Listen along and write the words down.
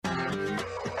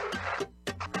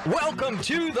Welcome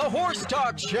to the Horse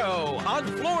Talk Show on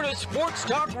Florida Sports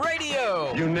Talk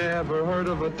Radio. You never heard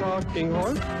of a talking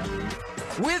horse?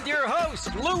 With your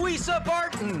host, Louisa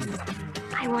Barton.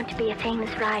 I want to be a famous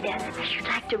rider. I should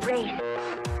like to race.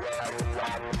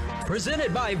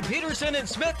 Presented by Peterson and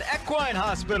Smith Equine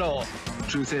Hospital.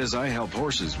 Truth is, I help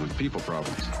horses with people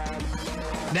problems.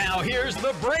 Now here's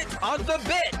the Brit on the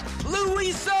bit,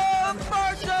 Louisa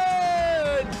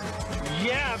Barton!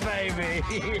 Yeah, baby!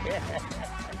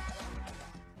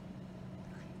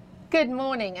 Good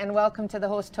morning and welcome to the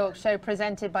Horse Talk Show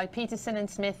presented by Peterson and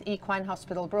Smith Equine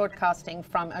Hospital, broadcasting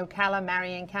from Ocala,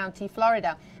 Marion County,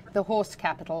 Florida, the horse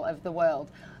capital of the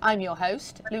world. I'm your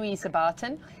host, Louisa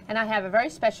Barton, and I have a very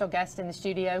special guest in the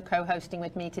studio co-hosting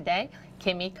with me today,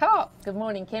 Kimmy Kopp. Good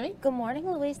morning, Kimmy. Good morning,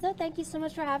 Louisa. Thank you so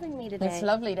much for having me today. It's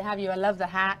lovely to have you. I love the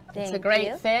hat. It's a Thank great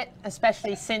you. fit,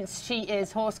 especially since she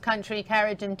is horse country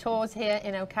carriage and tours here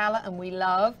in Ocala, and we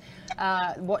love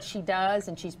what she does,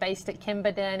 and she's based at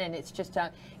Kimberden, and it's just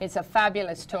it's a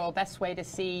fabulous tour, best way to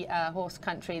see horse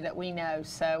country that we know.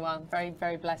 So I'm very,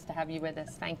 very blessed to have you with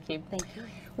us. Thank you. Thank you.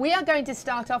 We are going to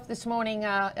start off this morning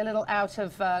a little out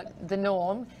of the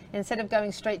norm. Instead of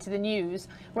going straight to the news,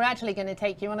 we're actually going to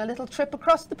take you on a little trip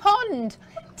across the pond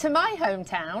to my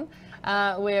hometown.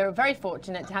 We're very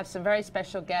fortunate to have some very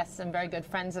special guests and very good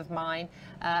friends of mine,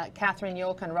 Catherine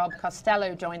York and Rob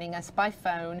Costello, joining us by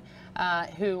phone,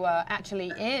 who are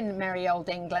actually in merry old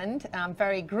England. I'm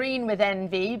very green with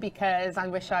envy because I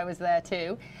wish I was there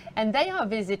too. And they are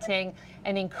visiting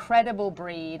an incredible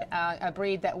breed, a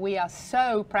breed that we are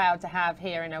so proud to have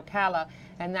here in Ocala,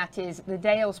 and that is the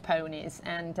Dales ponies.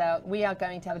 And we are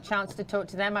going to have a chance to talk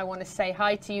to them. I want to say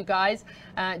hi to you guys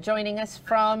joining us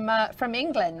from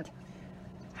England.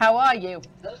 How are you?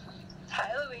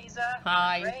 Hi, Louisa.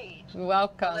 Hi. Great.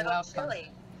 Welcome. A little welcome.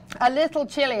 chilly. A little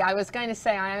chilly. I was going to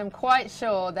say I am quite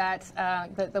sure that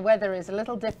that the weather is a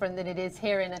little different than it is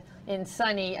here in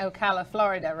sunny Ocala,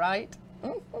 Florida, right?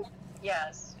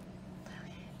 Yes.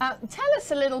 Tell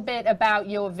us a little bit about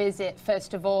your visit,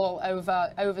 first of all,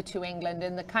 over to England,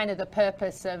 and the kind of the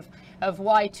purpose of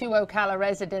why two Ocala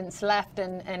residents left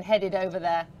and headed over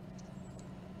there.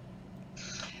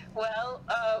 Well,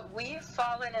 we've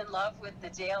fallen in love with the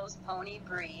Dales pony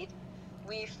breed.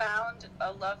 We found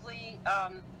a lovely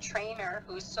trainer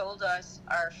who sold us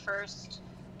our first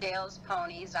Dales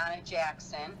ponies, Anna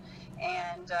Jackson,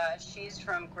 and she's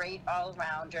from Great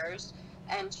All-Rounders,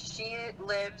 and she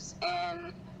lives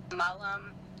in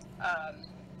Mullum,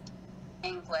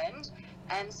 England,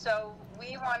 and so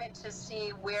we wanted to see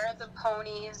where the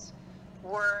ponies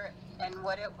were and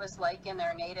what it was like in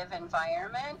their native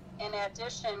environment. In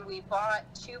addition, we bought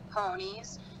two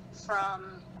ponies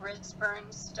from Grisburn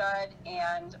Stud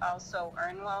and also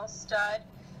Ernwell Stud,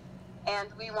 and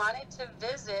we wanted to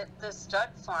visit the stud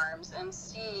farms and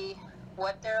see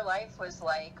what their life was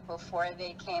like before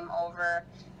they came over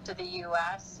to the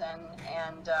U.S.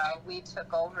 and we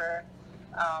took over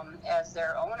as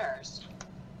their owners.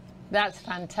 That's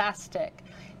fantastic.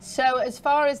 So as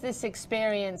far as this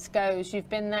experience goes, you've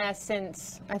been there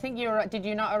since, I think did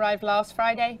you not arrive last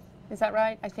Friday? Is that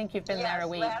right? I think you've been there a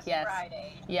week. Last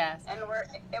Friday. Yes. And we're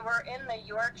in the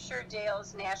Yorkshire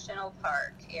Dales National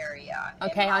Park area.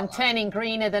 Okay, I'm turning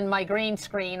greener than my green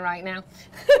screen right now.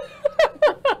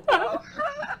 Oh.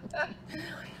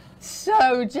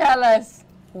 So jealous.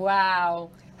 Wow,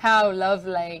 how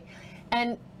lovely.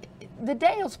 And the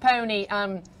Dales pony,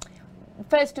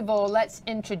 first of all, let's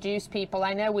introduce people.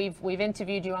 I know we've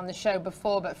interviewed you on the show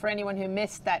before, but for anyone who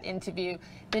missed that interview,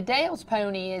 the Dales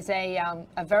pony is a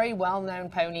very well-known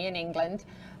pony in England,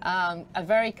 a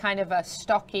very kind of a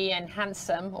stocky and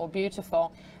handsome or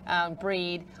beautiful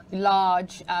breed,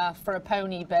 large for a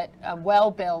pony, but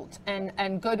well-built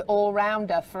and good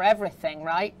all-rounder for everything,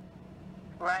 right?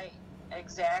 Right,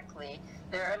 exactly.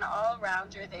 They're an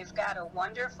all-rounder. They've got a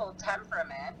wonderful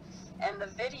temperament. And the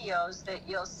videos that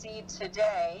you'll see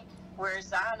today where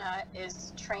Zana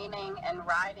is training and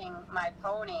riding my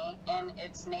pony in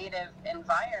its native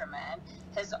environment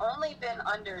has only been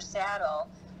under saddle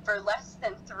for less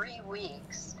than 3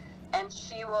 weeks. And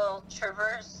she will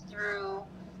traverse through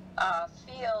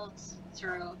fields,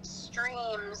 through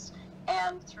streams,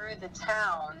 and through the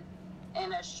town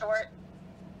in a short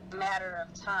matter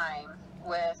of time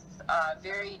with a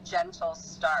very gentle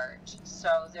start.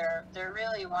 So they're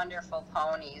really wonderful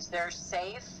ponies. They're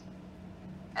safe,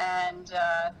 and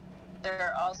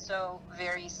they're also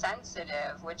very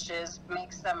sensitive, which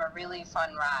makes them a really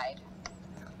fun ride.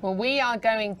 Well, we are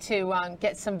going to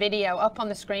get some video up on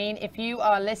the screen. If you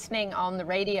are listening on the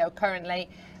radio currently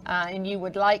and you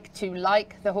would like to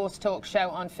like the Horse Talk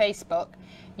Show on Facebook,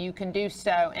 you can do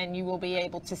so, and you will be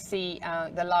able to see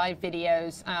the live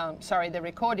videos, the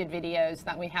recorded videos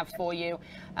that we have for you.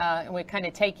 We're kind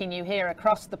of taking you here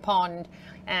across the pond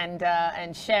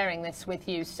and sharing this with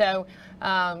you. So,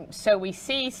 so we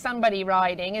see somebody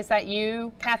riding. Is that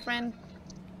you, Catherine,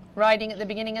 riding at the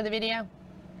beginning of the video?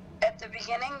 At the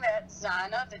beginning, that's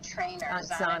Zana, the trainer.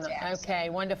 Zana. Jackson. Okay,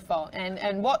 wonderful.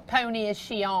 And what pony is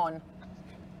she on?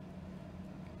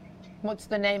 What's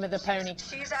the name of the pony?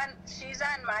 She's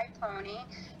on my pony,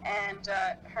 and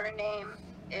her name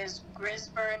is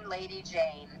Grisburn Lady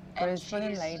Jane. And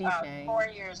Grisburn Lady Jane. 4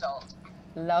 years old.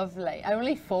 Lovely.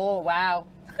 Only 4. Wow.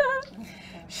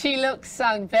 She looks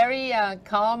very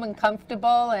calm and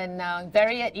comfortable and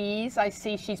very at ease. I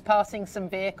see she's passing some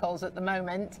vehicles at the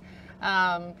moment,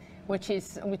 which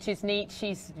is neat.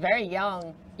 She's very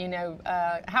young. You know,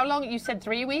 how long? You said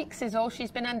 3 weeks is all she's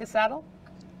been under saddle?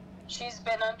 She's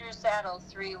been under saddle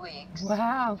 3 weeks.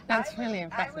 Wow, that's really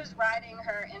impressive. I was riding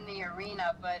her in the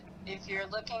arena, but if you're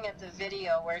looking at the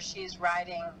video where she's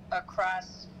riding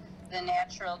across the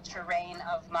natural terrain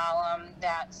of Malum,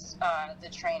 that's the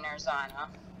trainer Zana.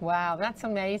 Wow, that's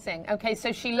amazing. Okay,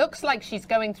 so she looks like she's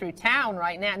going through town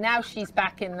right now. Now she's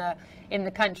back in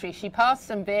the country. She passed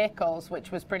some vehicles,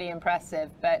 which was pretty impressive.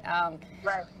 But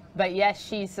right. But yes,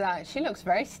 she looks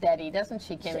very steady, doesn't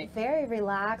she, Kimmy? Very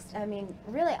relaxed. I mean,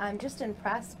 really, I'm just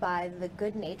impressed by the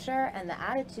good nature and the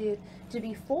attitude to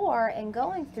be 4 and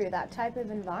going through that type of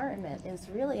environment is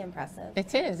really impressive.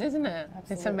 It is, isn't it?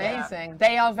 Absolutely. It's amazing. Yeah.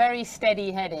 They are very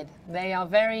steady-headed. They are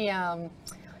very,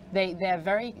 they're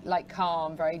very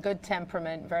calm, very good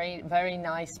temperament, very, very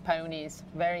nice ponies,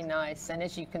 very nice. And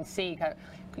as you can see,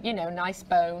 you know, nice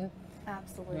bone.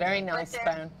 Absolutely. Very nice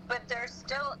bone. But they're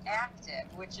still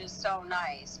active, which is so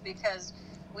nice because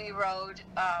we rode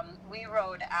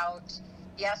out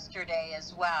yesterday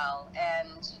as well,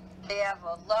 and they have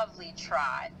a lovely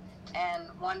trot and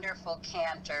wonderful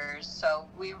canters. So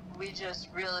we just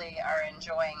really are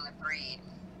enjoying the breed.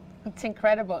 It's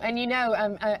incredible. And you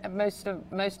know, most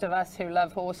of us who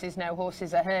love horses know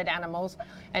horses are herd animals,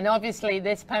 and obviously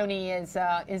this pony is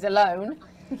alone.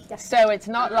 Yes. So it's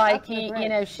not like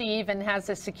she even has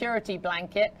a security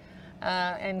blanket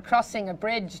and crossing a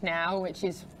bridge now, which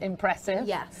is impressive.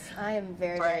 Yes, I am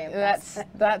very, very impressed.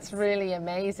 That's really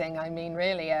amazing. I mean,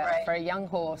 really, for a young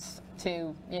horse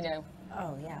to, you know,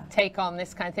 take on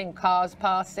this kind of thing, cars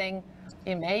passing,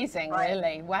 amazing,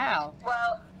 really. Wow.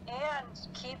 Well, and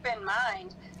keep in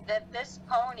mind that this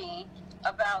pony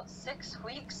about 6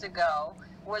 weeks ago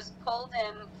was pulled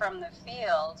in from the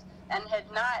field and had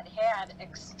not had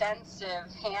extensive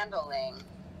handling.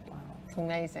 Wow. It's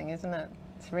amazing, isn't it?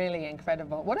 It's really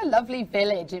incredible. What a lovely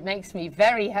village. It makes me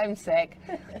very homesick.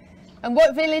 And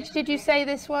what village did you say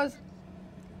this was?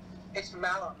 It's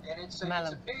Malum, and it's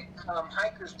a big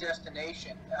hiker's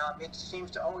destination. It seems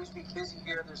to always be busy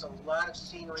here. There's a lot of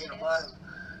scenery and a lot of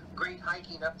great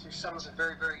hiking up through some of the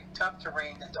very, very tough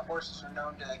terrain that the horses are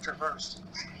known to traverse.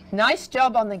 Nice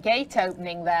job on the gate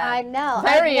opening there. I know.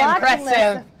 Very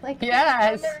impressive.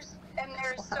 Yes. And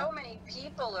there's so many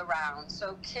people around.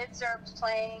 So kids are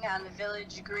playing on the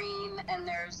village green, and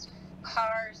there's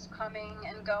cars coming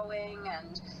and going,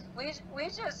 and we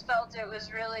just felt it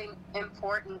was really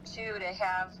important too to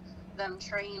have them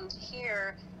trained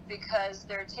here because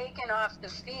they're taken off the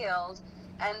field,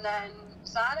 and then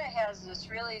Zana has this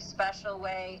really special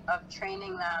way of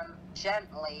training them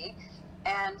gently,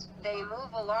 and they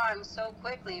move along so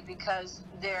quickly because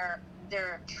they're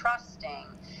trusting.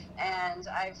 And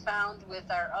I found with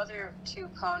our other 2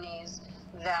 ponies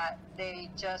that they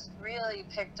just really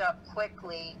picked up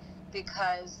quickly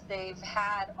because they've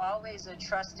had always a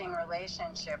trusting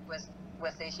relationship with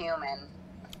a human.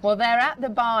 Well, they're at the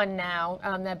barn now.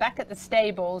 They're back at the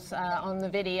stables on the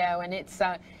video, and it's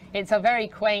a very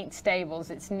quaint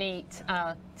stables. It's neat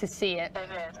to see it. It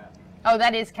is. Oh,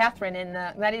 that is Catherine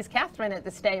that is Catherine at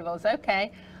the stables.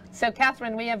 Okay, so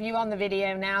Catherine, we have you on the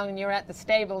video now, and you're at the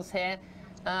stables here.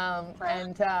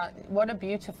 And what a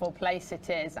beautiful place it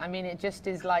is. I mean, it just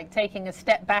is like taking a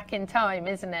step back in time,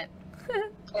 isn't it?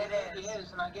 It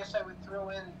is, and I guess I would throw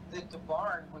in the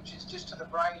barn, which is just to the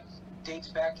right, dates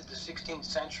back to the 16th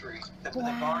century. The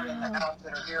barn and the house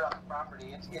that are here on the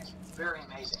property, it's very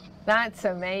amazing. That's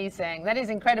amazing. That is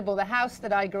incredible. The house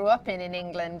that I grew up in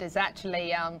England is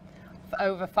actually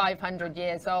over 500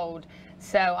 years old.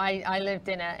 So I lived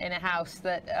in a house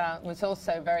that was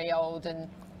also very old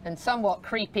and somewhat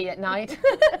creepy at night.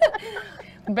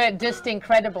 But just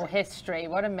incredible history.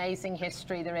 What amazing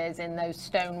history there is in those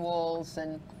stone walls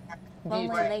and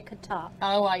only they could talk.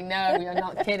 Oh, I know. You're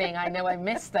not kidding. I know. I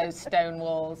miss those stone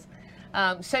walls.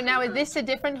 So now, is this a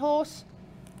different horse?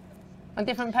 A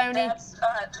different pony? That's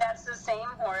the same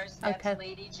horse. That's okay.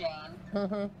 Lady Jane.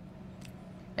 Mm-hmm.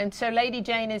 And so Lady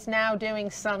Jane is now doing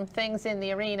some things in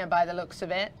the arena by the looks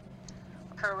of it.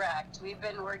 Correct. We've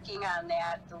been working on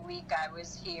that the week I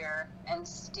was here and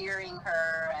steering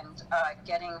her and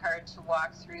getting her to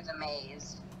walk through the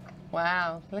maze.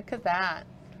 Wow, look at that.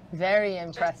 Very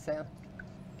impressive.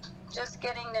 Just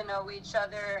getting to know each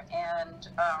other and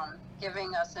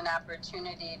giving us an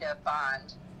opportunity to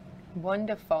bond.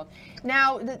 Wonderful.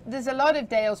 Now, there's a lot of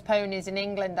Dale's ponies in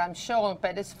England, I'm sure,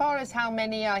 but as far as how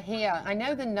many are here, I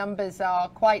know the numbers are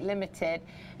quite limited,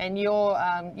 and you're,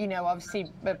 you know,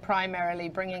 obviously primarily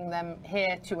bringing them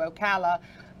here to Ocala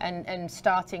and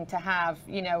starting to have,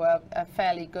 you know, a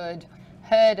fairly good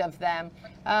herd of them.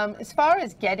 As far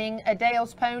as getting a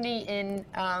Dale's pony in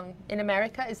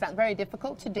America, is that very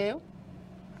difficult to do?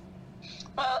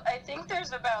 Well, I think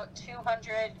there's about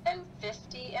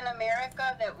 250 in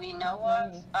America that we know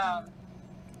of.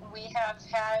 We have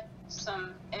had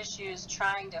some issues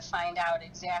trying to find out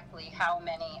exactly how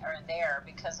many are there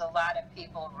because a lot of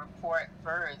people report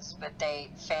births, but they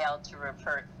fail to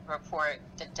report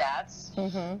the deaths.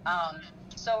 Mm-hmm.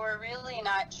 So we're really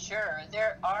not sure.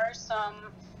 There are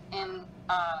some in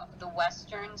the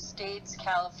western states,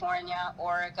 California,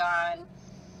 Oregon,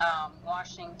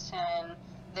 Washington.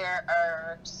 There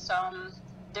are some,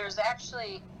 there's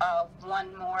actually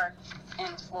one more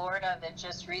in Florida that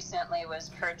just recently was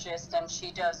purchased, and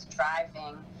she does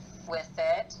driving with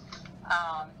it.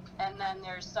 And then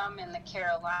there's some in the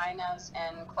Carolinas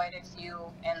and quite a few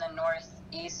in the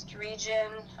Northeast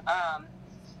region,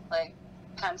 like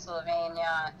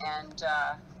Pennsylvania and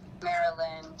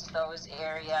Maryland, those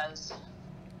areas.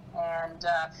 And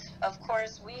of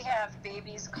course, we have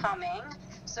babies coming,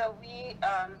 so we,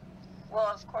 well,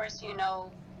 of course, you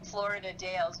know, Florida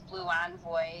Dale's Blue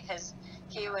Envoy,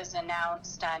 he was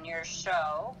announced on your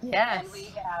show. Yes. And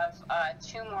we have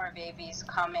 2 more babies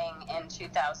coming in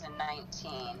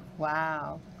 2019.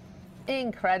 Wow.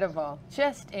 Incredible.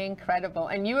 Just incredible.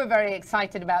 And you were very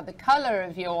excited about the color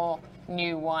of your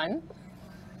new one.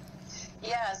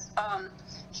 Yes.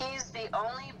 He's the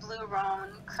only blue roan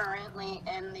currently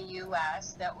in the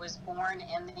U.S. that was born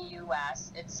in the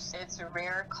U.S. It's a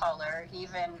rare color,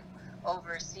 even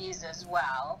overseas as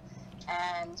well,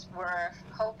 and we're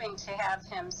hoping to have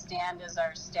him stand as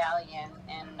our stallion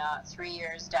in 3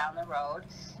 years down the road.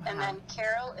 And then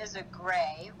Carol is a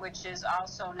gray, which is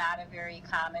also not a very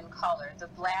common color. The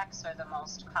blacks are the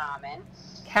most common.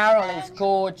 Carol is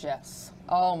gorgeous.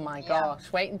 Oh my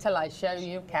gosh, wait until I show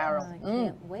you Carol. I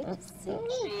can't wait to see.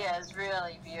 She is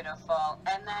really beautiful.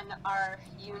 And then our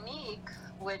unique,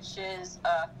 which is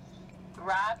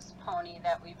Rob's pony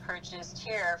that we purchased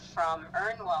here from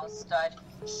Ernwell Stud,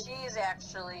 she's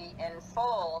actually in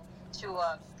foal to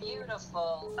a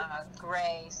beautiful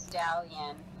gray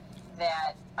stallion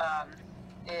that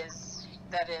is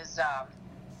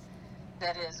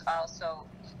also,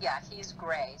 yeah, he's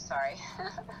gray, sorry.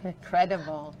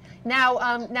 Incredible.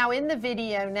 Now, now in the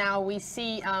video, now we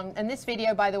see, and this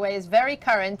video, by the way, is very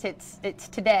current. It's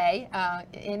today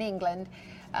in England.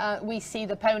 We see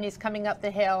the ponies coming up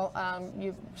the hill,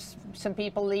 some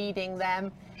people leading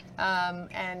them,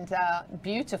 and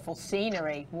beautiful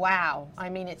scenery. Wow. I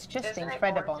mean, it's just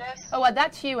incredible. Oh, well,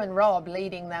 that's you and Rob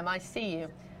leading them. I see you.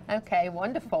 Okay,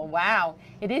 wonderful. Wow.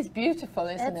 It is beautiful,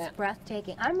 isn't it? It's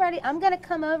breathtaking. I'm ready. I'm going to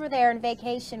come over there and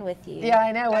vacation with you. Yeah,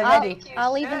 I know. We're ready.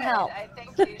 I'll even help. I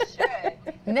think you should.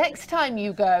 Next time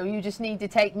you go, you just need to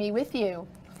take me with you.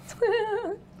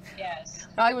 Yes.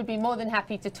 I would be more than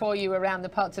happy to tour you around the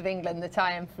parts of England that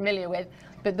I am familiar with,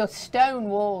 but the stone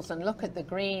walls and look at the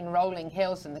green rolling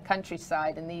hills and the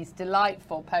countryside and these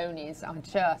delightful ponies are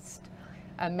just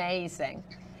amazing.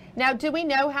 Now, do we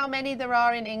know how many there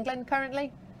are in England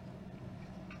currently?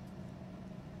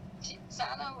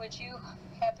 Sana, would you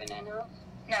happen to know?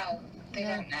 No, they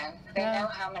don't know. They know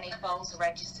how many foals are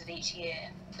registered each year,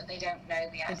 but they don't know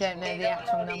the actual number. They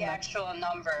don't know the actual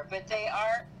number, but they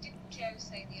are. Did Joe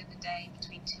say the other day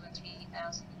between 2,000 and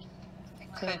 3,000?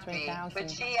 Could be,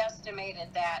 but she estimated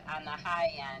that on the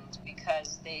high end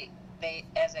because they,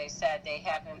 as I said, they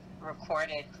haven't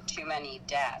recorded too many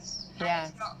deaths. Yeah.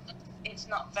 It's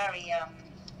not very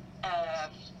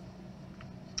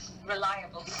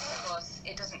reliable because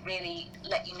it doesn't really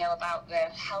let you know about the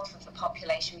health of the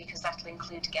population because that'll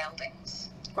include geldings.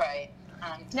 Right.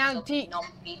 And now,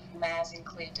 non-beaten mares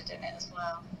included in it as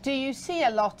well. Do you see a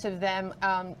lot of them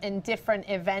in different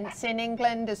events in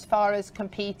England as far as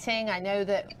competing? I know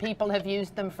that people have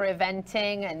used them for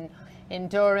eventing and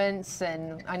endurance,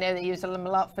 and I know they use them a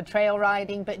lot for trail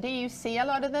riding, but do you see a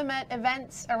lot of them at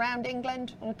events around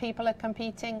England when people are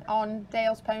competing on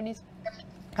Dale's ponies?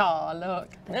 Oh, look.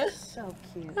 They're so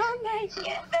cute. Aren't they?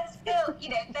 Yeah, they're still, you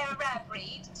know, they're a rare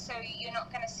breed, so you're not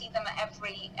going to see them at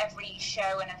every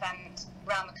show and event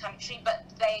around the country, but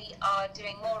they are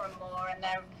doing more and more, and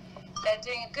they're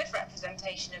doing a good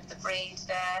representation of the breed.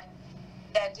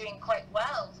 They're doing quite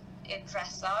well in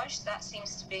dressage. That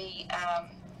seems to be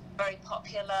very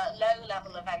popular. Low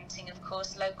level eventing, of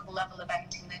course, local level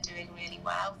eventing, they're doing really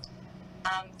well.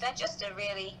 They're just a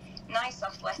really nice,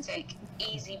 athletic,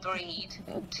 easy breed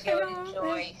to go and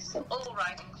enjoy. So all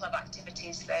riding club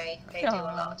activities, they do a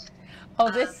lot. Oh,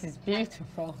 this is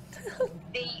beautiful.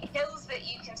 The hills that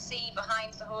you can see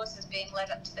behind the horses being led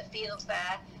up to the field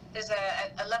there's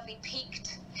a lovely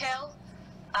peaked hill.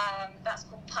 That's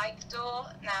called Pike Door.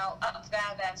 Now, up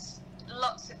there's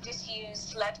lots of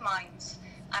disused lead mines.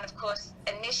 And of course,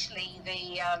 initially,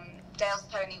 the Dales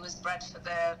pony was bred for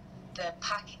the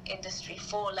pack industry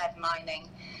for lead mining.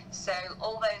 So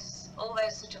all those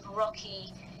sort of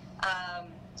rocky,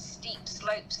 steep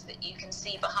slopes that you can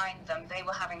see behind them, they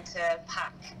were having to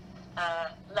pack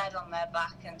lead on their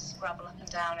back and scrabble up and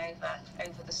down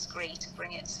over the scree to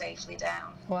bring it safely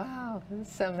down. Wow,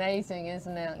 it's amazing,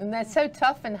 isn't it? And they're so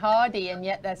tough and hardy, and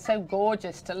yet they're so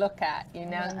gorgeous to look at, you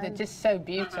know? They're just so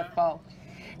beautiful.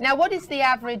 Now, what is the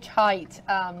average height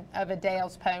of a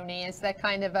Dales pony? Is there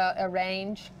kind of a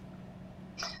range?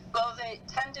 Well, they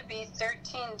tend to be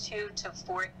 13.2 to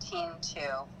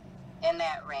 14.2 in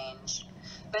that range.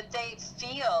 But they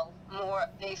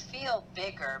feel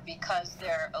bigger because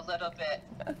they're a little bit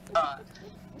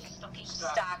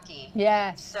stocky.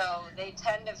 Yes. So they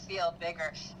tend to feel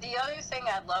bigger. The other thing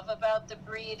I love about the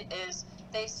breed is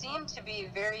they seem to be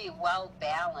very well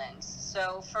balanced.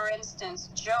 So for instance,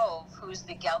 Jove, who's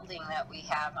the gelding that we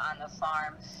have on the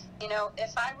farm, you know,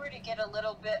 if I were to get a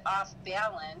little bit off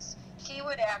balance, he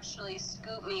would actually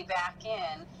scoop me back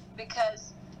in,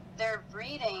 because their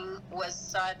breeding was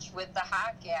such with the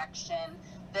hock action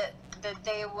that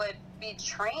they would be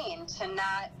trained to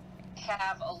not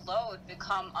have a load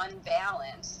become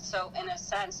unbalanced. So in a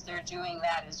sense, they're doing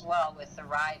that as well with the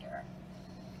rider.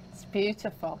 It's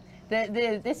beautiful.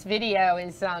 This video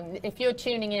is, if you're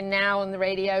tuning in now on the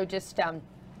radio, just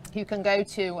you can go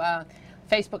to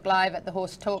Facebook Live at the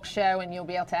Horse Talk Show, and you'll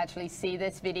be able to actually see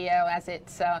this video as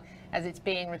it's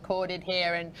being recorded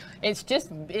here, and it's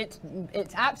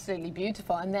absolutely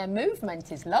beautiful, and their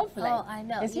movement is lovely. Oh, I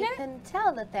know. You can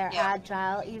tell that they're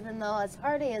agile, even though as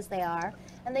hardy as they are,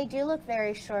 and they do look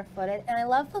very sure-footed, and I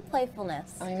love the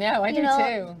playfulness. I know, I do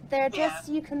too. They're just,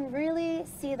 you can really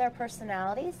see their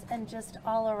personalities, and just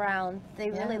all around, they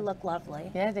really look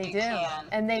lovely. Yeah, they do.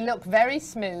 And they look very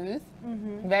smooth,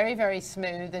 very, very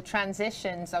smooth. The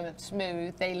transitions are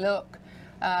smooth. They look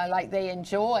like they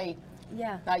enjoy.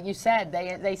 Yeah. Like you said,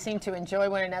 they seem to enjoy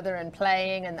one another and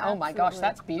playing, and oh my gosh,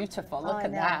 that's beautiful. Look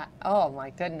at that. Oh my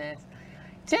goodness.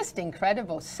 Just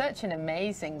incredible. Such an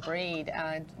amazing breed.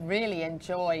 I really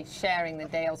enjoy sharing the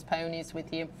Dales ponies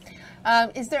with you.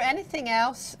 Is there anything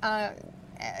else,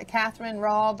 Catherine,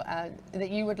 Rob, that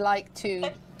you would like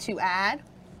to add?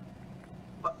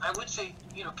 Well, I would say,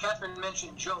 you know, Catherine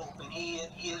mentioned Job, and he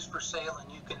is for sale,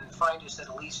 and you can find us at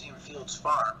Elysium Fields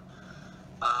Farm.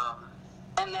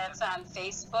 And that's on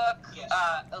Facebook, yes.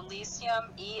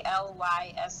 Elysium,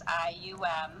 ELYSIUM,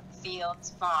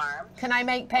 Fields Farm. Can I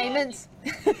make payments?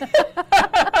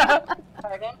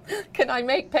 Pardon? Can I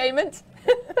make payments?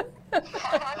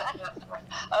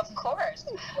 Of course.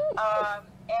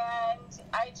 And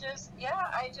I just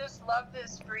love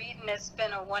this breed, and it's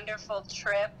been a wonderful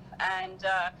trip. And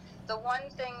the one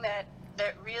thing that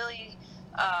really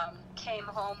came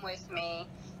home with me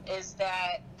is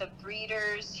that the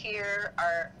breeders here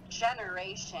are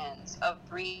generations of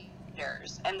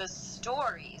breeders, and the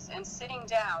stories, and sitting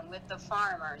down with the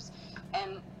farmers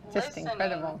and just listening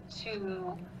incredible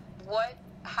to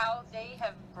how they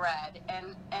have bred,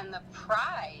 and the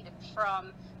pride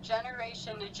from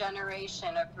generation to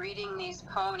generation of breeding these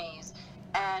ponies.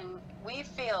 And we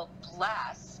feel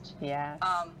blessed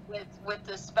with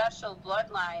the special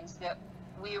bloodlines that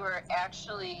we were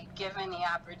actually given the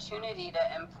opportunity to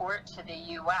import to the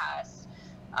U.S.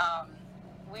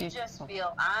 We just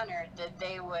feel honored that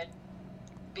they would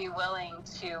be willing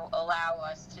to allow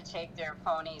us to take their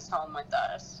ponies home with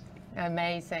us.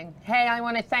 Amazing. Hey, I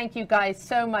want to thank you guys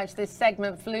so much. This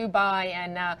segment flew by,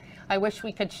 and I wish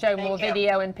we could show more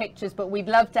video and pictures, but we'd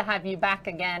love to have you back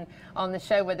again on the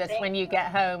show with us when you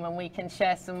get home, and we can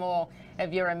share some more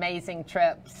of your amazing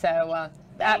trip. So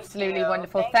absolutely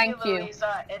wonderful. Thank you,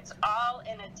 Louisa. It's all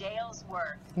in a Dale's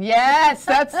work. Yes,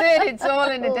 that's it. It's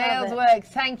all in a Dale's work.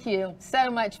 Thank you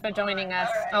so much for joining us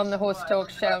on the Horse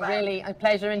Talk Show. Really a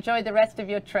pleasure. Enjoy the rest of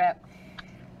your trip.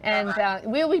 And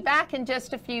we'll be back in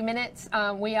just a few minutes.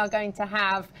 We are going to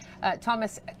have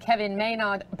Thomas Kevin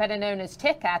Maynard, better known as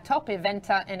Tick, our top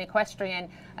eventer in equestrian,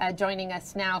 joining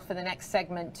us now for the next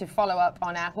segment to follow up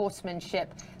on our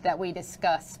horsemanship that we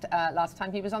discussed last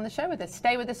time he was on the show with us.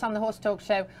 Stay with us on the Horse Talk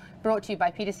Show, brought to you by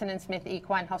Peterson & Smith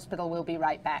Equine Hospital. We'll be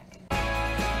right back.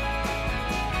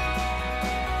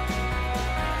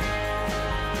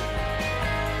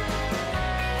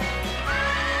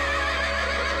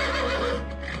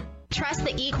 Trust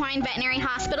the Equine Veterinary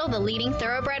Hospital, the leading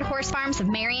thoroughbred horse farms of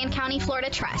Marion County, Florida.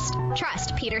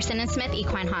 Trust Peterson & Smith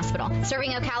Equine Hospital.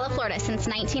 Serving Ocala, Florida since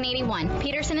 1981,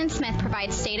 Peterson & Smith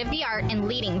provides state-of-the-art and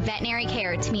leading veterinary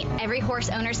care to meet every horse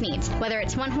owner's needs, whether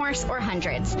it's one horse or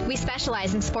hundreds. We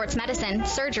specialize in sports medicine,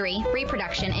 surgery,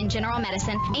 reproduction, and general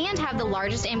medicine, and have the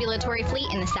largest ambulatory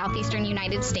fleet in the southeastern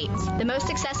United States. The most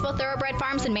successful thoroughbred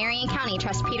farms in Marion County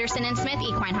trust Peterson & Smith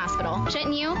Equine Hospital.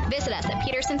 Shouldn't you? Visit us at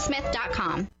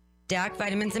petersonsmith.com. DAC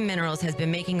Vitamins and Minerals has been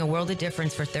making a world of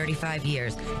difference for 35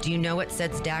 years. Do you know what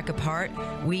sets DAC apart?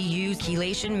 We use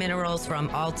chelation minerals from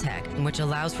Alltech, which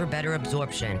allows for better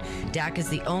absorption. DAC is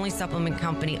the only supplement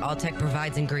company Alltech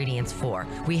provides ingredients for.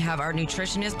 We have our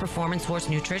nutritionist, Performance Horse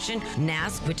Nutrition,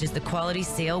 NASC, which is the quality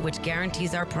seal, which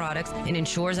guarantees our products and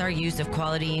ensures our use of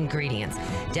quality ingredients.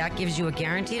 DAC gives you a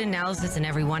guaranteed analysis in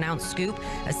every 1 ounce scoop,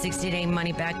 a 60-day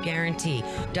money-back guarantee.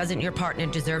 Doesn't your partner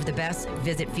deserve the best?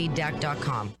 Visit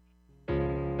feeddac.com.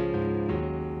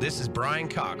 This is Brian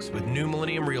Cox with New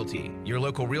Millennium Realty, your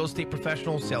local real estate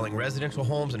professional selling residential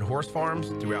homes and horse farms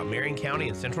throughout Marion County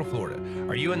and Central Florida.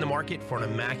 Are you in the market for an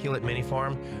immaculate mini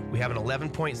farm? We have an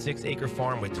 11.6 acre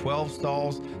farm with 12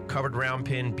 stalls, covered round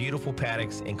pen, beautiful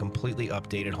paddocks, and completely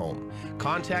updated home.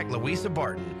 Contact Louisa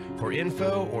Barton for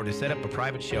info or to set up a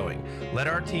private showing. Let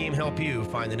our team help you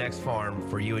find the next farm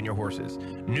for you and your horses.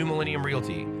 New Millennium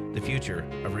Realty, the future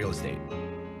of real estate.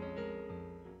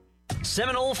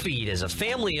 Seminole Feed is a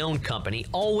family-owned company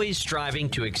always striving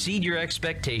to exceed your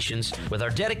expectations with our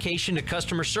dedication to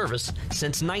customer service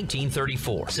since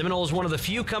 1934. Seminole is one of the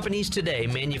few companies today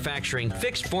manufacturing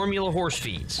fixed formula horse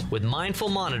feeds with mindful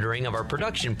monitoring of our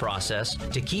production process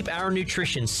to keep our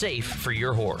nutrition safe for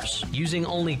your horse. Using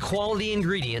only quality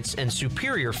ingredients and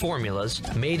superior formulas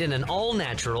made in an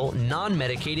all-natural,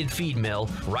 non-medicated feed mill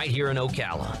right here in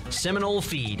Ocala. Seminole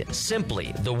Feed,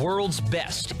 simply the world's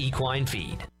best equine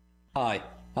feed. Hi,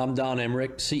 I'm Don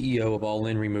Emmerich, CEO of All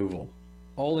In Removal.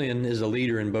 All In is a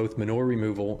leader in both manure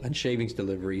removal and shavings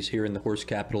deliveries here in the horse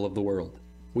capital of the world.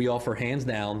 We offer hands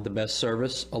down the best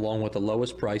service along with the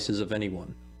lowest prices of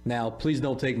anyone. Now, please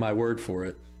don't take my word for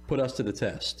it. Put us to the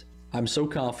test. I'm so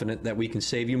confident that we can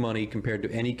save you money compared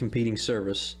to any competing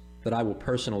service that I will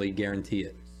personally guarantee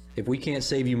it. If we can't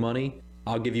save you money,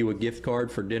 I'll give you a gift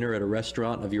card for dinner at a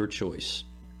restaurant of your choice.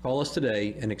 Call us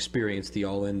today and experience the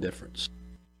All In difference.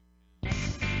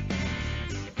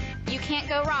 You can't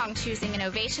go wrong choosing an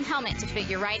Ovation helmet to fit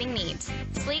your riding needs.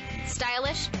 Sleek,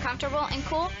 stylish, comfortable, and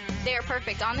cool, they are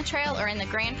perfect on the trail or in the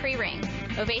Grand Prix ring.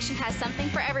 Ovation has something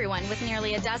for everyone with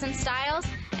nearly a dozen styles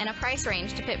and a price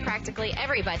range to fit practically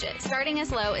every budget, starting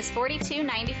as low as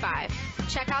 $42.95.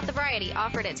 Check out the variety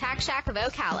offered at Tack Shack of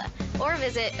Ocala, or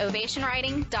visit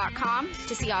ovationriding.com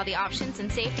to see all the options in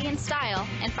safety and style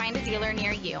and find a dealer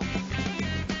near you.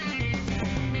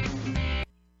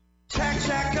 Tack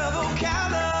Shack of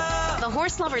Ocala. The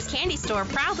Horse Lovers Candy Store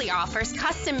proudly offers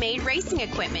custom-made racing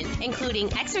equipment,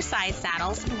 including exercise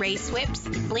saddles, race whips,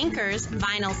 blinkers,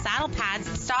 vinyl saddle pads,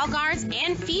 stall guards,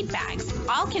 and feed bags.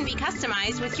 All can be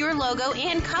customized with your logo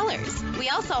and colors. We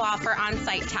also offer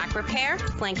on-site tack repair,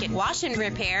 blanket wash and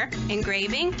repair,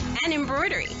 engraving, and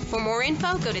embroidery. For more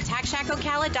info, go to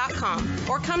tackshackocala.com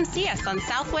or come see us on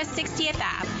Southwest 60th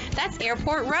Ave. That's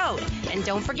Airport Road. And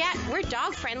don't forget, we're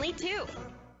dog-friendly too.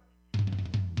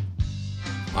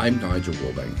 I'm Nigel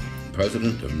Warbank,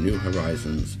 President of New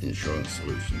Horizons Insurance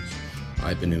Solutions.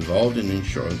 I've been involved in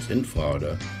insurance in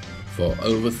Florida for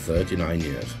over 39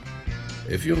 years.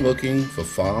 If you're looking for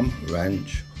farm,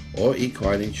 ranch, or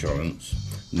equine insurance,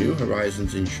 New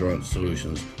Horizons Insurance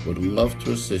Solutions would love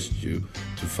to assist you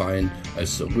to find a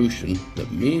solution that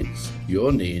meets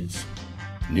your needs.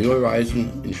 New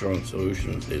Horizons Insurance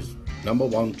Solutions is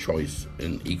 #1 choice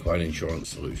in equine insurance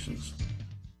solutions.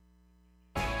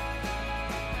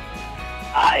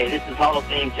 Hi, this is Hall of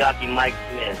Fame jockey Mike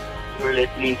Smith. We're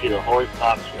listening to the Horse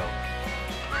Talk Show.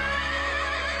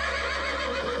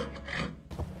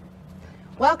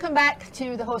 Welcome back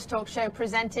to the Horse Talk Show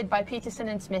presented by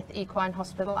Peterson & Smith Equine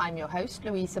Hospital. I'm your host,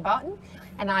 Louisa Barton,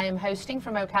 and I am hosting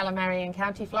from Ocala, Marion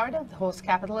County, Florida, the horse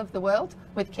capital of the world,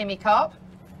 with Kimmy Karp.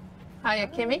 Hiya,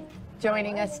 Kimmy.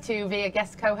 joining us to be a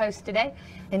guest co-host today.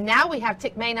 And now we have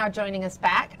Tick Maynard joining us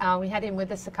back. We had him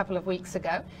with us a couple of weeks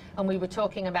ago, and we were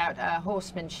talking about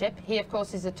horsemanship. He, of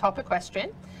course, is a top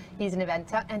equestrian. He's an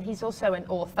eventer, and he's also an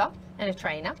author and a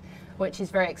trainer, which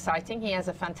is very exciting. He has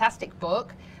a fantastic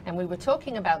book, and we were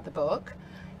talking about the book.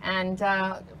 And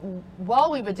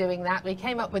while we were doing that, we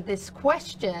came up with this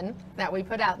question that we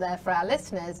put out there for our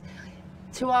listeners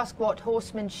to ask what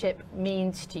horsemanship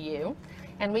means to you.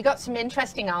 And we got some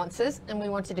interesting answers, and we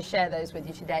wanted to share those with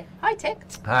you today. Hi, Tick.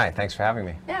 Hi, thanks for having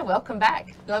me. Yeah, welcome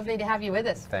back. Lovely to have you with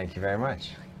us. Thank you very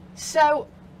much. So,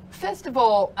 first of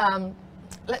all,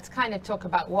 let's kind of talk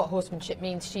about what horsemanship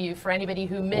means to you for anybody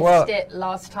who missed it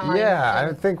last time. Yeah,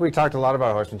 I think we talked a lot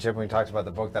about horsemanship when we talked about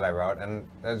the book that I wrote, and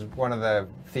as one of the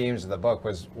themes of the book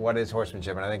was what is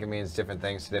horsemanship, and I think it means different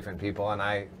things to different people, and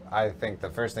I think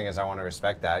the first thing is I want to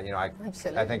respect that. You know, I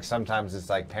think sometimes it's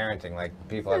like parenting, like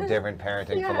people have different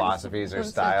parenting philosophies or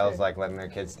styles, like letting their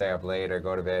kids stay up late or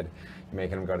go to bed,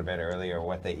 making them go to bed early, or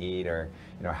what they eat, or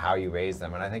you know how you raise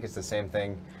them, and I think it's the same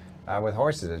thing with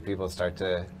horses as people start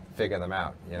to figure them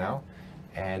out, you know,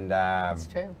 and That's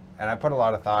true. And I put a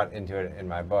lot of thought into it in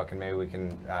my book, and maybe we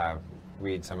can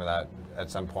read some of that at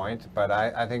some point. But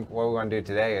I think what we want to do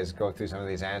today is go through some of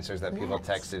these answers that people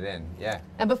texted in. Yeah.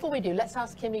 And before we do, let's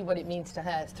ask Kimmy what it means to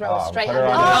her. Throw her straight put under her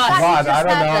the on the bus. spot. I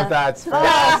don't know if that's fair.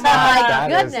 My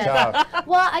That is goodness. tough.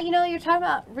 Well, you know, you're talking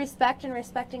about respect and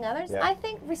respecting others. Yeah. I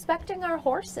think respecting our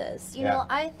horses. You know,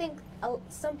 I think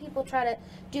some people try to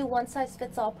do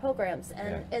one-size-fits-all programs,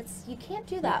 and you can't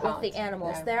do that with the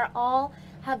animals. No. They're all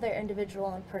have their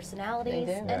individual personalities,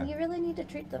 They do. and you really need to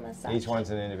treat them as such. Each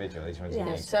one's an individual. Each one's You're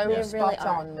unique. so They spot really are.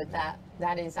 on with that.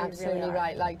 That is They absolutely really are.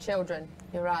 right. Like children,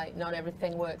 you're right. Not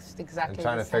everything works exactly And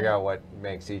trying the to figure same. out what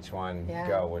makes each one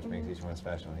go, which makes each one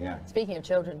special. Yeah. Speaking of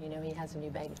children, you know, he has a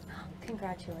new baby.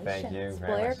 Congratulations. Thank you Boy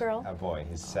very or much. girl? A boy.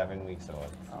 He's 7 weeks old.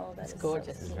 Oh, that's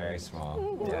gorgeous. He's very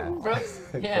small. Yeah. Brooks.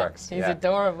 Yeah, Brooks. he's yeah.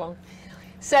 adorable.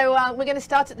 So we're going to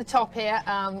start at the top here,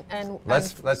 and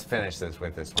Let's finish this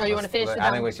with this one. Oh, you want to finish? I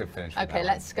think we should finish. With Okay, that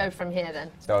let's go from here then.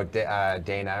 So Dana,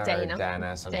 or Dana.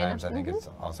 Dana, sometimes Dana. I think it's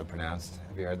also pronounced.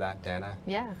 Have you heard that, Dana?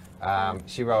 Yeah.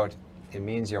 She wrote, "It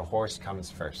means your horse comes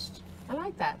first." I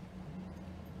like that.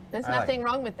 There's I like nothing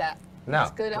wrong with that. No, That's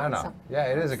a good no, answer. no. Yeah,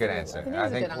 it is a good answer. It is I a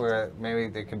think good maybe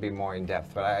there could be more in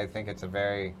depth, but I think it's a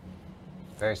very,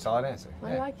 very solid answer.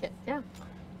 I like it. Yeah.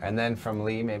 And then from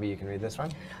Lee, maybe you can read this one.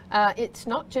 It's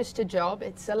not just a job;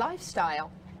 it's a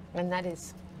lifestyle, and that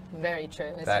is very true.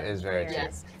 Isn't That it? is very true.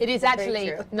 Yes, it is Very actually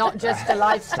true. not just a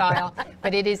lifestyle,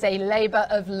 but it is a labor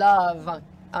of love.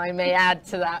 I may add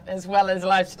to that, as well as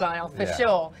lifestyle, for Yeah,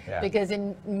 sure. yeah. Because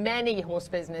in many horse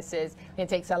businesses, it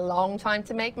takes a long time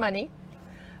to make money.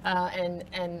 And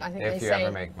I think If they you say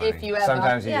ever make money. if you ever,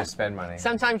 Sometimes you just spend money.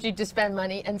 Sometimes you just spend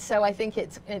money, and so I think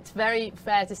it's very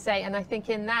fair to say, and I think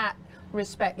in that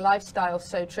respect, lifestyle's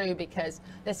so true because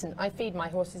listen, I feed my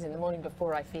horses in the morning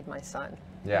before I feed my son.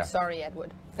 Yeah. I'm sorry,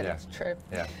 Edward, but Yeah. it's true.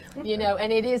 Yeah. You know, and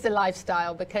it is a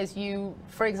lifestyle because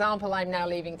for example, I'm now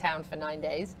leaving town for 9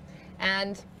 days,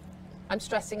 and I'm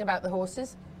stressing about the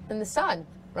horses and the sun,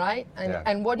 right? And Yeah.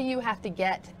 and what do you have to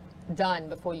get done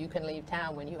before you can leave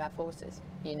town when you have horses?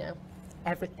 You know,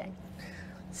 everything.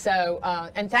 So,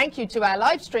 and thank you to our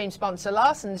live stream sponsor,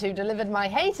 Larson's, who delivered my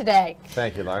hay today.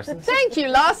 Thank you, Larson. Thank you,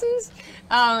 Larson's.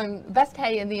 Best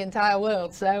hay in the entire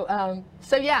world. So,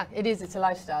 so yeah, it's a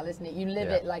lifestyle, isn't it? You live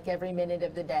Yeah. it like every minute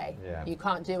of the day. Yeah. You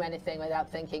can't do anything without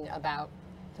thinking about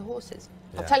the horses.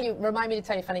 Yeah. Remind me to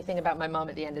tell you a funny thing about my mom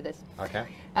at the end of this. Okay.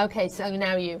 Okay, so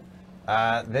now you.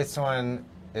 This one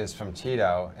is from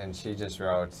Tito, and she just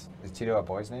wrote, is Tito a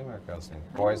boy's name or a girl's name?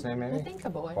 Boy's name, maybe? I think a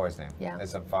boy. Boy's name. Yeah.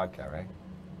 It's a vodka, right?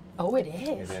 Oh, it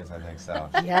It is. is, I think so.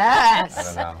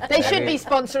 Yes. I don't know. They should Maybe- be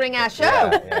sponsoring our show.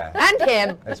 Yeah. And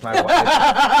him. It's my,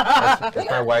 it's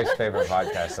my wife's favorite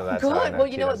podcast, so that's how I Good. know Well,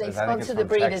 you know what? Tito's. They I think it's sponsor the from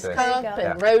Breeders' Texas. Cup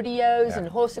Yeah. and rodeos Yeah. and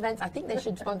horse events. I think they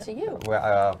should sponsor you.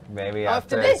 Well, maybe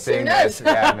After after, this, who seeing knows? this,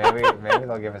 yeah, maybe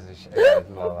they'll give us a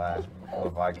little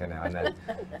vodka now and then.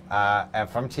 And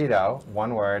from Tito,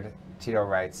 one word. Tito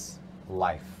writes,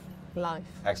 "Life!" Life.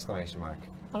 Exclamation mark.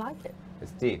 I like it.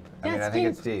 It's deep. Yeah, I think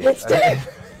it's deep. It's deep.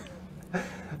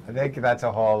 I think that's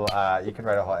a whole. You could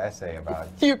write a whole essay about.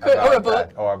 You could, about or a book.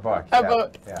 that, or a book. A yeah,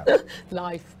 book. Yeah.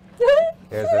 Life.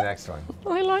 Here's the next one.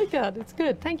 I like that. It's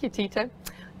good. Thank you, Tito.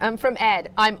 From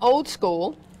Ed. I'm old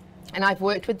school, and I've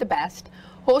worked with the best.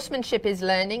 Horsemanship is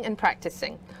learning and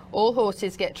practicing. All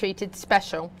horses get treated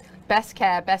special. Best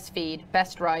care, best feed,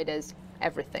 best riders,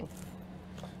 everything.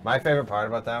 My favorite part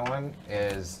about that one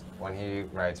is when he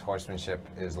writes horsemanship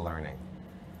is learning.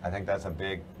 I think that's a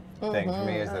big thing for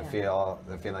me is the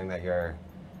feeling that you're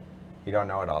you don't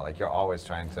know it all. Like you're always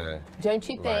trying to. Don't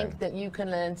you learn. think that you can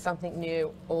learn something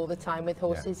new all the time with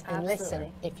horses? And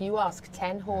listen, if you ask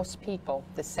 10 horse people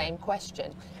the same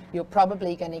question, you're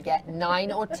probably going to get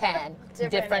 9 or 10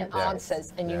 different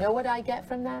answers. And you know what I get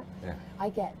from that?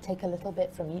 I take a little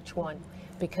bit from each one,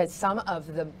 because some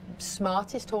of the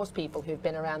smartest horse people who've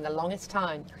been around the longest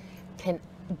time can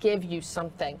give you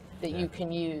something that you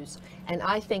can use. And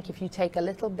I think if you take a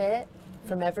little bit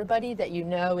from everybody that you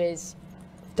know is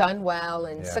done well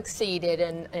and succeeded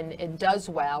and does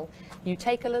well, you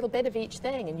take a little bit of each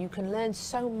thing and you can learn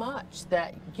so much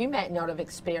that you might not have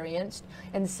experienced,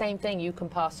 and the same thing you can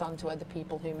pass on to other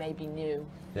people who may be new.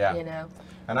 You know.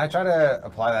 And I try to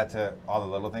apply that to all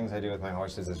the little things I do with my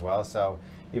horses as well. So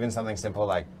even something simple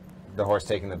like the horse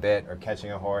taking the bit, or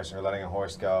catching a horse, or letting a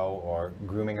horse go, or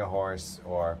grooming a horse,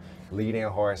 or leading a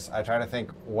horse, I try to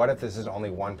think, what if this is only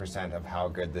 1% of how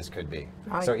good this could be?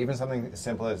 Right. So even something as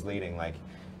simple as leading, like,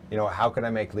 you know, how could I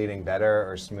make leading better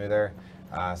or smoother?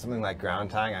 Something like ground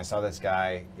tying. I saw this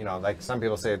guy, you know, like some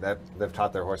people say that they've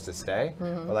taught their horse to stay,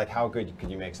 but like how good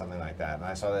could you make something like that? And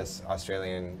I saw this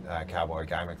Australian cowboy,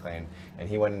 Guy McLean, and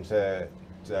he went into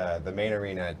the main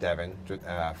arena at Devon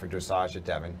for dressage at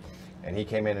Devon. And he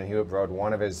came in and he rode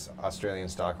one of his Australian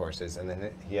stock horses, and then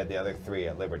he had the other 3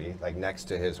 at Liberty, like next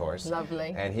to his horse.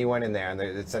 Lovely. And he went in there, and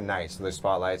it's a night, so there's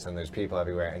spotlights and there's people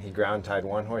everywhere. And he ground tied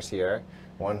one horse here,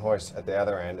 one horse at the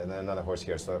other end, and then another horse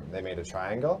here. So they made a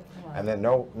triangle, and then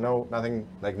nothing,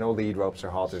 like no lead ropes or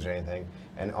halters or anything.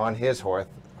 And on his horse,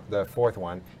 the 4th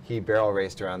one, he barrel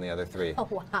raced around the other 3. Oh,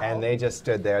 wow. And they just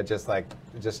stood there just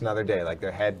another day, like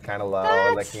their head kind of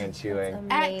low, licking and chewing.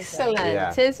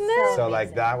 Excellent, isn't it? So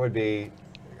like that would be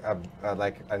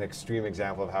like an extreme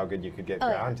example of how good you could get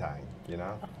ground tying, you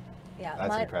know? Yeah,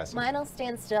 That's impressive. Mine will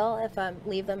stand still if I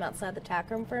leave them outside the tack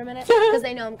room for a minute, because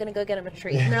they know I'm going to go get them a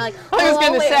treat. And they're like, I was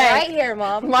going to say, right here,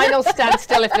 Mom. Mine will stand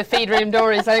still if the feed room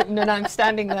door is open and I'm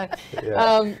standing there.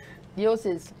 Yours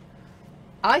is,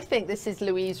 I think this is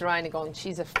Louise Reinigon.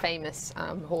 She's a famous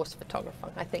horse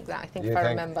photographer. I think if I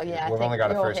remember. Yeah, we've only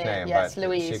got a first name, yes, but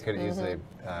Louise. she could easily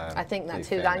I think that's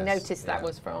who famous. I noticed that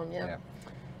was from,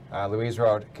 Louise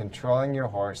wrote, controlling your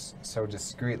horse so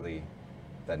discreetly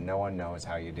that no one knows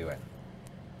how you do it.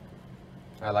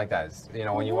 I like that. It's, you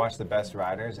know, when you watch the best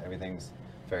riders, everything's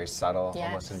very subtle,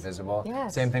 almost invisible.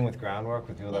 Same thing with groundwork,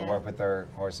 with people that work with their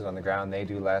horses on the ground. They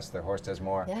do less, their horse does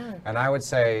more. And I would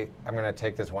say, I'm going to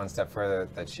take this one step further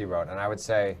that she wrote, and I would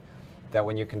say that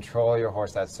when you control your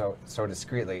horse that so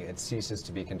discreetly, it ceases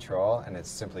to be control, and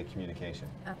it's simply communication.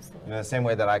 Absolutely. In the same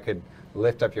way that I could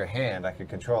lift up your hand, I could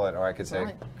control it, or I could say,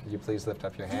 could you please lift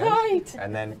up your hand? Right.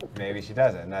 And then maybe she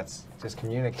does it, and that's just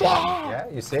communicating. Yeah,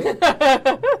 you see?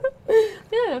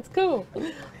 Yeah, that's cool.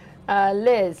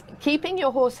 Liz, keeping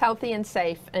your horse healthy and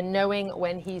safe and knowing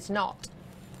when he's not.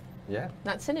 Yeah.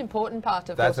 That's an important part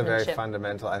of That's a horsemanship. very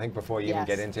fundamental, I think before you even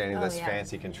get into any of this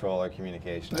fancy control or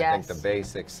communication, I think the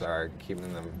basics are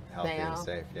keeping them healthy and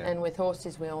safe. Yeah. And with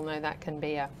horses, we all know that can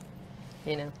be a,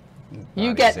 you know,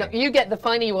 Not you get the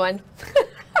funny one.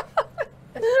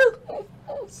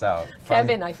 So,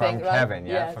 Kevin, I think, right?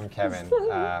 Kevin, from Kevin.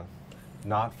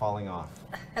 Not falling off.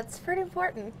 That's pretty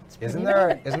important. Isn't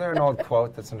there an old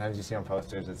quote that sometimes you see on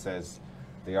posters that says,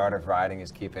 "The art of riding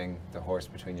is keeping the horse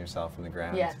between yourself and the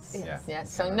ground"? Yes.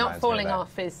 So not falling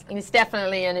off is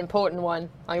definitely an important one,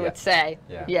 I would say.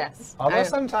 Yeah. Yes. Although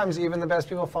sometimes even the best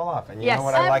people fall off, and you know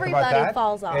what Everybody I like about that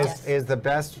falls off. is the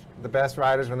best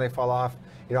riders when they fall off.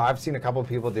 You know, I've seen a couple of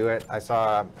people do it. I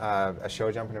saw a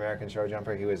show jumper, an American show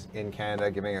jumper. He was in Canada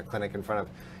giving a clinic in front of,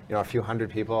 you know, a few hundred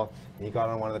people. And he got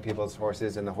on one of the people's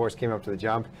horses, and the horse came up to the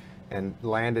jump and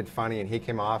landed funny, and he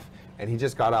came off, and he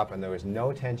just got up, and there was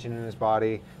no tension in his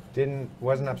body.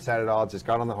 Wasn't upset at all. Just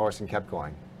got on the horse and kept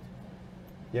going.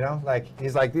 You know, like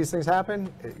he's like, these things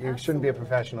happen. You shouldn't be a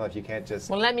professional if you can't just.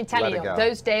 Well, let me tell you, go.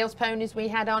 those Dales ponies we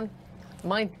had on.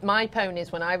 My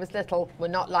ponies, when I was little, were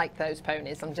not like those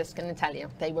ponies. I'm just going to tell you.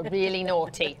 They were really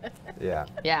naughty. Yeah.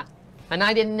 Yeah. And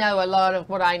I didn't know a lot of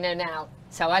what I know now.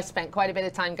 So I spent quite a bit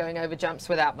of time going over jumps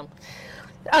without them,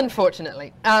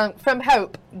 unfortunately. From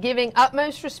Hope, giving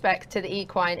utmost respect to the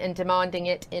equine and demanding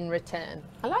it in return.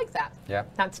 I like that. Yeah.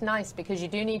 That's nice, because you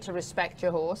do need to respect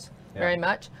your horse very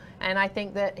much. And I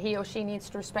think that he or she needs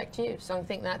to respect you. So I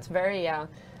think that's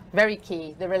very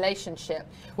key, the relationship,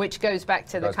 which goes back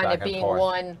to the kind of being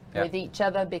one with each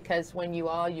other, because when you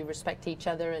respect each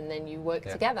other, and then you work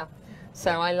together.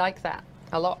 So I like that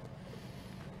a lot.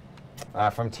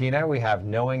 From Tina, we have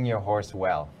knowing your horse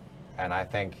well. And I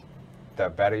think the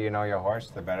better you know your horse,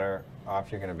 the better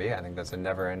off you're going to be. I think that's a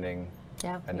never-ending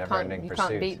pursuit. You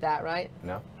can't beat that, right?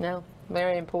 No. No,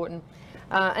 very important.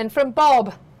 And from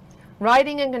Bob,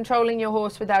 Riding and controlling your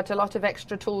horse without a lot of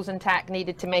extra tools and tack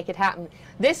needed to make it happen.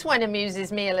 This one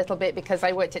amuses me a little bit because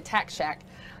I worked at Tack Shack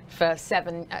for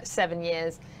seven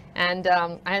years. And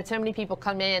I had so many people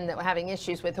come in that were having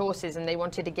issues with horses and they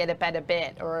wanted to get a better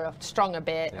bit or a stronger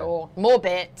bit or more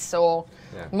bits or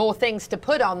more things to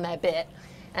put on their bit.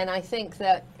 And I think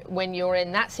that when you're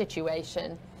in that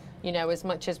situation, you know, as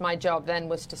much as my job then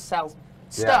was to sell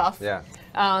stuff,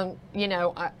 you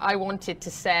know, I wanted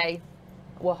to say,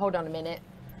 well, hold on a minute.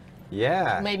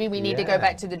 Yeah. Maybe we need to go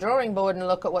back to the drawing board and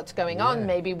look at what's going on.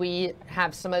 Maybe we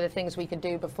have some other things we could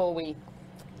do before we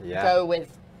go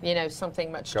with, you know,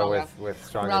 something much stronger. Go with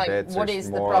stronger bits what or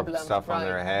is more the problem? stuff on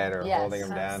their head or holding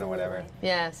them down or whatever.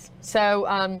 Yes.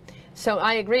 So, so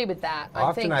I agree with that.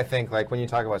 Often I think like when you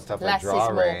talk about stuff like draw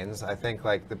reins, I think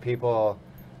like the people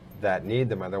that need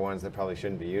them are the ones that probably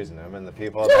shouldn't be using them, and the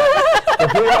people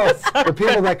that, the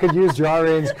people that could use draw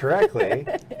reins correctly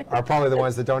are probably the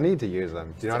ones that don't need to use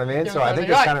them. Do you know what I mean? So I think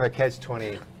it's kind of a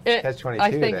catch-22 I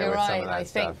think there you're with right. some of that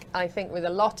stuff. I think with a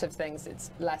lot of things, it's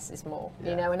less is more.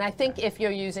 You know, and I think if you're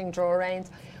using draw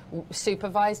reins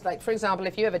supervised, like for example,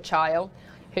 if you have a child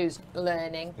who's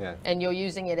learning and you're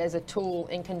using it as a tool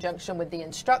in conjunction with the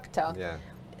instructor,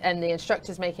 and the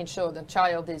instructor's making sure the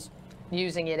child is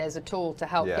using it as a tool to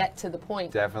help get to the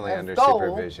point definitely of under goal,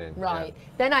 supervision, right?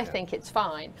 Then I think it's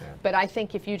fine. But I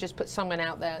think if you just put someone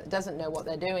out there that doesn't know what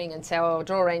they're doing and say, "Oh,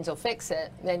 draw reins will fix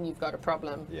it," then you've got a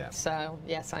problem. So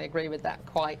yes, I agree with that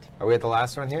quite. Are we at the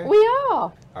last one here? We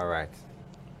are. All right.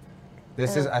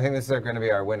 This is. I think this is going to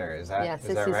be our winner. Is that? Yes,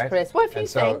 is that this right? is Chris. What do you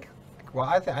think? Well,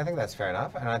 I think that's fair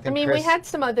enough, and I think. I mean, Chris, we had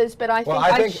some others, but I think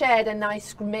I shared a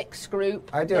nice mixed group.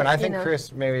 I do, and I think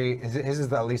Chris maybe his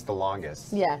is at least the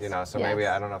longest. Yes. You know, so maybe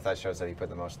I don't know if that shows that he put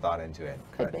the most thought into it.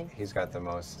 Could be. He's got the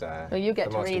most. Well, you get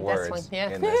the to most read words this one.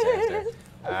 Yeah. In this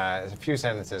answer. It's a few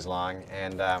sentences long,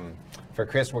 and for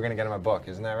Chris, we're going to get him a book.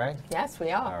 Isn't that right? Yes,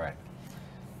 we are. All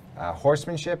right.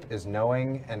 Horsemanship is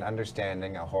knowing and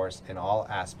understanding a horse in all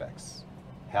aspects: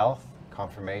 health,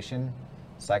 conformation,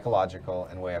 psychological,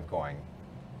 and way of going.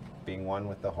 Being one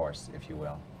with the horse, if you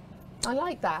will. I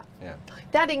like that. Yeah.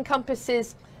 That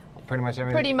encompasses pretty much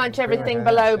everything.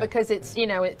 Below because it's, you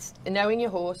know, it's knowing your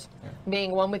horse,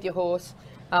 being one with your horse,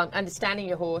 understanding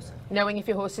your horse, knowing if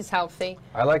your horse is healthy.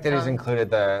 I like that he's included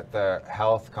the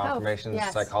health, conformation,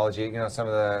 psychology, you know, some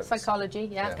of the...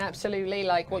 Psychology, absolutely,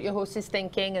 like what your horse is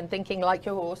thinking and thinking like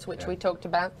your horse, which we talked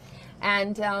about.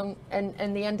 And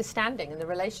the understanding and the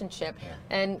relationship.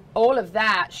 And all of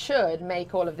that should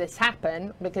make all of this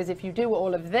happen, because if you do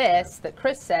all of this that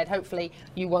Chris said, hopefully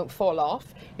you won't fall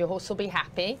off, your horse will be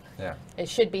happy, it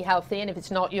should be healthy, and if it's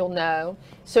not, you'll know.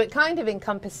 So it kind of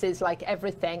encompasses like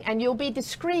everything, and you'll be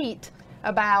discreet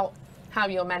about how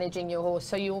you're managing your horse,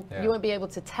 so you won't be able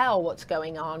to tell what's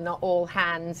going on, not all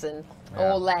hands and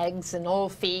all legs and all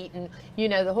feet, and you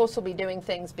know, the horse will be doing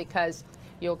things because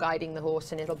you're guiding the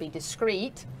horse, and it'll be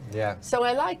discreet. Yeah. So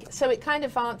it kind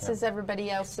of answers everybody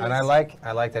else's. And I like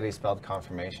that he spelled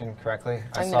confirmation correctly.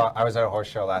 I was at a horse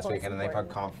show last weekend, and they put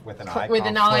conf with an I. With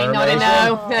an I, not an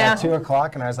O. At 2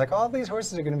 o'clock, and I was like, all these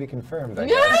horses are going to be confirmed. I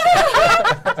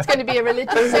guess. It's going to be a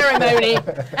religious ceremony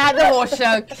at the horse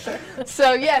show.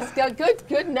 So yes,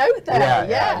 good note there.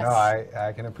 Yeah, no,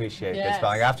 I can appreciate good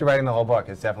spelling. After writing the whole book,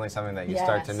 it's definitely something that you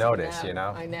start to notice. You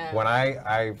know. I know. When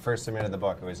I first submitted the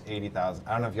book, it was 80,000.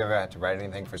 I don't know if you ever had to write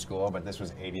anything for school, but this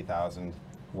was 80,000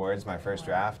 words, my first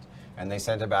draft, and they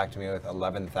sent it back to me with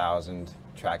 11,000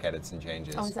 track edits and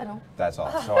changes. Oh, is that all? That's all.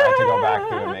 So I had to go back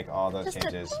through and make all those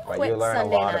changes. But you learn a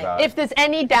lot about. If there's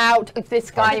any doubt if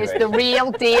this guy is the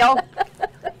real deal,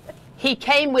 he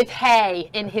came with hay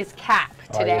in his cap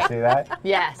today. Oh, you see that?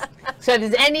 Yes. So if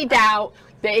there's any doubt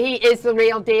that he is the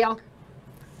real deal,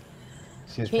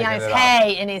 he has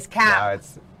hay in his cap.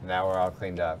 Now we're all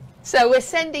cleaned up. So we're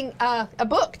sending a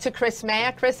book to Chris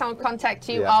Mayer. Chris, I'll contact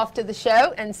you after the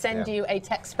show and send you a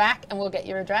text back, and we'll get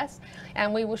your address,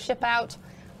 and we will ship out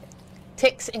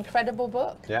Tick's incredible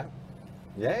book. Yeah.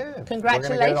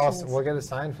 Congratulations. We'll get it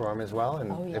signed for him as well,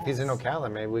 and if he's in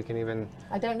Ocala, maybe we can even...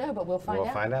 I don't know, but we'll find out.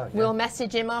 We'll find out. We'll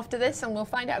message him after this, and we'll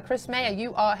find out. Chris Mayer,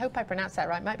 you are, I hope I pronounced that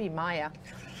right, might be Maya.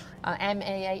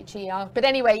 M-A-H-E-R. But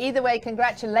anyway, either way,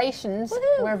 congratulations.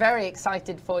 Woo-hoo. We're very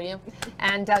excited for you.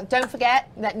 And don't forget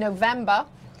that November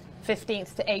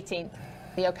 15th to 18th,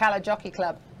 the Ocala Jockey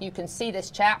Club, you can see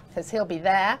this chap because he'll be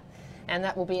there. And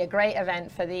that will be a great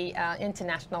event for the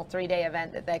international 3-day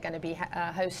event that they're going to be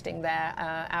hosting there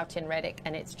out in Reddick.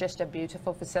 And it's just a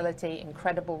beautiful facility,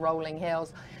 incredible rolling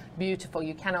hills, beautiful.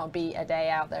 You cannot beat a day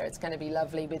out there. It's going to be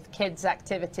lovely with kids'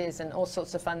 activities and all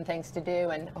sorts of fun things to do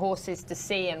and horses to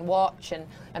see and watch and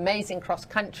amazing cross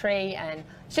country, and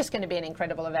it's just going to be an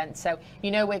incredible event. So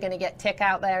we're going to get Tick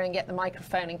out there and get the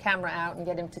microphone and camera out and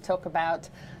get him to talk about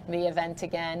the event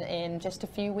again in just a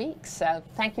few weeks. So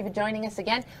thank you for joining us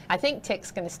again. I think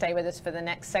Tick's going to stay with us for the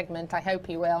next segment. I hope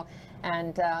he will.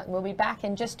 And we'll be back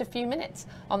in just a few minutes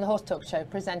on the Horse Talk Show,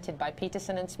 presented by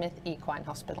Peterson & Smith Equine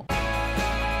Hospital.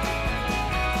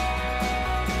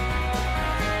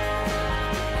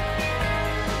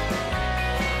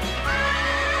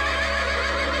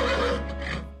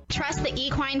 Trust the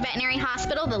Equine Veterinary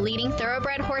Hospital, the leading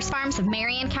thoroughbred horse farms of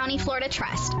Marion County, Florida.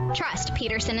 Trust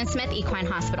Peterson & Smith Equine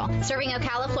Hospital. Serving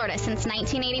Ocala, Florida since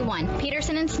 1981,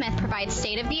 Peterson & Smith provides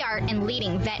state-of-the-art and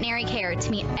leading veterinary care to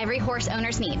meet every horse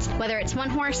owner's needs, whether it's one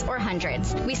horse or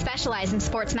hundreds. We specialize in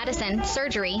sports medicine,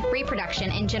 surgery, reproduction,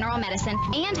 and general medicine,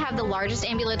 and have the largest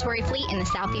ambulatory fleet in the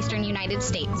southeastern United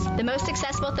States. The most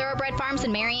successful thoroughbred farms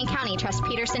in Marion County trust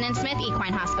Peterson & Smith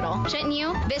Equine Hospital. Shouldn't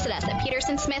you? Visit us at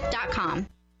petersonsmith.com.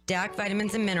 DAC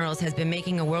Vitamins and Minerals has been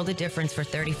making a world of difference for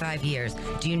 35 years.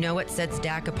 Do you know what sets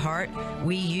DAC apart?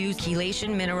 We use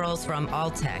chelation minerals from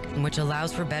Alltech, which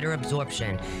allows for better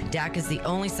absorption. DAC is the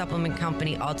only supplement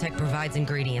company Alltech provides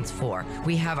ingredients for.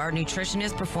 We have our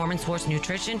nutritionist, Performance Horse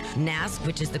Nutrition, NASC,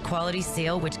 which is the quality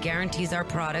seal, which guarantees our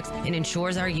products and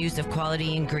ensures our use of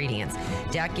quality ingredients.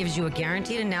 DAC gives you a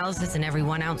guaranteed analysis in every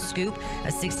 1 ounce scoop,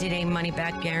 a 60-day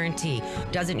money-back guarantee.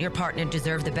 Doesn't your partner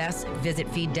deserve the best? Visit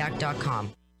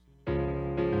feeddac.com.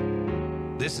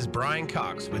 This is Brian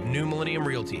Cox with New Millennium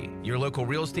Realty, your local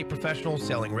real estate professional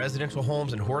selling residential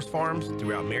homes and horse farms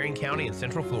throughout Marion County and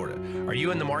Central Florida. Are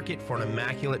you in the market for an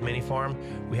immaculate mini farm?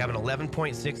 We have an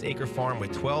 11.6 acre farm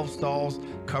with 12 stalls,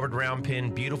 covered round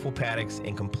pen, beautiful paddocks,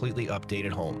 and completely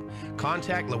updated home.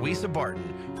 Contact Louisa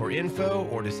Barton for info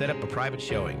or to set up a private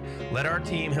showing. Let our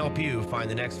team help you find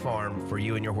the next farm for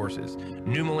you and your horses.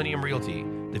 New Millennium Realty,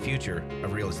 the future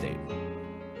of real estate.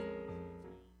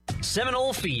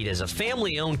 Seminole Feed is a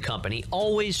family-owned company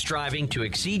always striving to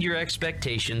exceed your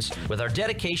expectations with our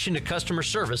dedication to customer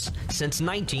service since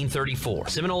 1934.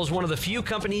 Seminole is one of the few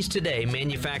companies today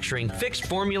manufacturing fixed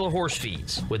formula horse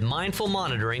feeds with mindful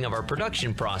monitoring of our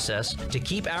production process to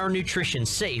keep our nutrition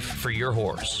safe for your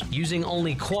horse. Using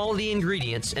only quality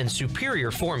ingredients and superior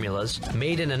formulas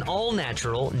made in an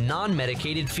all-natural,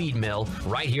 non-medicated feed mill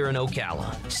right here in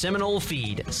Ocala. Seminole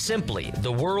Feed, simply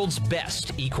the world's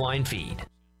best equine feed.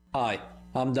 Hi,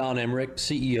 I'm Don Emmerich,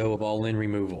 CEO of All In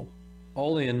Removal.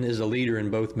 All In is a leader in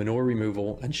both manure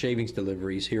removal and shavings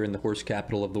deliveries here in the horse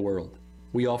capital of the world.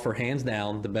 We offer hands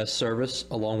down the best service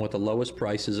along with the lowest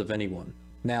prices of anyone.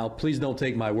 Now, please don't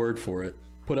take my word for it.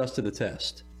 Put us to the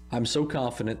test. I'm so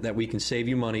confident that we can save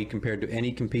you money compared to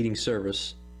any competing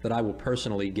service that I will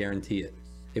personally guarantee it.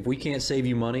 If we can't save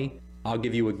you money, I'll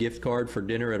give you a gift card for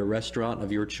dinner at a restaurant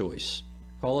of your choice.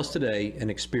 Call us today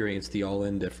and experience the All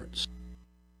In difference.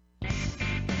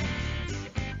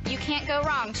 You can't go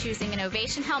wrong choosing an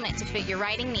Ovation helmet to fit your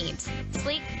riding needs.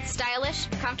 Sleek, stylish,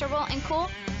 comfortable, and cool,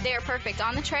 they are perfect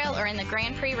on the trail or in the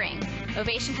Grand Prix ring.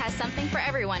 Ovation has something for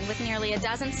everyone with nearly a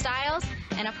dozen styles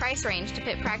and a price range to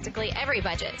fit practically every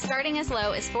budget, starting as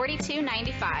low as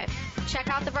 $42.95. Check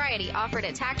out the variety offered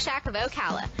at Tack Shack of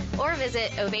Ocala or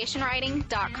visit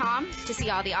ovationriding.com to see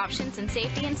all the options in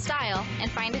safety and style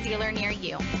and find a dealer near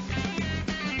you.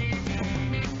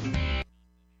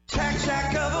 Tack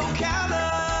Shack of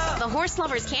Ocala. The Horse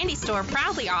Lovers Candy Store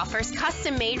proudly offers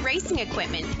custom-made racing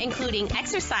equipment, including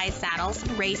exercise saddles,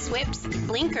 race whips,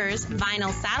 blinkers,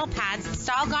 vinyl saddle pads,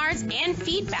 stall guards, and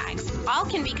feed bags. All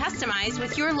can be customized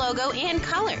with your logo and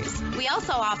colors. We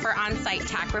also offer on-site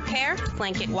tack repair,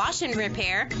 blanket wash and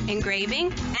repair,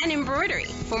 engraving, and embroidery.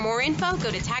 For more info,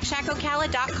 go to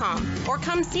tackshackocala.com or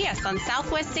come see us on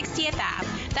Southwest 60th Ave.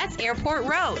 That's Airport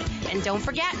Road. And don't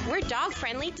forget, we're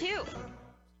dog-friendly too.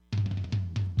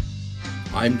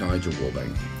 I'm Nigel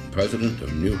Warbank, President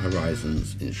of New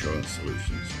Horizons Insurance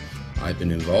Solutions. I've been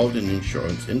involved in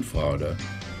insurance in Florida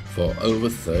for over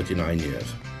 39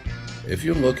 years. If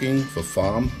you're looking for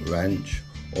farm, ranch,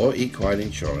 or equine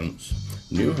insurance,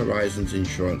 New Horizons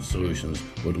Insurance Solutions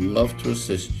would love to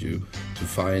assist you to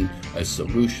find a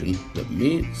solution that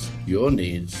meets your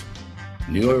needs.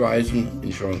 New Horizons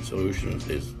Insurance Solutions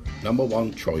is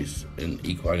 #1 choice in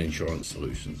equine insurance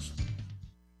solutions.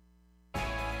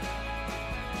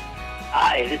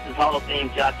 Hi, this is Hall of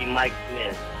Fame jockey Mike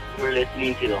Smith. You're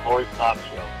listening to the Horse Talk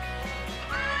Show.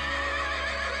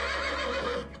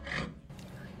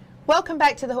 Welcome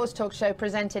back to the Horse Talk Show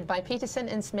presented by Peterson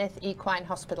and Smith Equine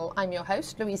Hospital. I'm your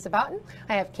host, Louisa Barton.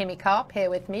 I have Kimmy Karp here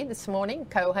with me this morning,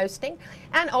 co-hosting,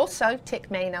 and also Tick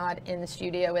Maynard in the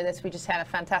studio with us. We just had a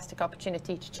fantastic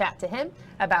opportunity to chat to him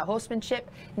about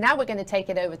horsemanship. Now we're going to take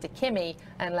it over to Kimmy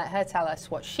and let her tell us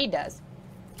what she does.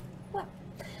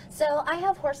 So I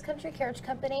have Horse Country Carriage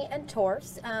Company and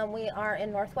Tours. We are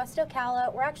in Northwest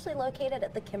Ocala. We're actually located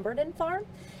at the Kimberton Farm.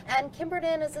 And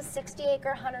Kimberton is a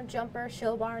 60-acre hunter jumper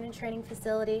show barn and training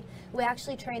facility. We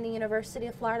actually train the University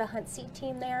of Florida Hunt Seat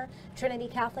team there, Trinity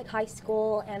Catholic High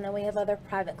School, and then we have other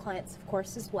private clients, of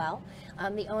course, as well.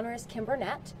 The owner is Kim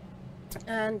Burnett.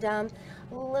 And a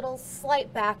little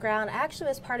slight background, I actually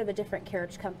was part of a different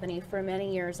carriage company for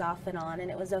many years off and on, and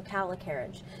it was Ocala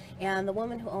Carriage. And the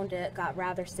woman who owned it got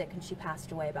rather sick and she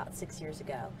passed away about 6 years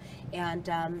ago. And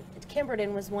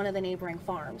Kimberton was one of the neighboring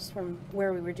farms from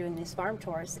where we were doing these farm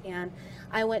tours. And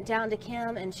I went down to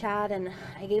Kim and Chad and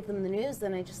I gave them the news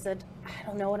and I just said, I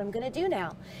don't know what I'm going to do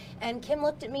now. And Kim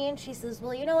looked at me and she says,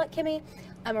 well, you know what, Kimmy,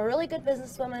 I'm a really good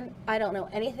businesswoman. I don't know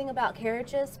anything about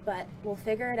carriages, but we'll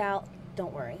figure it out.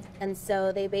 Don't worry. And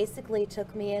so they basically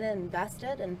took me in and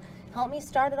invested and helped me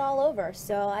start it all over.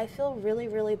 So I feel really,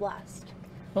 really blessed.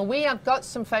 Well, we have got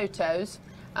some photos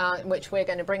which we're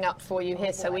going to bring up for you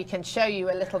here so we can show you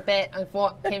a little bit of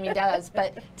what Kimmy does.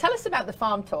 But tell us about the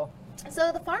farm tour.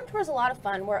 So the farm tour is a lot of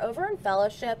fun. We're over in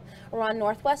Fellowship. We're on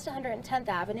Northwest 110th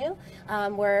Avenue.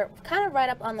 We're kind of right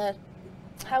up on the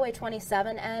Highway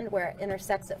 27 end where it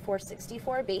intersects at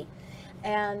 464B.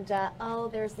 And, oh,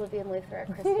 there's Libby and Luther at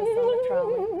Christmas on the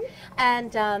trolley.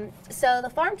 And so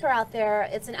the farm tour out there,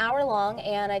 it's an hour long,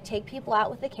 and I take people out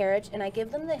with the carriage, and I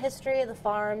give them the history of the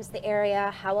farms, the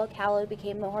area, how Ocala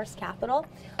became the horse capital.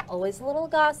 Always a little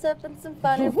gossip and some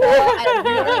fun and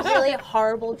really, really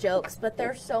horrible jokes, but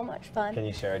they're so much fun. Can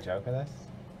you share a joke with us?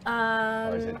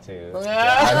 Or is it too... I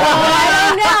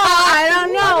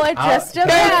don't know. It just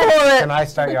depends. Can I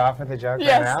start you off with a joke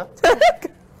right now?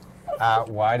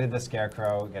 Why did the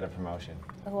Scarecrow get a promotion?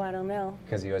 Oh, I don't know.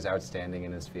 Because he was outstanding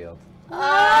in his field.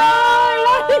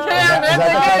 Oh,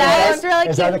 that is really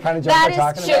cute. Is that the kind of joke we're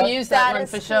talking about? She'll use that one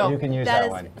for sure. You can use that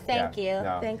one. Thank you.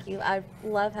 Thank you. I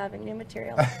love having new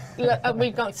material. Look,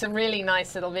 we've got some really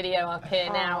nice little video up here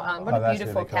now. What a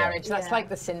beautiful carriage. That's like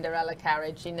the Cinderella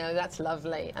carriage, you know, that's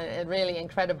lovely. Really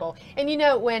incredible. And you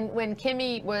know, when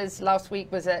Kimmy was last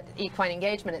week was at Equine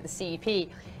Engagement at the CEP,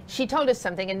 she told us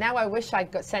something, and now I wish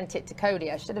I'd sent it to Cody.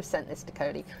 I should have sent this to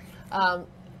Cody.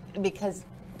 Because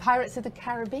Pirates of the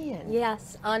Caribbean.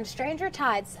 Yes, on Stranger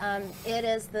Tides. It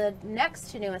is the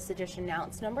next to newest edition now.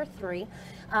 It's number 3.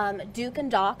 Duke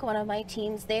and Doc, one of my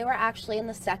teams, they were actually in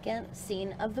the second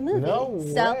scene of the movie. No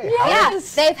way.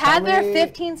 Yes, they've had their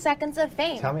 15 seconds of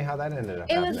fame. Tell me how that ended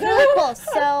up. It was really cool.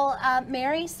 So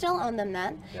Mary still owned them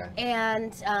then,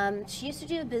 and she used to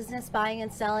do business buying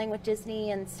and selling with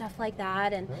Disney and stuff like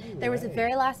that. And there was a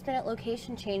very last-minute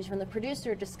location change when the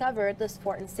producer discovered this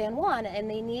fort in San Juan, and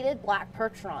they needed black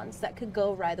percherons that could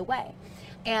go right away.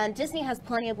 And Disney has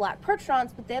plenty of black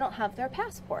percherons, but they don't have their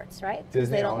passports, right?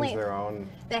 Disney they don't owns leave. their own...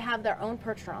 They have their own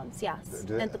percherons, yes,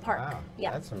 at the park. Wow,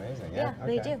 yeah, that's amazing. Yeah,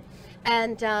 okay. They do.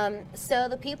 And so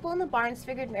the people in the barns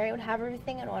figured Mary would have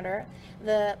everything in order.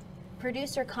 The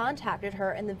producer contacted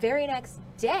her, and the very next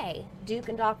day, Duke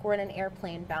and Doc were in an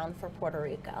airplane bound for Puerto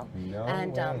Rico. No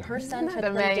and way. Her son took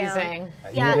them amazing. down.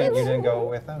 Yeah, you didn't go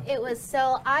with them? It was,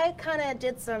 so I kind of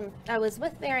did I was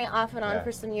with Mary off and on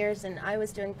for some years, and I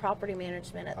was doing property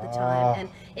management at the time, and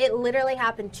it literally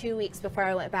happened 2 weeks before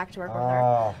I went back to work with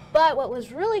her. But what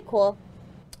was really cool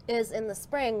is in the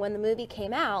spring when the movie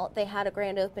came out, they had a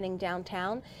grand opening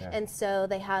downtown, and so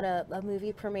they had a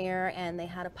movie premiere, and they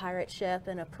had a pirate ship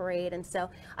and a parade, and so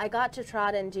I got to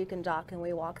trot in Duke and Doc, and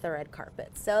we walked the red carpet.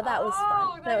 So that was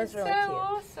fun. That was really cute.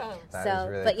 Awesome. That is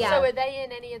really but cool. yeah. So are they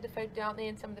in any of the photos? Aren't they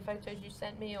in some of the photos you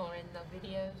sent me, or in the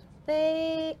videos?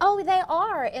 They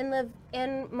are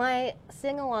in my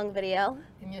sing-along video.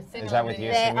 Is that with you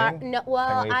they singing? Are, no,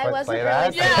 well, I wasn't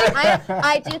that? really.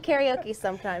 I do karaoke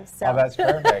sometimes. So. Oh, that's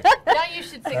perfect. Now you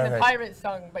should sing the pirate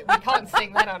song, but we can't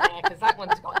sing that on air because that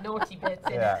one's got naughty bits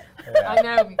in it. I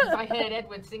know, because I heard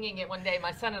Edward singing it one day,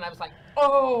 my son, and I was like,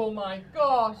 oh my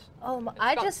gosh. Oh,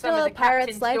 I just know a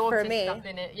pirate's life for me.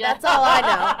 Yeah. That's all I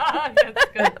know. That's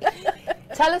good.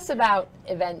 Tell us about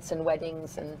events and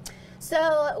weddings and.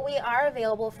 So we are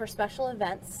available for special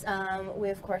events. We,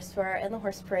 of course, were in the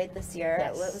horse parade this year.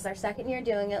 Yes. It was our second year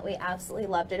doing it. We absolutely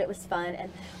loved it. It was fun.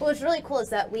 And what was really cool is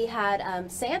that we had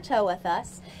Santa with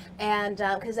us, and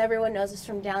because everyone knows us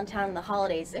from downtown in the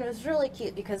holidays. And it was really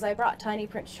cute because I brought Tiny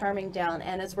Prince Charming down,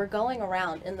 and as we're going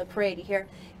around in the parade, you hear,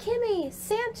 Kimmy,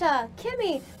 Santa,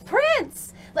 Kimmy,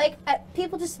 Prince! Like,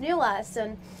 people just knew us.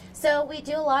 And so we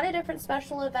do a lot of different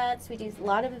special events. We do a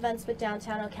lot of events with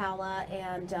downtown Ocala,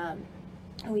 and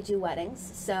we do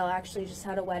weddings. So I actually just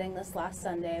had a wedding this last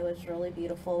Sunday. It was really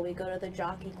beautiful. We go to the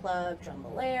Jockey Club,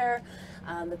 Drummalair,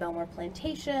 the Belmore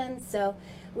Plantation. So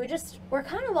we're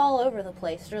kind of all over the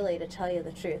place, really, to tell you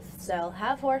the truth. So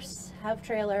have horse, have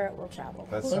trailer, we'll travel.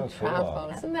 That's so cool.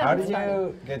 How did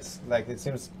you get, like, it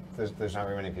seems there's not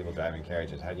very many people driving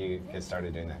carriages. How do you get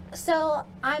started doing that? So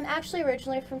I'm actually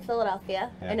originally from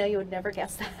Philadelphia. Yeah. I know you would never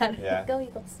guess that. Yeah. Go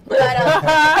Eagles. But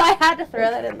I had to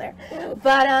throw that in there.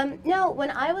 But no,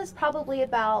 when I was probably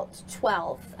about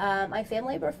 12, my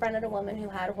family befriended a woman who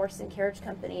had a horse and carriage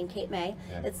company in Cape May.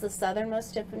 Yeah. It's the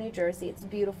southernmost tip of New Jersey. It's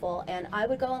beautiful. And I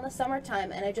would go in the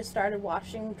summertime, and I just started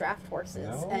washing draft horses.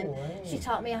 No and way. she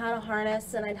taught me how to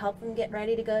harness, and I'd help them get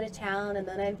ready to go to town. And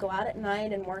then I'd go out at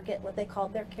night and work at what they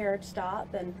called their carriage stop.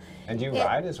 And do you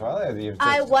ride as well, or you've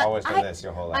just always done this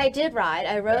your whole life? I did ride.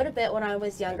 I rode a bit when I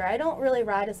was younger. I don't really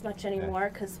ride as much anymore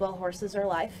because, well, horses are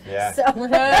life. Yeah. So,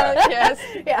 yes.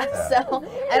 Yeah, so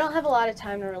I don't have a lot of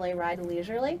time to really ride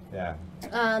leisurely. Yeah.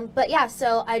 But yeah,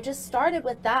 so I just started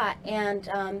with that, and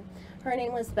her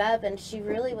name was Bev, and she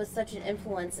really was such an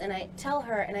influence. And I tell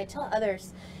her, and I tell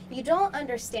others, you don't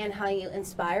understand how you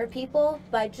inspire people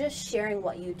by just sharing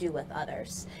what you do with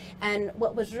others. And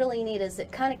what was really neat is it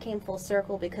kind of came full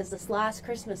circle, because this last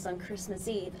Christmas, on Christmas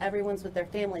Eve, everyone's with their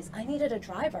families. I needed a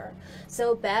driver.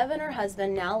 So Bev and her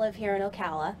husband now live here in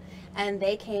Ocala, and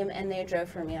they came and they drove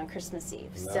for me on Christmas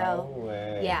Eve. No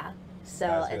way. Yeah. So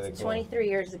That's really it's cool. 23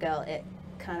 years ago, it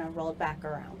kind of rolled back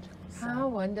around. So How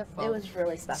wonderful. it was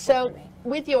really special So for me.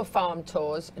 with your farm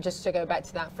tours, just to go back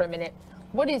to that for a minute,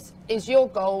 what is your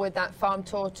goal with that farm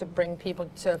tour, to bring people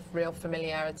to real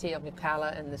familiarity of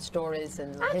Ocala and the stories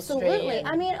and the history? Absolutely. And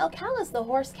I mean, Ocala is the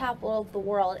horse capital of the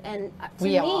world, and to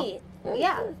We me,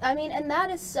 yeah, I mean, and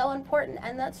that is so important,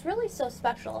 and that's really so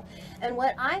special. And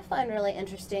what I find really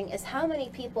interesting is how many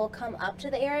people come up to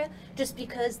the area just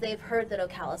because they've heard that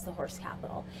Ocala is the horse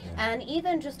capital. And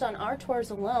even just on our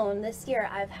tours alone, this year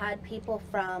I've had people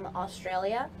from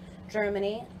Australia,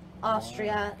 Germany,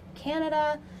 Austria,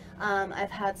 Canada. I've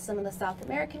had some of the South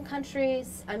American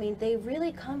countries. I mean, they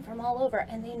really come from all over,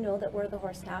 and they know that we're the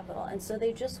horse capital, and so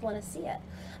they just want to see it.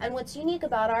 And what's unique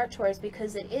about our tours,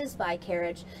 because it is by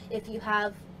carriage, if you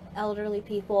have elderly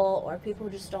people or people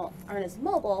who just aren't as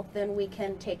mobile, then we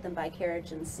can take them by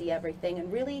carriage and see everything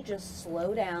and really just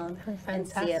slow down and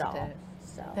see it all. Fantastic.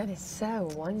 So That is so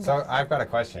wonderful. So I've got a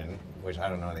question, which I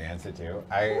don't know the answer to.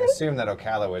 I assume that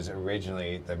Ocala was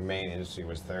originally, the main industry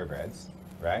was thoroughbreds,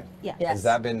 right? Yeah. Yes. Has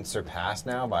that been surpassed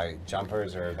now by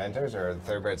jumpers or eventers, or are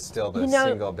thoroughbreds still the You know,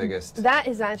 single biggest? That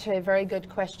is actually a very good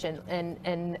question,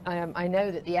 and I know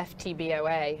that the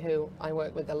FTBOA, who I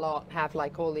work with a lot, have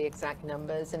like all the exact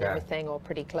numbers and Yeah. everything, or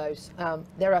pretty close.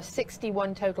 There are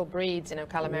 61 total breeds in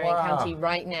Ocala, Marion Wow. County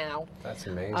right now. That's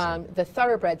amazing. The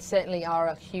thoroughbreds certainly are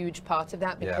a huge part of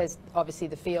that, Yeah. because obviously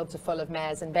the fields are full of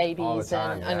mares and All babies the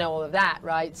time, and yeah. all of that,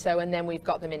 right? So, and then we've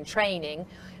got them in training.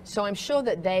 So I'm sure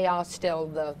that they are still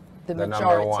the majority,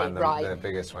 number one, right? the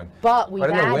biggest one. But we've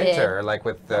in the added, winter, like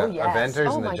with the yes.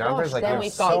 eventers Oh and the my jumpers, gosh, like then there's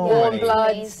we've got so warm many.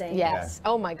 bloods. Amazing. Yes.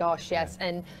 Oh my gosh, yes.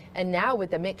 And now with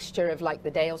the mixture of like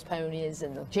the Dales ponies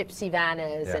and the Gypsy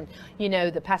Vannas Yeah. and you know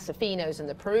the Pasafinos and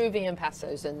the Peruvian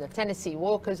Pasos and the Tennessee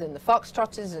Walkers and the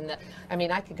Foxtrotters and I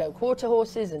mean I could go quarter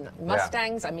horses and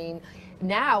Mustangs. I mean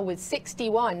now with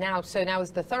 61 now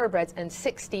is the thoroughbreds and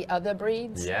 60 other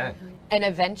breeds. Yeah. And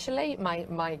eventually,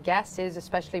 my guess is,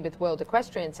 especially with World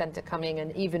Equestrian Centre coming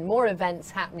and even more events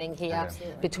happening here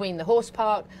Absolutely. between the horse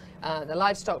park, the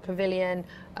livestock pavilion,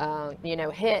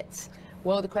 HITS,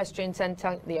 World Equestrian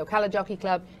Centre, the Ocala Jockey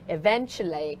Club,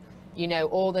 eventually,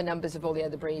 all the numbers of all the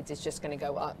other breeds is just going to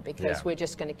go up because we're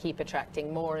just going to keep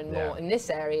attracting more and more. And this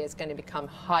area is going to become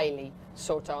highly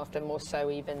sought after, more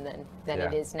so even than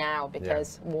it is now,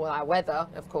 because our weather,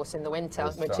 of course, in the winter,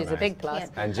 It's which so is a nice. big plus.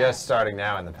 And just starting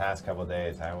now in the past couple of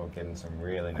days, we're getting some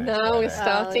really nice No, weather. we're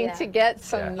starting to get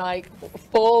some Yeah. like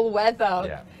fall weather.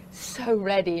 Yeah. So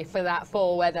ready for that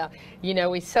fall weather.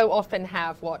 We so often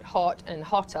have hot and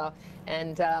hotter,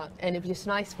 And it's just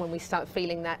nice when we start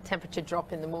feeling that temperature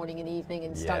drop in the morning and evening,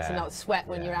 and start to not sweat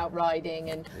when you're out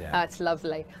riding, and it's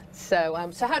lovely. So,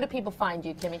 so how do people find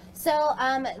you, Kimmy? So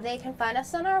they can find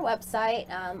us on our website.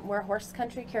 We're Horse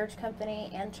Country Carriage Company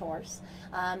and Tours.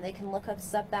 They can look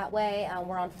us up that way.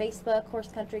 We're on Facebook, Horse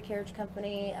Country Carriage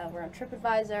Company. We're on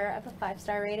TripAdvisor. I have a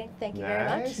 5-star rating. Thank you very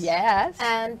much. Yes.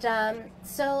 And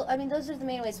so, I mean, those are the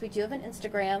main ways. We do have an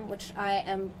Instagram, which I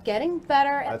am getting better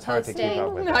at That's hard to posting. keep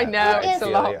up with. I know, it's a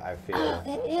lot. I feel.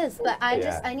 It is, but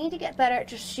I need to get better at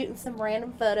just shooting some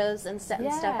random photos and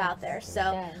setting stuff out there. So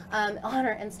on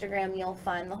our Instagram, you'll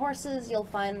find the horses, you'll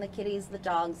find the kitties, the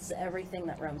dogs, everything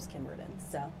that roams Kimberden.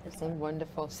 So it's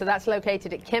wonderful. So that's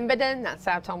located at Kimberden. That's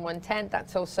out on 110.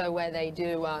 That's also where they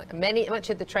do much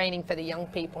of the training for the young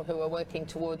people who are working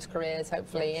towards careers,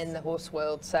 hopefully in the horse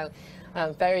world. So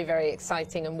very, very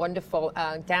exciting and wonderful.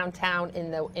 Downtown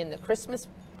in the Christmas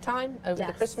time, over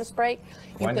the Christmas break,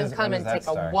 you can come and take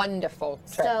a wonderful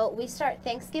trip. So we start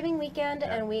Thanksgiving weekend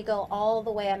and we go all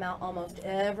the way. I'm out almost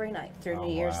every night through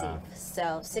New Year's Eve. So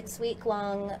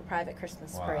 6-week-long private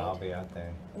Christmas parade. I'll be out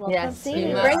there. Well, come see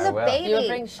me. Bring the baby. You'll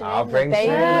bring Sinead I'll bring Sinead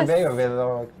and the baby. We'll be a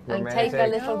little romantic. And take a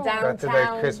little downtown. Go to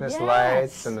the Christmas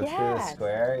lights and through the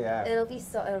square. It'll be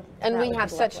so. And we have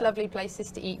such lovely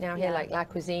places to eat now here, like La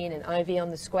Cuisine and Ivy on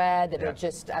the Square, that are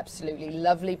just absolutely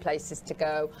lovely places to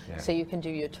go. So you can do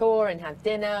your tour and have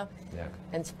dinner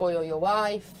and spoil your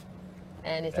wife,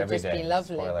 and it'll just be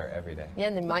lovely. Spoil her every day. Yeah,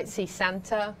 and they might see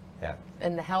Santa.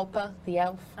 And the helper, the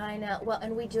elf. I know. Well,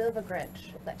 and we do have a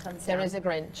Grinch that comes There down. is a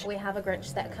Grinch. We have a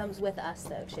Grinch that comes with us,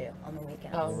 though, too, on the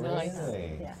weekends. Oh, nice.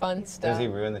 Really? Fun stuff. Does he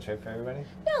ruin the trip for everybody?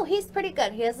 No, he's pretty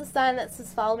good. He has a sign that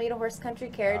says, "Follow me to Horse Country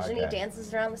Carriage," and he Okay.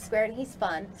 dances around the square, and he's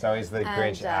fun. So he's the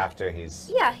Grinch after he's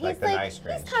he's like the nice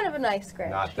Grinch. He's kind of a nice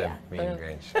Grinch. Not the mean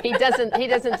Grinch. He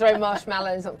doesn't throw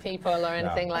marshmallows at people or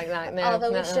anything like that. No, Although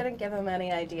we no. shouldn't give him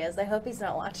any ideas. I hope he's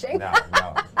not watching. No.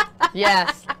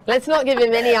 Yes, let's not give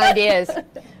him any ideas.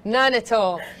 None at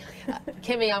all.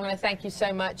 Kimmy, I'm going to thank you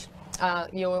so much.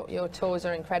 Your tours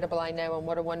are incredible, I know, and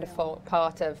what a wonderful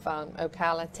part of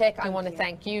Ocala. Tick, I want to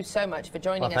thank you so much for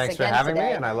joining us again today. Thanks for having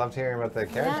me, and I loved hearing about the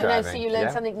carriage driving. So you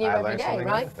learn something new every day,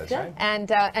 right? That's right.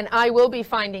 And I will be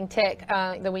finding Tick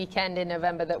the weekend in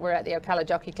November that we're at the Ocala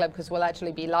Jockey Club, because we'll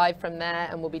actually be live from there,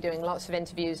 and we'll be doing lots of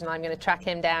interviews, and I'm going to track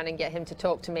him down and get him to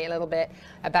talk to me a little bit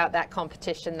about that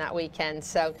competition that weekend.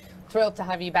 So thrilled to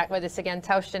have you back with us again.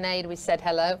 Tell Sinead we said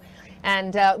hello.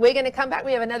 And we're going to come back.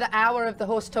 We have another hour of the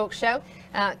Horse Talk Show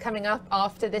coming up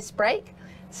after this break.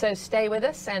 So stay with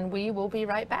us, and we will be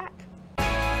right back.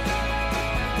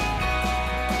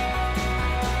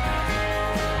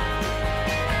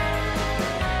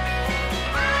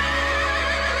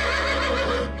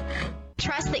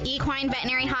 Trust the Equine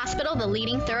Veterinary Hospital, the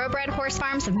leading thoroughbred horse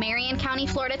farms of Marion County,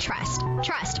 Florida.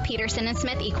 Trust Peterson and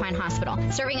Smith Equine Hospital.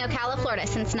 Serving Ocala, Florida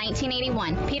since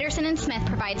 1981, Peterson and Smith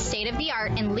provides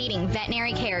state-of-the-art and leading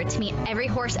veterinary care to meet every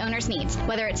horse owner's needs,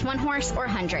 whether it's one horse or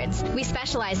hundreds. We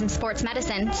specialize in sports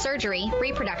medicine, surgery,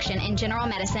 reproduction, and general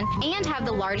medicine, and have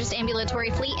the largest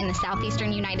ambulatory fleet in the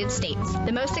southeastern United States.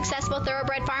 The most successful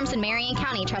thoroughbred farms in Marion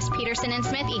County trust Peterson and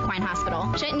Smith Equine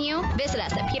Hospital. Shouldn't you? Visit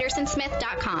us at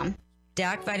petersonsmith.com.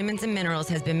 DAC Vitamins and Minerals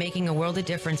has been making a world of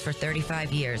difference for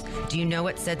 35 years. Do you know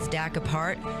what sets DAC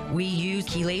apart? We use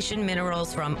chelation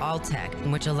minerals from Alltech,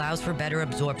 which allows for better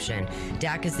absorption.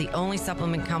 DAC is the only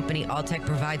supplement company Alltech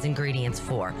provides ingredients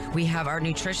for. We have our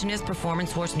nutritionist,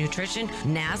 Performance Horse Nutrition,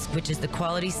 NASC, which is the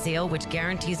quality seal, which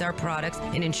guarantees our products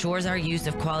and ensures our use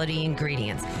of quality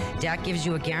ingredients. DAC gives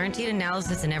you a guaranteed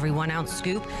analysis in every 1 ounce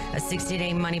scoop, a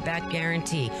 60-day money-back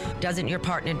guarantee. Doesn't your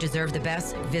partner deserve the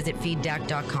best? Visit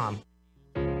feeddac.com.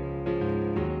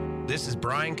 This is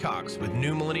Brian Cox with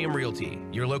New Millennium Realty,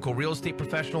 your local real estate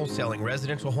professional selling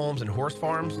residential homes and horse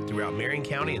farms throughout Marion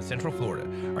County and Central Florida.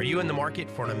 Are you in the market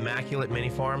for an immaculate mini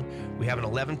farm? We have an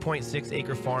 11.6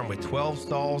 acre farm with 12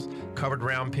 stalls, covered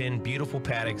round pen, beautiful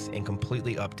paddocks, and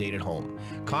completely updated home.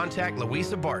 Contact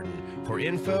Louisa Barton for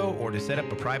info or to set up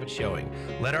a private showing.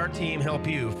 Let our team help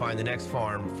you find the next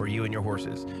farm for you and your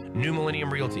horses. New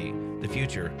Millennium Realty, the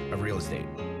future of real estate.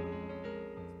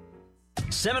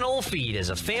 Seminole Feed is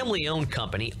a family-owned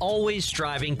company always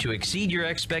striving to exceed your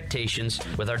expectations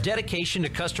with our dedication to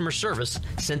customer service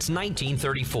since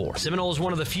 1934. Seminole is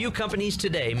one of the few companies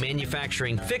today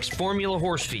manufacturing fixed formula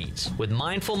horse feeds with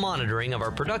mindful monitoring of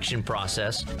our production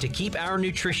process to keep our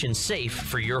nutrition safe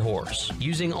for your horse.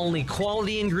 Using only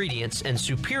quality ingredients and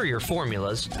superior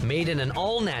formulas made in an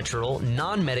all-natural,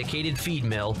 non-medicated feed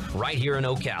mill right here in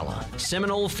Ocala.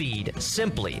 Seminole Feed,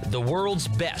 simply the world's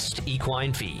best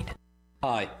equine feed.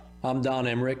 Hi, I'm Don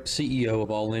Emmerich, CEO of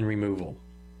All In Removal.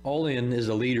 All In is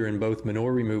a leader in both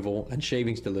manure removal and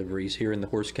shavings deliveries here in the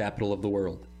horse capital of the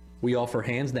world. We offer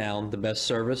hands down the best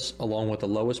service along with the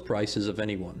lowest prices of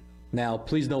anyone. Now,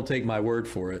 please don't take my word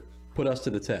for it. Put us to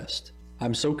the test.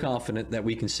 I'm so confident that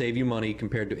we can save you money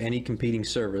compared to any competing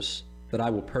service that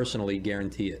I will personally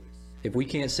guarantee it. If we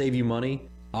can't save you money,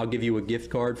 I'll give you a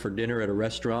gift card for dinner at a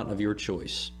restaurant of your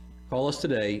choice. Call us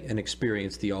today and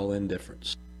experience the All In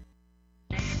difference.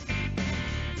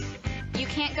 You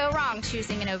can't go wrong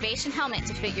choosing an Ovation helmet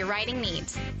to fit your riding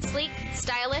needs. Sleek,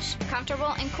 stylish,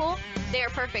 comfortable, and cool, they are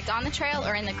perfect on the trail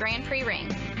or in the Grand Prix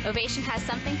ring. Ovation has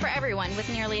something for everyone with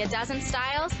nearly a dozen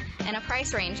styles and a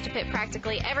price range to fit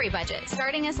practically every budget,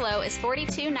 starting as low as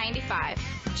 $42.95.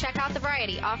 Check out the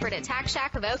variety offered at Tack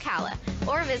Shack of Ocala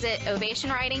or visit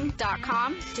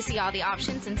ovationriding.com to see all the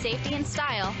options in safety and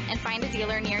style and find a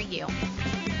dealer near you.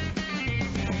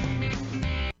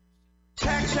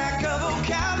 Tack Shack of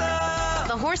Ocala.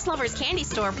 The Horse Lovers Candy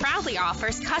Store proudly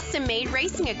offers custom-made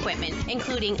racing equipment,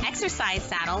 including exercise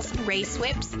saddles, race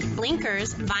whips,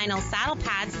 blinkers, vinyl saddle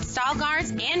pads, stall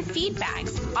guards, and feed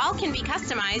bags. All can be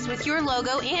customized with your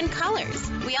logo and colors.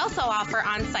 We also offer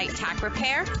on-site tack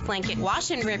repair, blanket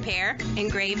wash and repair,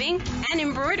 engraving, and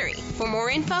embroidery. For more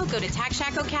info, go to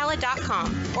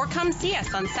tackshackocala.com or come see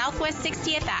us on Southwest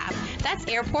 60th Ave. That's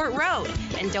Airport Road.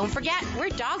 And don't forget, we're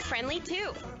dog-friendly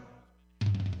too.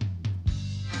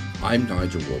 I'm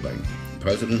Nigel Warbank,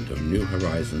 President of New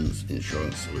Horizons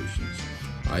Insurance Solutions.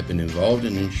 I've been involved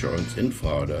in insurance in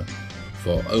Florida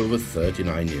for over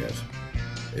 39 years.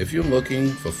 If you're looking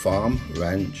for farm,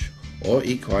 ranch, or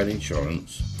equine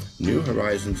insurance, New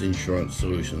Horizons Insurance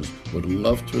Solutions would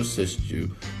love to assist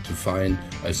you to find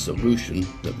a solution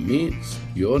that meets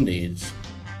your needs.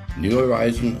 New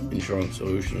Horizons Insurance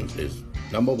Solutions is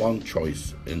 #1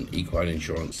 choice in equine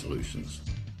insurance solutions.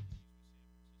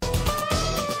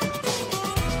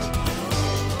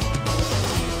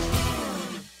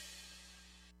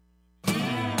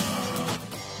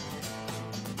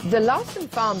 The Larson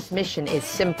Farms mission is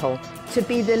simple, to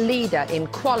be the leader in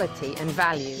quality and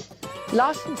value.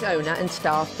 Larson's owner and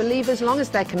staff believe as long as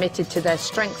they're committed to their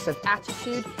strengths of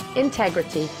attitude,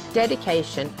 integrity,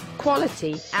 dedication,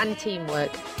 quality and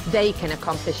teamwork, they can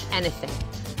accomplish anything.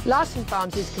 Larson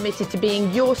Farms is committed to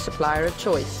being your supplier of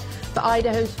choice for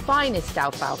Idaho's finest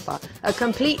alfalfa, a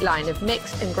complete line of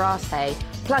mixed and grass hay,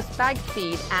 plus bagged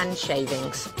feed and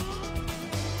shavings.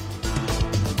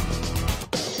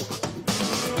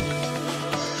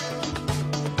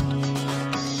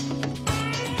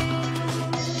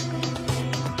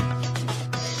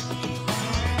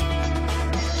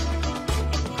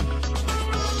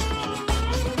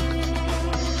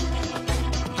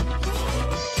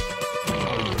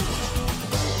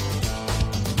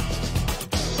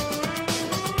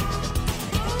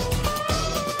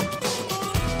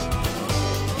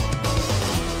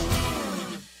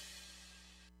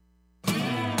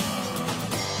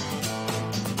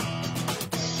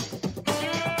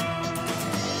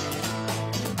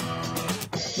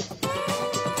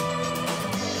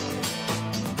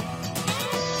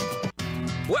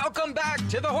 Welcome back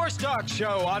to the Horse Talk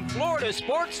Show on Florida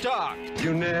Sports Talk.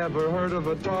 You never heard of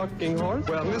a talking horse?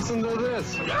 Well, listen to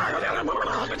this.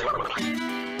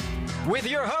 With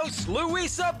your host,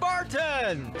 Louisa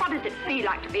Barton. What does it feel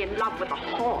like to be in love with a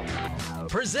horse?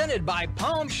 Presented by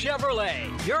Palm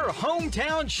Chevrolet, your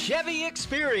hometown Chevy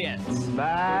experience.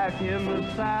 Back in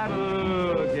the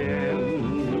saddle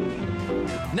again.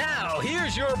 Now,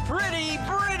 here's your pretty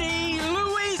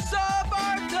Louisa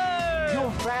Barton.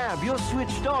 You're fab, you're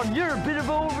switched on, you're a bit of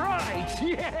all right,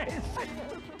 yes.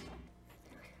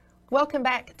 Welcome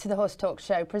back to the Horse Talk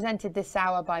Show, presented this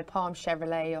hour by Palm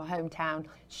Chevrolet, your hometown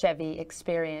Chevy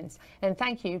experience. And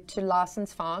thank you to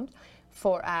Larson's Farms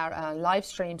for our live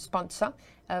stream sponsor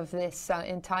of this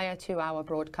entire 2-hour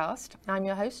broadcast. I'm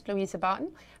your host, Louisa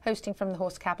Barton, hosting from the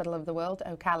horse capital of the world,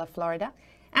 Ocala, Florida,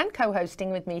 and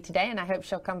co-hosting with me today, and I hope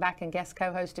she'll come back and guest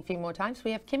co-host a few more times.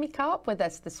 We have Kimmy Karp with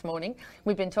us this morning.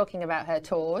 We've been talking about her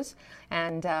tours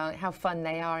and how fun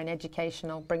they are and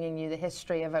educational, bringing you the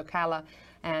history of Ocala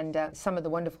and some of the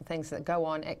wonderful things that go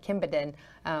on at Kimberden,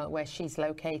 where she's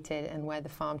located and where the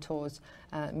farm tours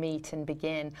meet and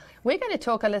begin. We're going to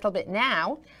talk a little bit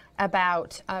now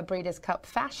about Breeders' Cup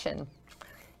fashion.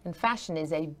 And fashion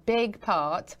is a big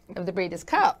part of the Breeders'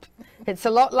 Cup. It's a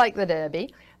lot like the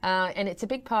Derby, and it's a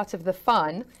big part of the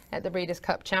fun at the Breeders'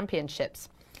 Cup Championships.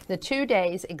 The 2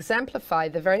 days exemplify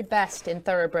the very best in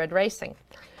thoroughbred racing.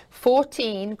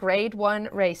 14 Grade 1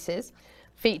 races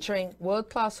featuring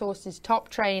world-class horses, top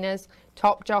trainers,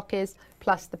 top jockeys,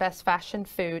 plus the best fashion,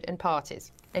 food, and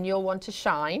parties. And you'll want to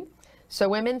shine, So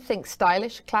women think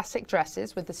stylish classic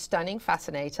dresses with a stunning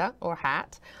fascinator or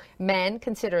hat. Men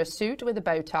consider a suit with a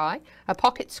bow tie, a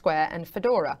pocket square and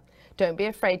fedora. Don't be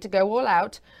afraid to go all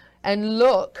out and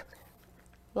look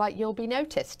like you'll be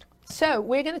noticed. So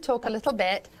we're going to talk a little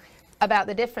bit about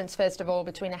the difference, first of all,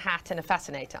 between a hat and a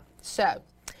fascinator. So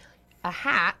a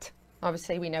hat,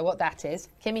 obviously we know what that is.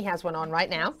 Kimmy has one on right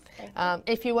now.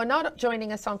 If you are not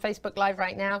joining us on Facebook Live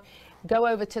right now, go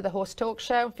over to the Horse Talk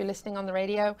Show. If you're listening on the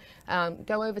radio,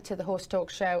 go over to the Horse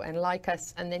Talk Show and like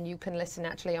us, and then you can listen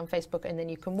actually on Facebook, and then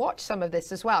you can watch some of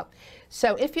this as well.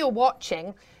 So if you're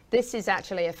watching, this is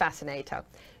actually a fascinator.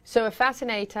 So a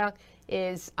fascinator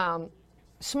is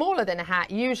smaller than a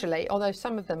hat usually, although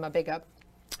some of them are bigger.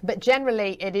 But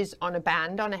generally it is on a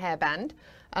band, on a hairband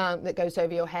that goes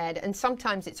over your head, and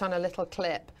sometimes it's on a little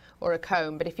clip or a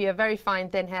comb. But if you have very fine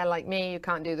thin hair like me, you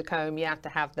can't do the comb. You have to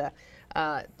have the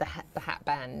hat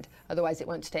band, otherwise it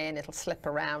won't stay in, it'll slip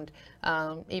around.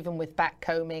 Even with back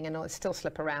combing and all, it'll still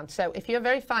slip around. So if you have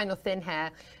very fine or thin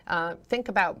hair, think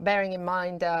about bearing in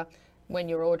mind when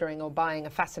you're ordering or buying a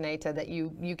fascinator that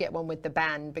you get one with the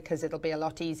band, because it'll be a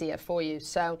lot easier for you.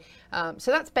 So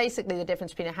so that's basically the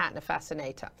difference between a hat and a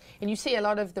fascinator. And you see a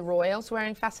lot of the royals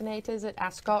wearing fascinators at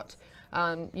Ascot.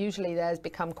 Usually theirs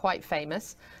become quite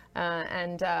famous.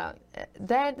 And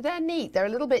they're neat. They're a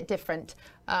little bit different.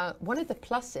 One of the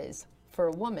pluses for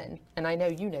a woman, and I know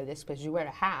you know this because you wear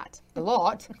a hat a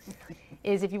lot,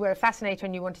 is if you wear a fascinator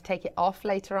and you want to take it off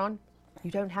later on,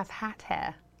 you don't have hat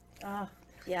hair.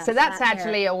 Yes, so that's hat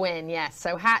actually hair. a win, yes.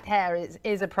 So hat hair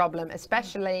is a problem,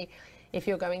 especially if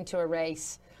you're going to a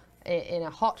race in a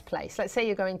hot place. Let's say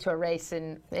you're going to a race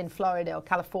in Florida or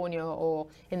California or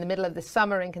in the middle of the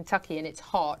summer in Kentucky and it's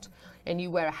hot and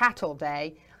you wear a hat all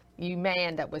day, you may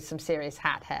end up with some serious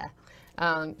hat hair.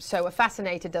 So a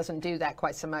fascinator doesn't do that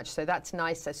quite so much, so that's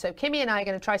nicer. So Kimmy and I are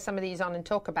going to try some of these on and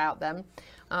talk about them.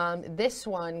 This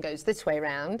one goes this way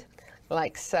round,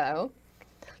 like so.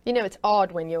 You know, it's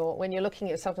odd when you're looking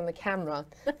at yourself on the camera.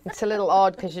 It's a little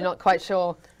odd because you're not quite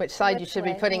sure which side you should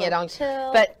be putting it on.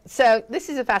 But so this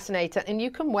is a fascinator, and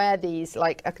you can wear these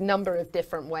like a number of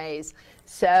different ways.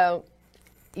 So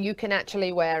you can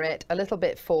actually wear it a little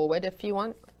bit forward if you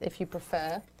want, if you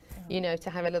prefer, you know, to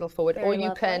have a little forward. Or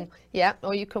you can,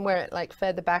 or you can wear it like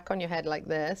further back on your head like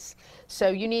this. So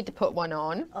you need to put one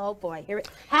on. Oh boy, here,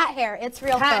 hat hair, it's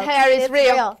real. Hat folks. hair is It's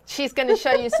real. She's going to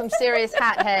show you some serious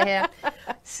hat hair here.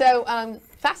 So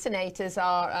fascinators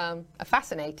are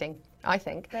fascinating, I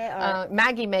think. They are.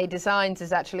 Maggie May Designs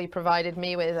has actually provided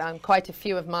me with quite a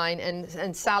few of mine,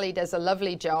 and Sally does a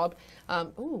lovely job.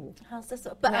 Ooh. How's this?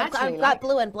 But I've got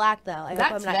blue and black though. I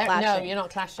hope I'm not clashing. No, you're not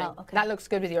clashing. Oh, okay. That looks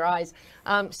good with your eyes.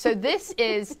 So this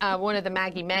is one of the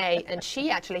Maggie May, and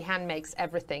she actually hand makes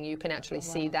everything. You can actually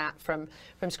see that from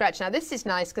scratch. Now this is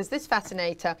nice because this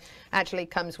fascinator actually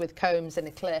comes with combs and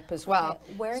a clip as well.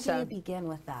 Okay. Where do you begin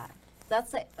with that?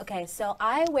 That's like, okay, so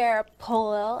I wear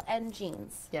polo and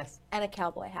jeans. Yes. And a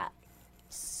cowboy hat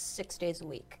 6 days a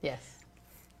week. Yes.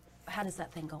 How does that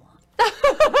thing go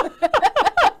on?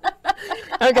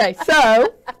 Okay, so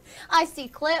I see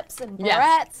clips and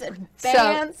barrettes and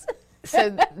bands. So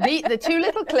the two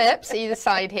little clips either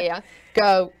side here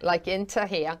go like into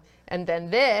here, and then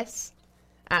this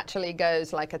actually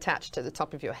goes like attached to the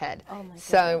top of your head. Oh my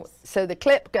goodness. So the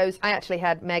clip goes, I actually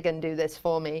had Megan do this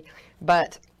for me,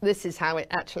 but this is how it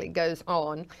actually goes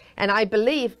on. And I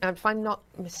believe, if I'm not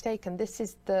mistaken, this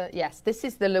is the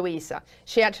Louisa.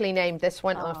 She actually named this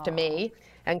one after me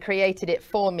and created it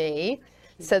for me.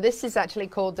 So this is actually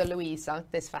called the Louisa,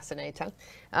 this fascinator.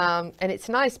 And it's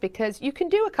nice because you can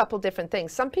do a couple different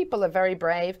things. Some people are very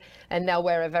brave and they'll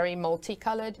wear a very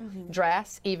multicolored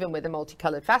dress, even with a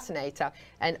multicolored fascinator.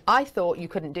 And I thought you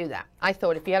couldn't do that. I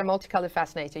thought if you had a multicolored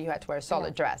fascinator, you had to wear a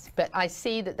solid dress. But I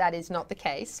see that that is not the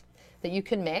case, that you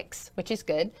can mix, which is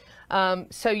good.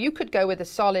 So you could go with a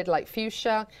solid like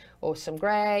fuchsia or some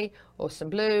gray or some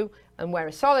blue and wear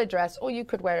a solid dress, or you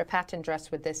could wear a pattern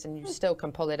dress with this and you still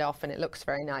can pull it off and it looks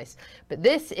very nice. But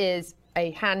this is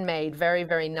a handmade, very,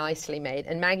 very nicely made,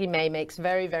 and Maggie May makes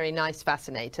very, very nice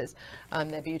fascinators.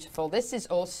 They're beautiful. This is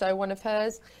also one of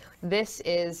hers. This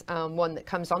is one that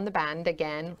comes on the band,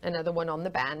 again, another one on the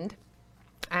band.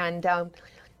 And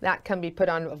that can be put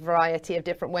on a variety of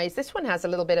different ways. This one has a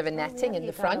little bit of a netting in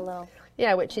the front.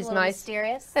 Yeah, which is nice.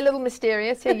 Mysterious. A little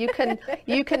mysterious. Yeah, you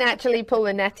can actually pull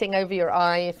the netting over your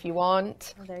eye if you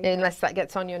want, unless that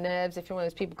gets on your nerves. If you're one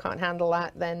of those people who can't handle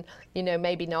that, then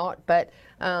maybe not. But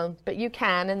you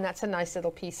can, and that's a nice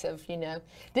little piece of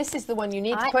This is the one you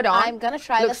need to put on. I'm gonna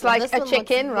try looks this. Looks like a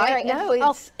chicken, right? No,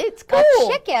 it's cool.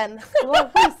 A chicken.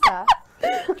 Louisa.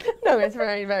 No, it's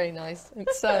very, very nice.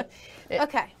 It's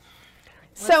okay.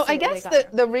 So I guess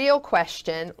the real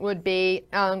question would be,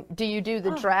 do you do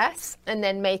the dress and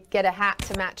then get a hat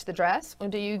to match the dress, or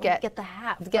do you get the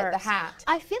hat first? Get the hat.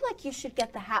 I feel like you should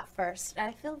get the hat first.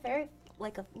 I feel very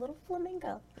like a little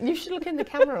flamingo. You should look in the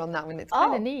camera on that one. It's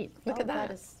kind of neat. Look at that.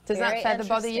 Does that feather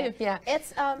bother you? Yeah.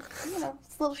 It's you know,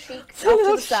 it's a little chic. It's a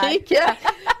little chic, yeah.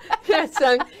 Yeah.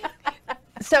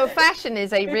 So fashion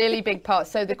is a really big part.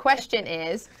 So the question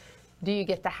is, do you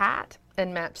get the hat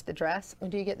and match the dress, or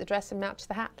do you get the dress and match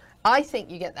the hat? I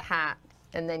think you get the hat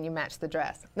and then you match the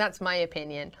dress. That's my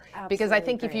opinion. Absolutely because I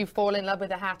think if you fall in love with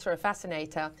a hat or a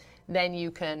fascinator, then you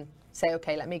can say,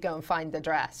 okay, let me go and find the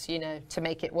dress, you know, to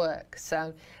make it work.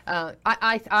 So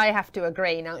I have to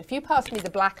agree. Now, if you pass me the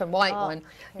black and white one,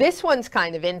 this one's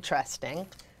kind of interesting.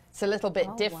 It's a little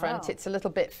bit different. Wow. It's a little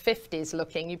bit 50s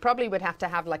looking. You probably would have to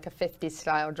have like a 50s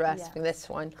style dress for this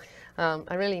one.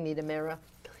 I really need a mirror.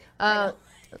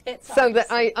 So that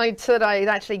I thought I'd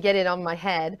actually get it on my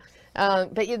head.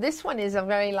 But yeah, this one is a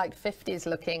very like 50s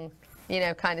looking, you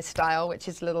know, kind of style, which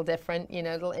is a little different, you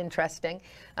know, a little interesting.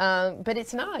 But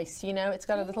it's nice, you know, it's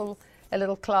got a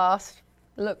little class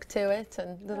look to it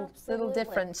and little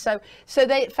different. So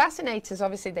fascinators,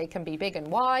 obviously they can be big and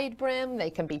wide brim, they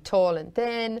can be tall and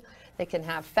thin, they can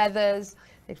have feathers,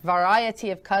 a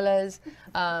variety of colors.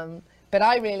 But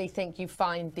I really think you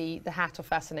find the hat or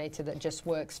fascinator that just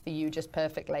works for you just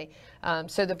perfectly.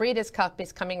 So the Breeders' Cup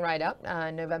is coming right up,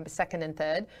 November 2nd and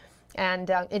 3rd. And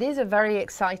it is a very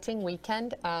exciting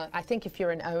weekend. I think if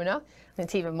you're an owner,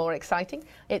 it's even more exciting.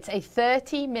 It's a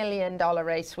 $30 million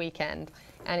race weekend.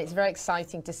 And it's very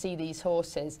exciting to see these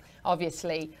horses.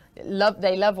 Obviously,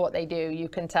 they love what they do, you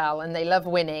can tell, and they love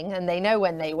winning, and they know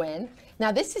when they win.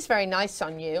 Now, this is very nice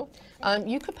on you.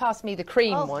 You could pass me the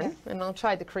cream one, and I'll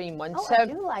try the cream one. Oh, so, I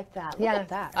do like that. Look at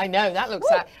that. I know, that looks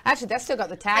actually, that's still got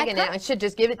the tag in it. I should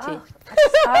just give it to you.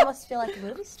 I almost feel like a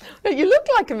movie star. You look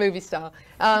like a movie star.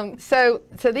 So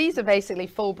these are basically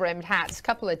full-brimmed hats. A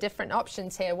couple of different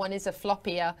options here. One is a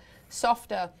floppier,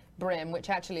 softer brim, which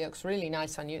actually looks really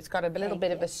nice on you. It's got a little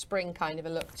bit of a spring kind of a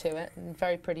look to it, and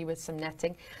very pretty with some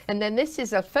netting. And then this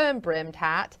is a firm brimmed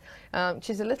hat, which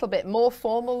is a little bit more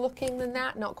formal looking than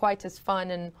that, not quite as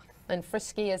fun and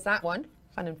frisky as that one.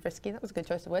 Fun and frisky, that was a good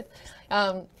choice of words.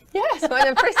 Yes, fun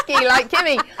and frisky like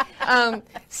Kimmy.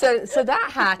 So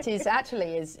that hat is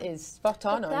actually spot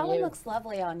on you. That one looks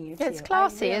lovely on you too. It's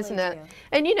classy, really isn't it?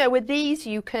 And you know, with these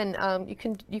you can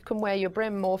wear your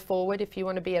brim more forward if you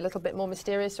want to be a little bit more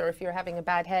mysterious, or if you're having a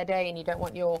bad hair day and you don't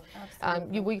want your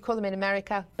we call them in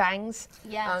America bangs.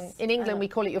 Yes. In England we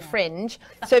call it your fringe.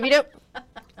 So if you don't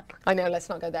I know, let's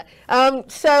not go there.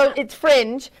 So it's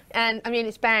fringe, and I mean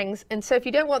it's bangs, and so if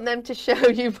you don't want them to show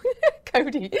you,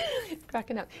 Cody,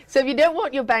 cracking up. So if you don't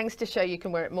want your bangs to show, you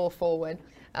can wear it more forward,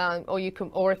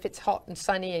 or if it's hot and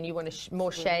sunny and you want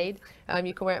more shade,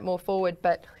 you can wear it more forward.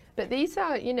 But these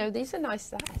are, you know, these are nice.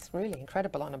 That's really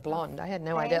incredible on a blonde. I had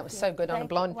no idea it was so good on a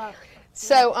blonde. Well,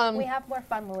 so we have more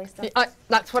fun, Louisa.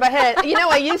 That's what I heard. You know,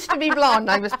 I used to be blonde.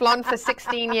 I was blonde for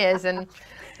 16 years, and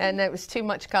it was too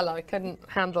much color. I couldn't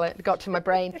handle it. It got to my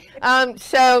brain.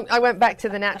 So I went back to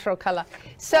the natural color.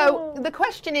 So the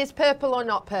question is purple or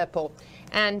not purple?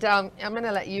 And I'm going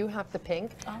to let you have the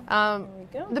pink. There we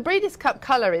go. The Breeders' Cup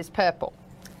color is purple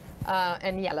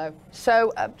and yellow.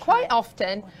 So quite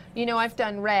often, you know, I've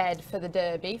done red for the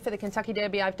Derby. For the Kentucky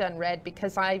Derby, I've done red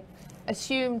because I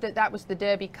assumed that was the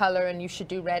Derby color and you should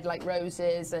do red like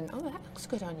roses. And, oh, that looks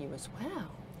good on you as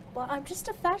well. Well, I'm just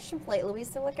a fashion plate,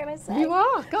 Louisa. What can I say? You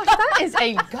are. Gosh, that is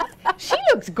she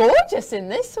looks gorgeous in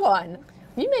this one.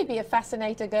 You may be a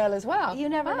fascinator girl as well. You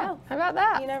never know. How about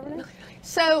that? You never know.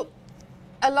 So,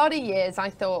 a lot of years I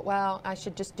thought, well, I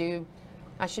should just do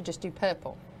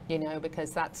purple, you know,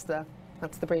 because that's the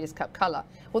Breeders' Cup color.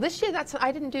 Well, this year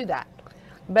I didn't do that,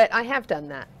 but I have done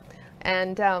that.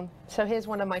 And so here's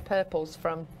one of my purples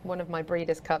from one of my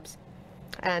Breeders' Cups.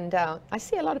 And I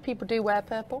see a lot of people do wear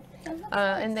purple,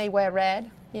 and they wear red,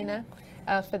 you know,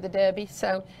 for the Derby.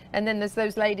 So, and then there's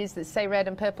those ladies that say red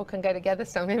and purple can go together.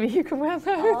 So maybe you can wear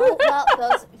those. Oh, well,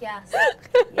 those, yes.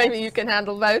 Maybe you can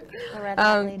handle both. The red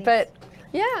ladies. But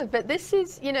yeah, but this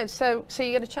is, you know, so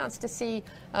you get a chance to see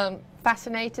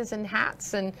fascinators and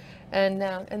hats and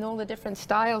all the different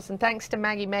styles. And thanks to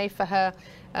Maggie May for her,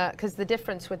 because the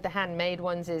difference with the handmade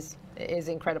ones is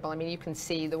incredible. I mean, you can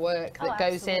see the work that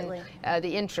goes in,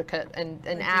 the intricate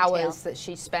and hours that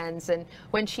she spends. And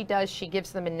when she does, she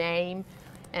gives them a name.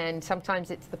 And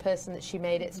sometimes it's the person that she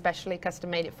made it, specially custom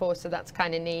made it for, so that's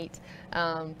kind of neat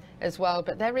as well.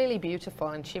 But they're really beautiful,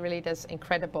 and she really does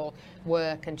incredible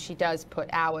work, and she does put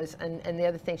hours. And the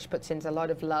other thing she puts in is a lot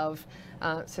of love.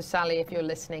 So Sally, if you're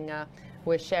listening,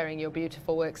 we're sharing your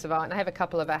beautiful works of art. And I have a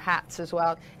couple of her hats as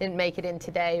well. Didn't make it in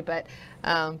today, but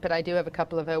I do have a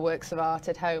couple of her works of art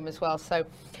at home as well. So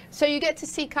you get to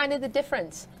see kind of the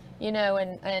difference, you know,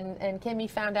 and Kimmy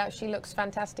found out she looks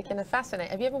fantastic in a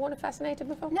fascinator. Have you ever worn a fascinator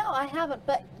before? No, I haven't,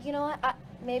 but you know what?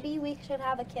 Maybe we should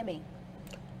have a Kimmy.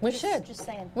 Just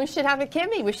saying. We should have a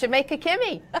Kimmy. We should make a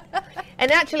Kimmy.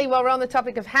 And actually, while we're on the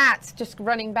topic of hats, just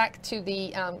running back to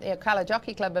the Ocala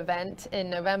Jockey Club event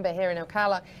in November here in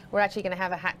Ocala, we're actually going to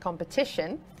have a hat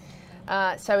competition.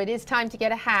 So it is time to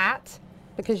get a hat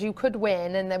because you could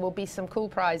win and there will be some cool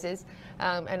prizes.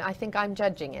 And I think I'm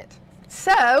judging it.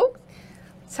 So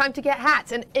it's time to get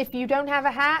hats. And if you don't have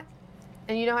a hat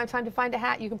and you don't have time to find a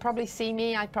hat, you can probably see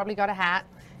me. I've probably got a hat,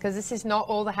 because this is not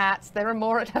all the hats. There are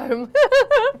more at home.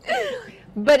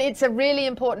 But it's a really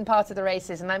important part of the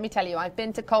races. And let me tell you, I've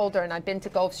been to Calder and I've been to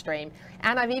Gulfstream,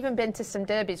 and I've even been to some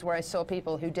derbies where I saw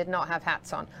people who did not have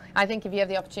hats on. I think if you have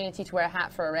the opportunity to wear a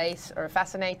hat for a race or a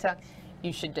fascinator,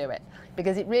 you should do it,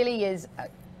 because it really is,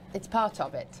 it's part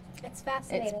of it. It's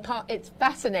fascinating. It's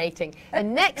fascinating.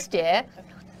 And next year,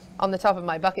 on the top of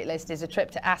my bucket list, is a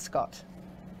trip to Ascot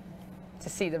to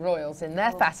see the Royals in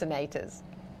their fascinators.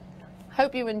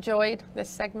 Hope you enjoyed this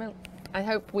segment. I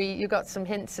hope you got some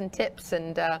hints and tips,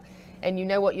 and you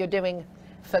know what you're doing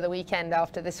for the weekend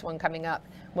after this one coming up,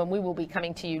 when we will be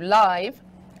coming to you live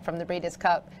from the Breeders'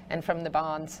 Cup and from the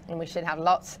barns, and we should have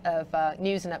lots of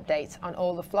news and updates on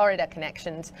all the Florida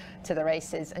connections to the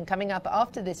races. And coming up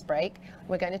after this break,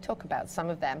 we're going to talk about some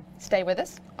of them. Stay with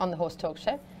us on the Horse Talk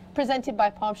Show, presented by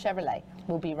Palm Chevrolet.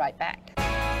 We'll be right back.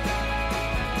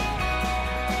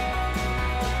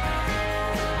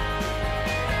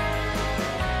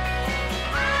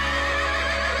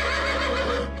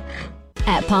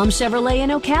 At Palm Chevrolet in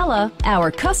Ocala,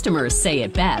 our customers say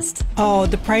it best. Oh,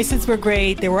 the prices were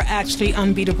great. They were actually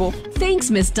unbeatable. Thanks,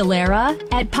 Miss Delara.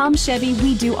 At Palm Chevy,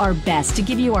 we do our best to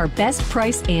give you our best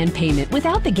price and payment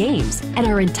without the games. And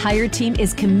our entire team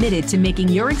is committed to making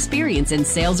your experience in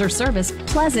sales or service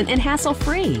pleasant and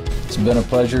hassle-free. It's been a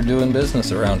pleasure doing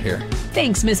business around here.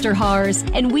 Thanks, Mr. Hars,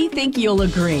 and we think you'll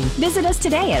agree. Visit us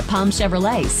today at Palm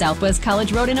Chevrolet, Southwest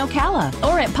College Road in Ocala,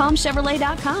 or at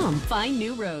palmchevrolet.com. Find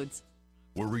new roads.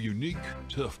 We're a unique,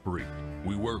 tough breed.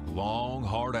 We work long,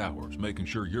 hard hours making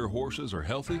sure your horses are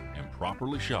healthy and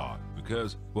properly shod,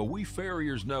 because, well, we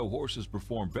farriers know horses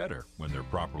perform better when they're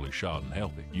properly shod and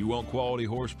healthy. You want quality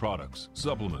horse products,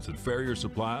 supplements, and farrier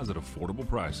supplies at affordable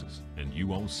prices, and you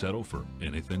won't settle for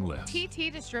anything less.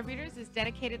 TT Distributors is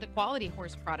dedicated to quality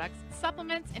horse products,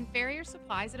 supplements, and farrier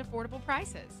supplies at affordable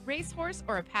prices. Racehorse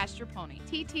or a pasture pony,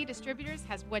 TT Distributors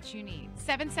has what you need.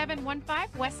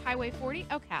 7715 West Highway 40,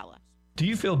 Ocala. Do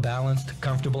you feel balanced,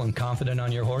 comfortable, and confident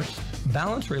on your horse?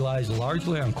 Balance relies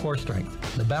largely on core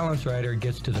strength. The Balance Rider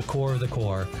gets to the core of the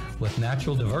core with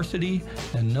natural diversity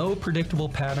and no predictable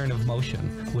pattern of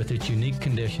motion with its unique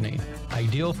conditioning.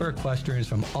 Ideal for equestrians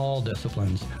from all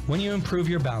disciplines. When you improve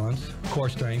your balance, core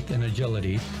strength, and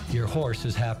agility, your horse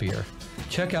is happier.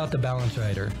 Check out the Balance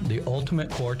Rider, the ultimate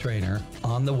core trainer,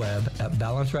 on the web at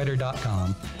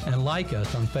balancerider.com, and like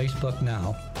us on Facebook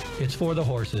now. It's for the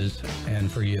horses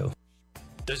and for you.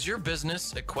 Does your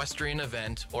business, equestrian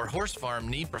event, or horse farm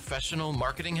need professional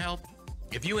marketing help?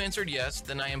 If you answered yes,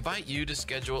 then I invite you to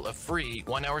schedule a free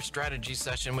 1-hour strategy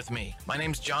session with me. My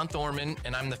name's John Thorman,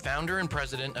 and I'm the founder and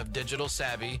president of Digital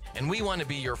Savvy, and we want to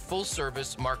be your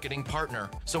full-service marketing partner.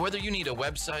 So whether you need a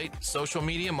website, social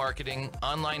media marketing,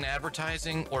 online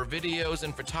advertising, or videos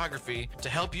and photography to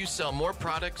help you sell more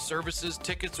products, services,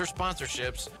 tickets, or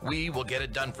sponsorships, we will get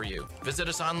it done for you. Visit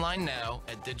us online now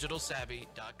at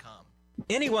digitalsavvy.com.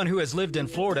 Anyone who has lived in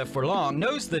Florida for long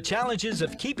knows the challenges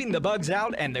of keeping the bugs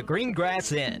out and the green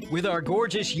grass in. With our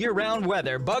gorgeous year-round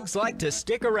weather, bugs like to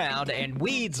stick around and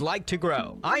weeds like to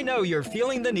grow. I know you're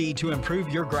feeling the need to improve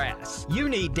your grass. You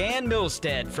need Dan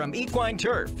Milstead from Equine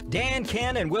Turf. Dan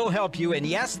can and will help you, and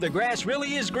yes, the grass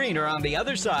really is greener on the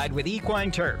other side with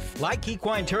Equine Turf. Like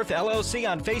Equine Turf LLC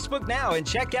on Facebook now and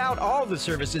check out all the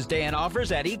services Dan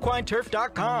offers at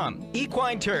equineturf.com.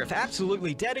 Equine Turf,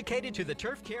 absolutely dedicated to the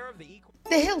turf care of the equine.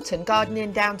 The Hilton Garden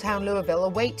Inn downtown Louisville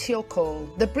awaits your call.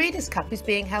 The Breeders' Cup is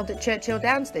being held at Churchill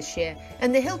Downs this year,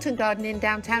 and the Hilton Garden Inn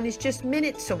downtown is just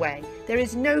minutes away. There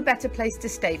is no better place to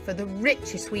stay for the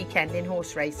richest weekend in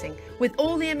horse racing, with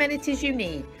all the amenities you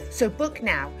need. So book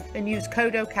now and use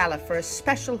code Ocala for a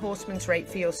special horseman's rate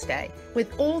for your stay.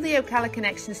 With all the Ocala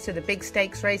connections to the big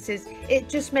stakes races, it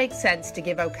just makes sense to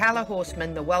give Ocala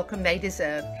horsemen the welcome they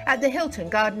deserve at the Hilton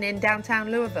Garden Inn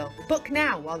downtown Louisville. Book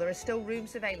now while there are still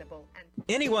rooms available. And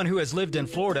Anyone who has lived in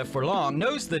Florida for long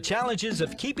knows the challenges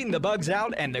of keeping the bugs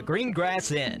out and the green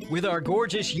grass in. With our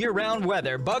gorgeous year-round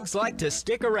weather, bugs like to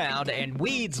stick around and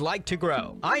weeds like to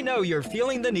grow. I know you're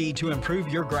feeling the need to improve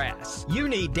your grass. You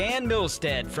need Dan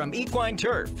Milstead from Equine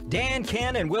Turf. Dan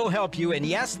can and will help you, and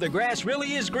yes, the grass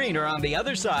really is greener on the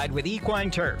other side with Equine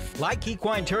Turf. Like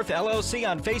Equine Turf LLC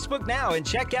on Facebook now and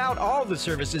check out all the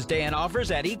services Dan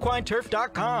offers at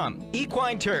equineturf.com.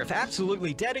 Equine Turf,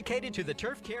 absolutely dedicated to the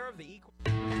turf care of the equine.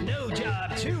 No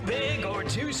job too big or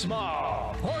too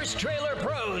small. Horse Trailer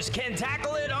Pros can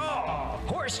tackle it all.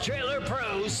 Horse Trailer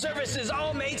Pros services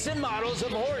all makes and models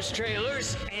of horse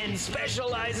trailers and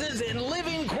specializes in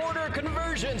living quarter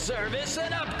conversion service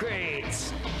and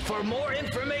upgrades. For more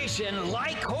information,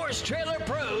 like Horse Trailer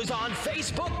Pros on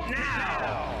Facebook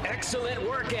now. Excellent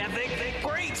work ethic,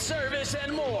 great service,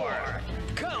 and more.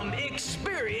 Come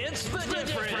experience the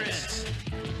difference.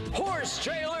 Horse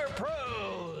Trailer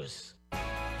Pros.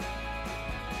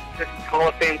 This is Hall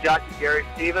of Fame jockey Gary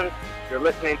Stevens. You're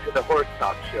listening to the Horse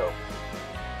Talk Show.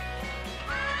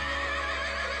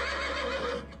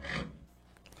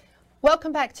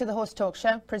 Welcome back to the Horse Talk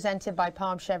Show, presented by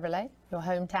Palm Chevrolet, your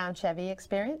hometown Chevy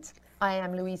experience. I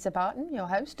am Louisa Barton, your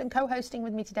host, and co-hosting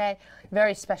with me today,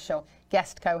 very special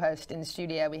guest co-host in the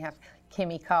studio. We have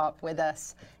Kimmy Karp with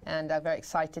us, and I'm very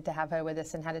excited to have her with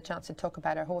us and had a chance to talk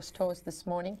about her horse tours this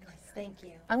morning. Thank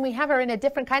you. And we have her in a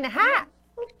different kind of hat.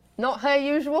 Not her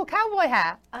usual cowboy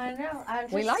hat. I know. I'm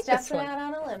just we like this stepping one. out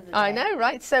on a limb today. I know,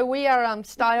 right? So we are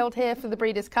styled here for the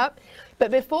Breeders' Cup.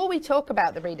 But before we talk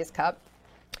about the Breeders' Cup,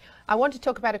 I want to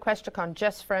talk about EquestriCon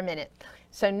just for a minute.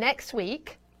 So next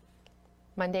week,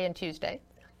 Monday and Tuesday,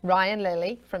 Ryan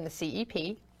Lilly from the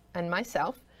CEP and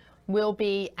myself will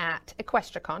be at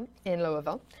EquestriCon in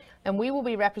Louisville. And we will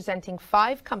be representing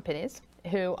 5 companies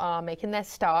who are making their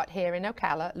start here in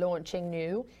Ocala, launching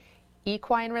new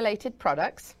equine-related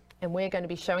products. And we're going to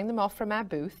be showing them off from our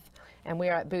booth. And we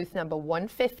are at booth number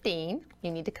 115.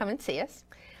 You need to come and see us.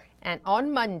 And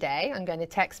on Monday, I'm going to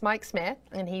text Mike Smith,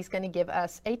 and he's going to give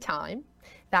us a time.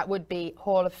 That would be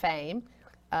Hall of Fame,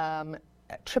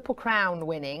 Triple Crown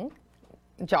winning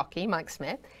jockey, Mike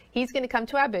Smith. He's going to come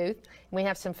to our booth. We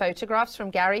have some photographs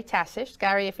from Gary Tassish.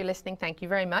 Gary, if you're listening, thank you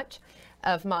very much,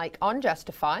 of Mike on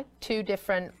Justify. 2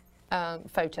 different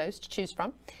photos to choose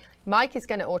from. Mike is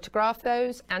going to autograph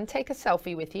those and take a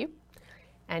selfie with you.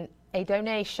 And a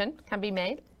donation can be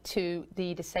made to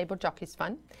the Disabled Jockeys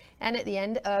Fund. And at the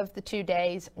end of the 2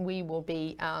 days, we will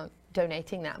be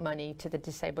donating that money to the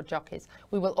disabled jockeys.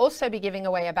 We will also be giving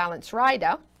away a Balance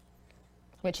Rider,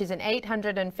 which is an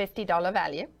 $850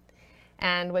 value.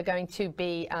 And we're going to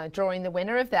be drawing the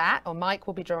winner of that, or Mike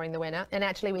will be drawing the winner. And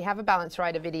actually, we have a Balance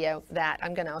Rider video that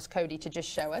I'm going to ask Cody to just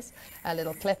show us a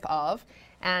little clip of.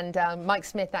 And Mike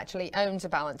Smith actually owns a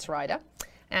Balance Rider.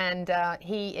 And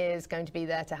he is going to be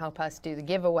there to help us do the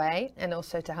giveaway and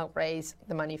also to help raise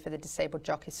the money for the disabled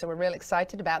jockeys. So we're real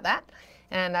excited about that.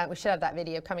 And we should have that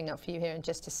video coming up for you here in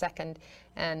just a second,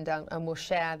 and we'll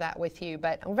share that with you.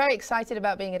 But I'm very excited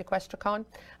about being at EquestriCon.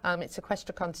 It's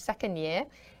EquestriCon's 2nd year,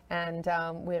 and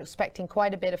we're expecting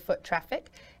quite a bit of foot traffic.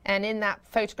 And in that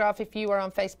photograph, if you are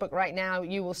on Facebook right now,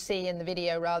 you will see in the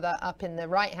video, rather, up in the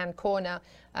right-hand corner,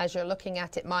 as you're looking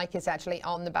at it, Mike is actually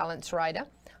on the Balance Rider,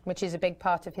 which is a big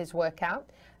part of his workout.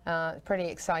 Pretty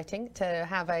exciting to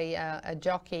have a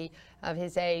jockey of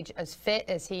his age as fit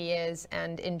as he is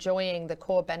and enjoying the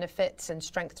core benefits and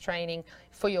strength training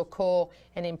for your core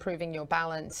and improving your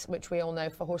balance, which we all know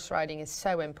for horse riding is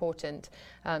so important,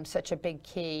 such a big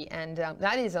key. And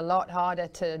that is a lot harder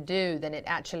to do than it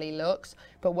actually looks.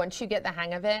 But once you get the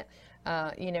hang of it,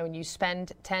 you know, and you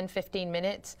spend 10, 15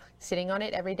 minutes sitting on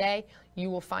it every day, you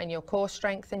will find your core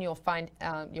strength and you'll find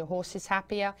your horses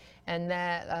happier. And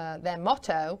their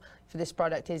motto for this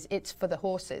product is, it's for the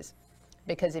horses.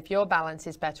 Because if your balance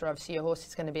is better, obviously your horse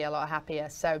is going to be a lot happier.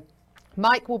 So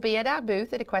Mike will be at our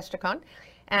booth at EquestriCon.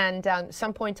 And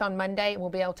some point on Monday, we'll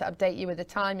be able to update you with the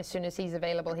time. As soon as he's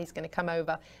available, he's going to come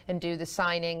over and do the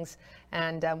signings.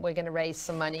 And we're going to raise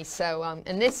some money. So,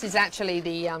 and this is actually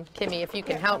the, Kimmy, if you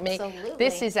can help me. Absolutely.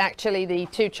 This is actually the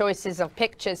 2 choices of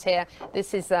pictures here.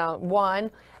 This is one.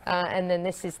 And then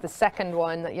this is the second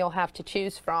one that you'll have to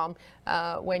choose from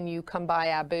when you come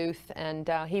by our booth, and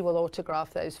he will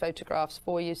autograph those photographs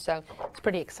for you. So it's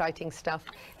pretty exciting stuff,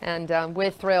 and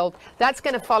we're thrilled. That's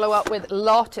going to follow up with a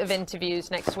lot of interviews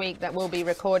next week that we'll be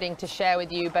recording to share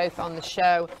with you both on the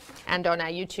show and on our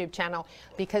YouTube channel,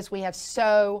 because we have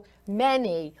so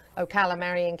many Ocala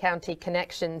Marion County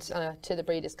connections to the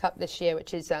Breeders' Cup this year,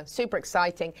 which is super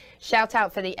exciting. Shout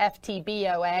out for the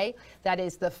FTBOA, that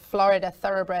is the Florida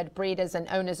Thoroughbred Breeders and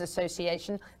Owners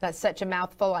Association. That's such a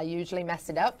mouthful, I usually mess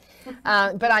it up.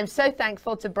 But I'm so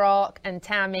thankful to Brock and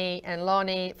Tammy and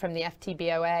Lonnie from the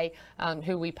FTBOA,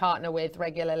 who we partner with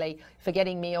regularly, for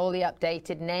getting me all the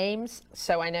updated names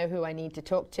so I know who I need to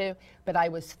talk to. But I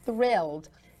was thrilled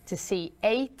to see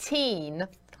 18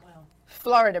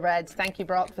 Florida Breds. Thank you,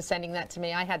 Brock, for sending that to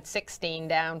me. I had 16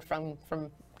 down from a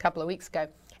couple of weeks ago.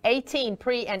 18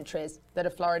 pre-entries that are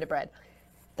Florida bred.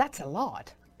 That's a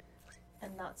lot.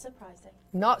 And not surprising.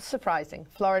 Not surprising.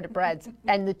 Florida Breds.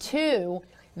 And the two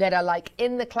that are like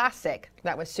in the Classic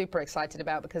that we're super excited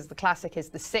about, because the Classic is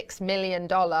the $6 million,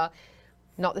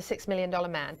 not the $6 million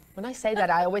man. When I say that,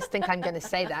 I always think I'm going to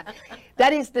say that.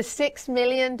 That is the $6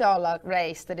 million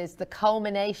race that is the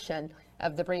culmination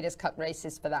of the Breeders' Cup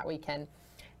races for that weekend.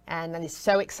 And that is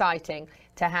so exciting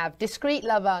to have Discreet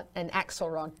Lover and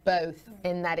Axelrod both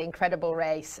in that incredible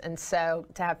race. And so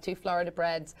to have two Florida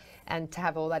Breds and to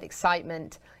have all that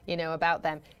excitement, you know, about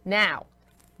them. Now,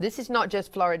 this is not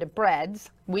just Florida Breds.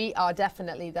 We are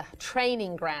definitely the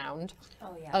training ground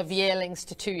of yearlings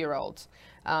to 2-year-olds.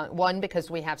 One, because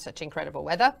we have such incredible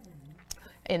weather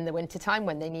in the wintertime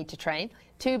when they need to train.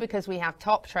 2, because we have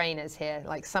top trainers here,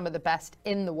 like some of the best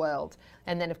in the world.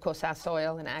 And then, of course, our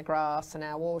soil and our grass and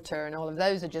our water and all of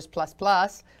those are just plus.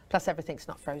 Plus everything's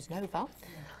not frozen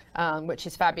over, which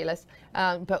is fabulous.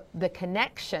 But the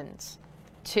connections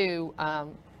to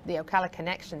the Ocala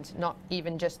connections, not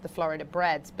even just the Florida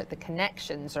Breds, but the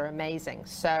connections are amazing.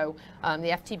 So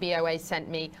the FTBOA sent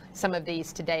me some of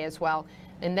these today as well.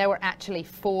 And there were actually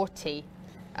 40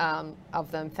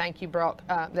 of them. Thank you, Brock,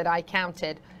 that I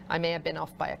counted. I may have been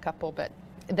off by a couple, but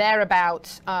they're about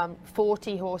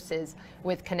 40 horses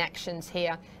with connections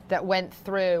here that went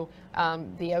through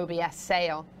the OBS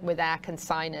sale with our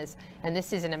consigners. And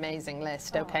this is an amazing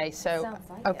list, okay? So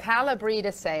Ocala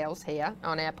Breeder Sales here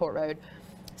on Airport Road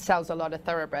sells a lot of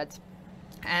thoroughbreds.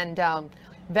 And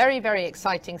very, very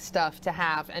exciting stuff to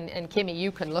have. And Kimmy,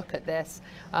 you can look at this.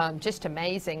 Just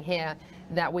amazing here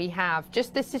that we have.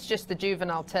 This is just the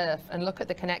juvenile turf, and look at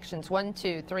the connections. 1,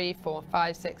 2, 3, 4,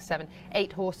 5, 6, 7,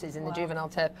 8 horses in the juvenile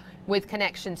turf with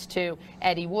connections to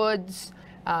Eddie Woods,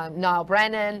 Niall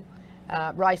Brennan,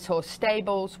 Racehorse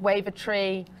Stables,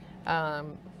 Wavertree,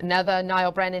 another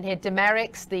Niall Brennan here,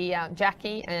 Demericks, the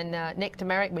Jackie and Nick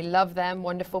Demerick. We love them,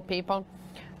 wonderful people.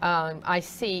 I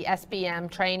see SBM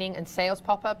training and sales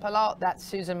pop up a lot. That's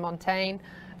Susan Montaigne.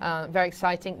 Very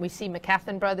exciting. We see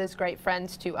McCathan Brothers, great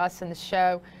friends to us in the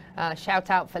show.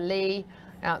 Shout out for Lee.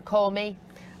 Call me.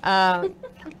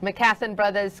 McCathan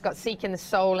Brothers got Seeking the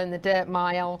Soul in the Dirt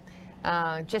Mile.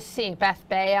 Just seeing Beth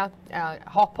Bayer,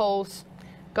 Hopples.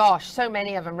 Gosh, so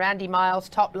many of them. Randy Miles,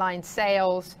 Top Line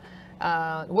Sales.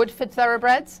 Woodford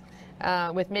Thoroughbreds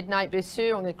with Midnight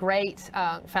Busu on a great,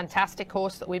 fantastic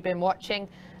horse that we've been watching.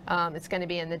 It's going to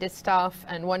be in the distaff.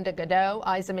 And Wonder Godot,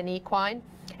 Eiserman Equine.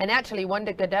 And actually,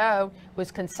 Wonder Godot was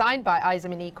consigned by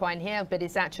Eiserman Equine here, but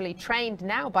is actually trained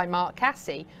now by Mark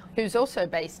Cassie, who's also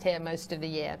based here most of the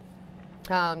year.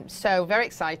 So very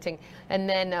exciting. And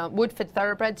then Woodford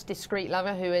Thoroughbreds, Discreet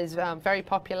Lover, who is very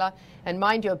popular. And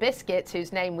Mind Your Biscuits,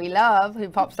 whose name we love, who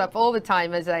pops up all the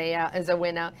time as a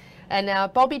winner.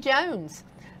 And Bobby Jones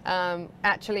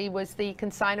actually was the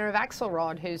consigner of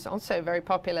Axelrod, who's also very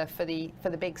popular for the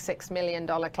big $6 million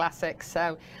Classic.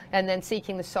 So, and then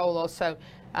Seeking the Soul also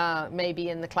maybe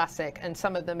in the Classic. And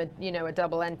some of them are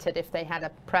double entered if they had a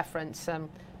preference,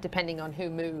 depending on who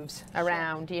moves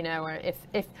around, or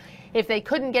if they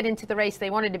couldn't get into the race, they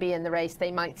wanted to be in the race,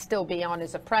 they might still be on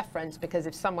as a preference, because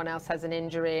if someone else has an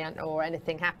injury or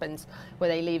anything happens where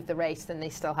they leave the race, then they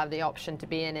still have the option to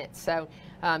be in it. So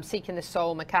Seeking the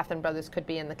Soul, McCathan Brothers could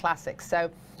be in the Classic. So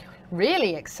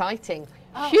really exciting,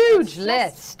 huge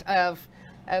list of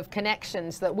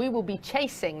connections that we will be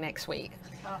chasing next week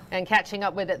and catching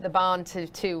up with at the barn to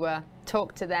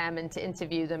talk to them and to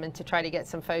interview them and to try to get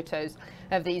some photos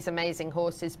of these amazing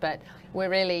horses. But we're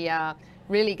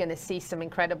really going to see some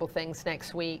incredible things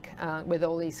next week with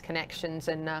all these connections,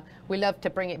 and we love to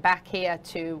bring it back here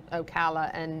to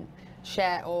Ocala and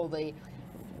share all the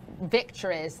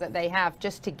victories that they have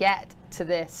just to get to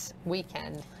this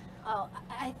weekend. Oh,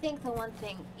 I think the one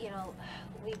thing,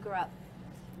 we grew up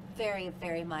very,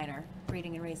 very minor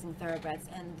breeding and raising thoroughbreds,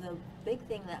 and the big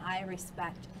thing that I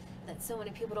respect that so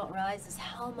many people don't realize is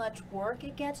how much work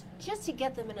it gets just to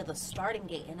get them into the starting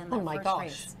gate and in their first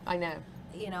race. I know.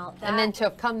 you know, and then to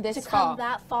have come this to far. come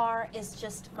that far is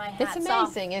just my hats It's off.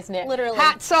 amazing, isn't it? Literally.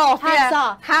 Hats off. Hats yeah.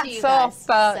 off. to Hats you off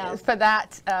guys, for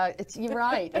that. You're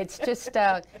right. It's just,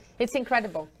 it's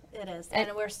incredible. It is, and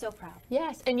we're so proud.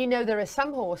 Yes, and you know there are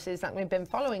some horses that we've been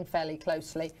following fairly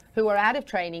closely who are out of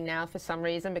training now for some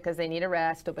reason because they need a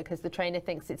rest or because the trainer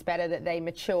thinks it's better that they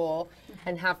mature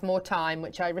and have more time,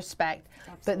 which I respect.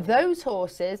 Absolutely. But those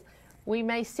horses we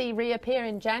may see reappear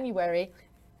in January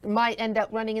might end up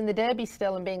running in the Derby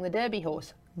still and being the Derby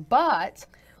horse. But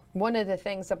one of the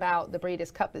things about the Breeders'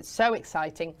 Cup that's so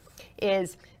exciting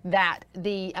is that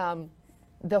the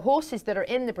horses that are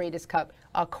in the Breeders' Cup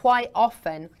are quite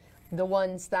often the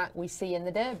ones that we see in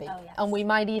the Derby. Oh, yes. And we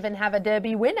might even have a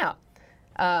Derby winner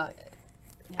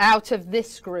out of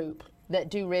this group that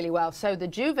do really well. So the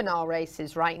juvenile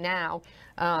races right now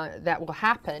that will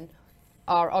happen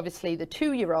are obviously the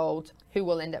 2-year-olds who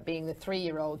will end up being the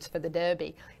 3-year-olds for the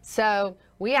Derby. So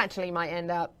we actually might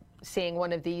end up seeing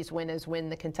one of these winners win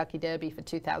the Kentucky Derby for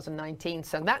 2019.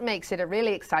 So that makes it a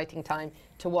really exciting time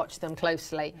to watch them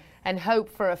closely and hope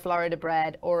for a Florida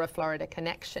bred or a Florida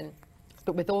connection.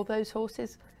 But with all those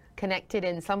horses connected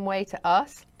in some way to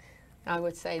us, I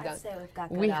would say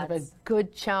that we have a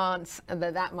good chance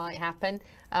that that might happen.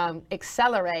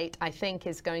 Accelerate, I think,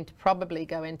 is going to probably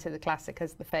go into the Classic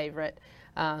as the favorite,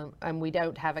 and we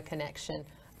don't have a connection,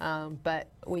 but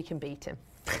we can beat him.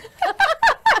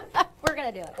 We're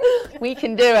going to do it. We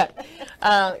can do it.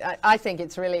 I think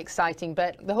it's really exciting,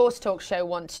 but the Horse Talk Show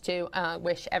wants to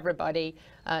wish everybody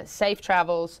safe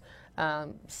travels,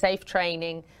 safe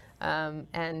training,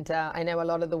 and I know a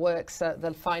lot of the works,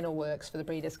 the final works for the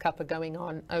Breeders' Cup are going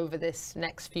on over this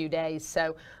next few days,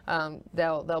 so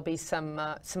there'll be some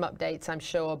updates, I'm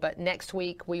sure. But next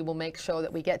week we will make sure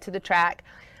that we get to the track.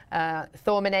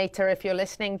 Thorminator, if you're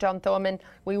listening, John Thorman,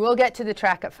 we will get to the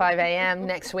track at 5 a.m.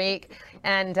 next week,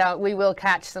 and we will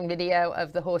catch some video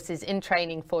of the horses in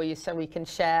training for you so we can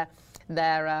share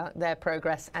their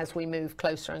progress as we move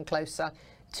closer and closer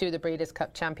to the Breeders'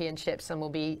 Cup Championships, and we'll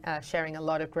be sharing a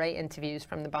lot of great interviews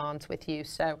from the barns with you.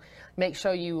 So make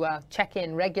sure you check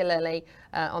in regularly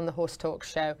on the Horse Talk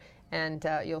Show, and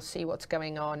you'll see what's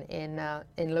going on in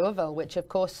Louisville, which of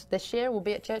course this year will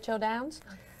be at Churchill Downs.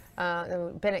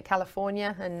 We've been at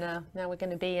California, and now we're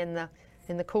going to be in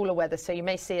the cooler weather. So you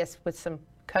may see us with some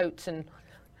coats and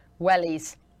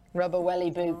wellies, rubber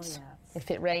welly boots,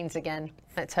 if it rains again.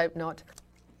 Let's hope not.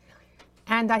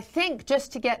 And I think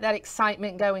just to get that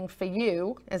excitement going for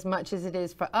you, as much as it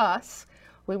is for us,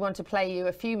 we want to play you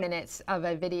a few minutes of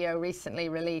a video recently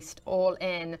released, All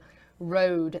In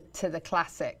Road to the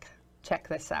Classic. Check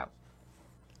this out.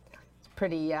 It's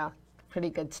pretty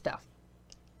good stuff.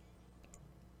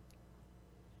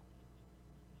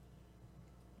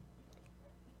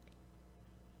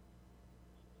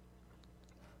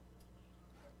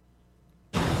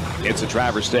 It's a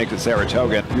Travers Stakes at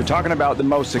Saratoga. You're talking about the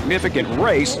most significant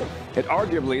race at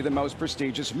arguably the most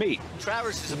prestigious meet.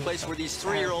 Travers is a place where these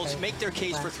 3-year-olds make their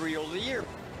case for 3-year-old of the year.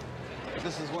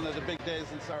 This is one of the big days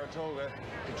in Saratoga.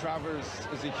 The Travers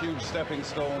is a huge stepping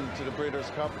stone to the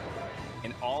Breeders' Cup.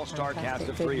 An all-star cast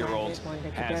of 3-year-olds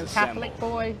has assembled. Catholic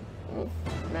Boy,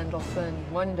 Mendelssohn,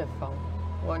 wonderful,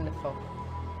 wonderful.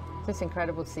 It's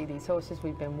incredible to see these horses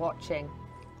we've been watching.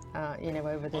 You know,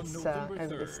 over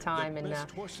this time, and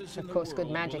of course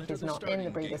Good Magic is not in the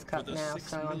Breeders' Cup now,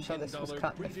 so I'm sure this was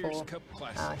cut before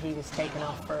he was taken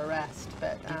off for a rest,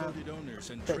 but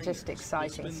just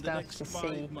exciting stuff to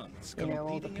see, you know,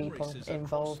 all the people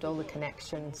involved, all the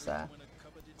connections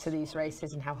to these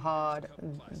races, and how hard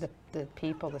the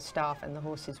people, the staff and the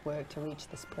horses work to reach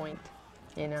this point.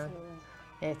 You know,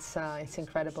 it's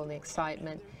incredible, the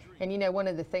excitement. And you know, one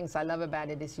of the things I love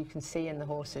about it is you can see in the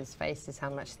horses' faces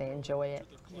how much they enjoy it.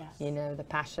 Yes. You know, the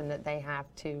passion that they have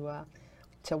to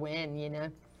win, you know.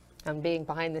 And being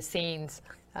behind the scenes,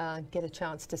 get a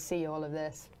chance to see all of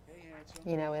this,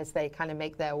 you know, as they kind of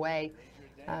make their way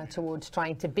towards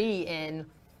trying to be in,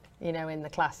 you know, in the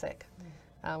Classic,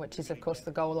 which is of course the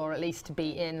goal, or at least to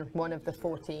be in one of the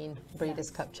 14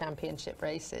 Breeders' Cup Championship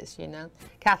races, you know.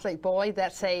 Catholic Boy,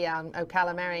 that's a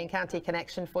Ocala Marion County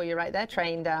connection for you right there,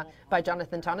 trained by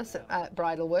Jonathan Thomas at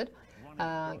Bridlewood.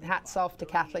 Hats off to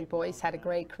Catholic Boy. He's had a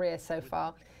great career so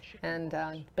far, and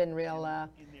been real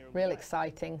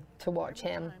exciting to watch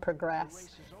him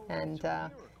progress, and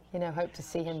you know, hope to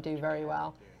see him do very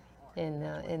well in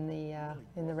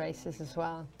the races as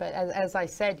well. But as I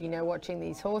said, you know, watching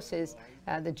these horses,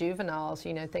 the juveniles,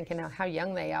 you know, thinking of how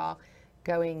young they are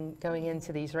going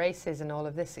into these races and all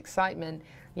of this excitement,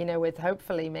 you know, with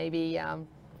hopefully maybe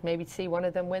see one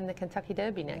of them win the Kentucky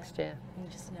Derby next year. You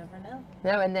just never know.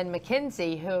 No, and then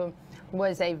Mackenzie, who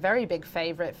was a very big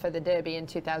favorite for the Derby in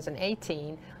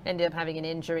 2018, ended up having an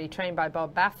injury, trained by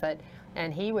Bob Baffert,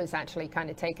 and he was actually kind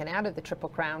of taken out of the Triple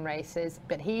Crown races,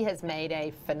 but he has made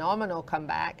a phenomenal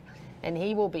comeback, and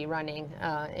he will be running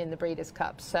in the Breeders'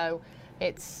 Cup. So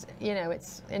it's, you know,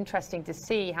 it's interesting to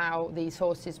see how these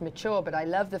horses mature, but I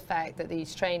love the fact that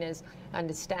these trainers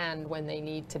understand when they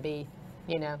need to be,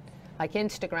 you know, like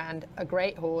Instagram, a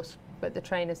great horse, but the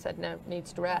trainer said, no,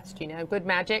 needs to rest, you know. Good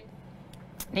Magic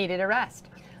needed a rest,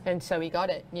 and so he got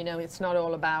it. You know, it's not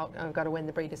all about, oh, I've got to win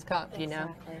the Breeders' Cup, you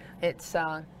know. It's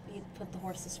you put the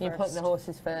horses first. You put the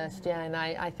horses first, yeah, and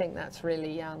I think that's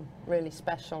really really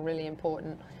special, really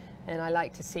important, and I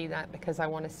like to see that because I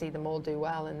want to see them all do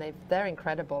well, and they're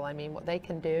incredible. I mean, what they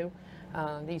can do,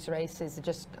 these races,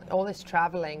 just all this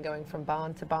traveling, going from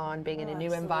barn to barn, being in a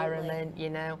new environment,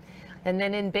 you know. And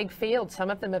then in big fields, some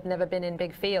of them have never been in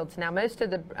big fields. Now, most of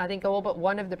the, I think all but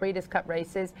one of the Breeders' Cup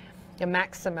races, a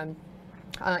maximum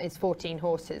is 14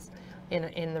 horses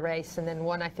in the race, and then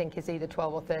one I think is either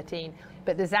 12 or 13.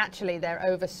 But there's actually, they're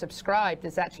oversubscribed.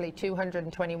 There's actually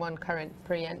 221 current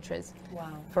pre-entries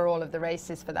for all of the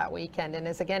races for that weekend. And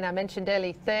as again, I mentioned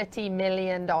earlier, $30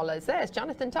 million. There's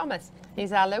Jonathan Thomas.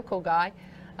 He's our local guy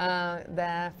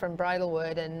there from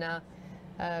Bridlewood, and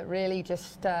really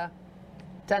just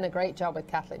done a great job with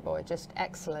Catholic Boy. Just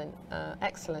excellent,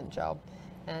 excellent job.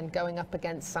 And going up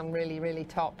against some really, really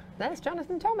top. There's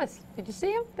Jonathan Thomas. Did you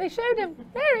see him? They showed him.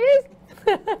 There he is.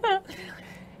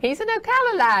 He's an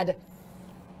Ocala lad.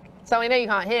 So I know you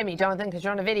can't hear me, Jonathan, because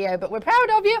you're on a video, but we're proud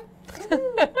of you.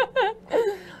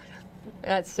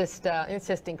 It's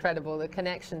just incredible. The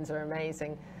connections are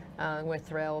amazing. We're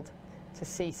thrilled to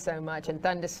see so much. And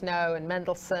Thunder Snow and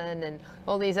Mendelssohn and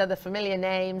all these other familiar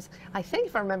names. I think,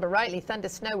 if I remember rightly, Thunder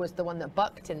Snow was the one that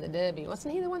bucked in the Derby.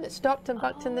 Wasn't he the one that stopped and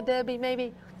bucked in the Derby,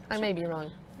 maybe? I may be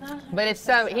wrong. But if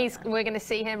so, we're going to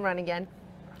see him run again.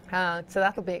 So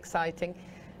that'll be exciting.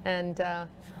 And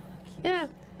yeah,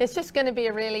 it's just going to be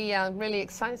a really, really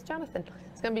exciting. It's Jonathan.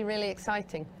 It's going to be really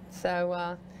exciting.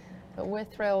 So we're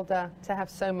thrilled to have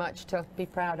so much to be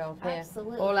proud of here.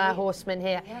 Absolutely. All our horsemen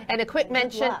here. Yeah. And a quick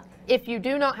mention, if you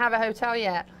do not have a hotel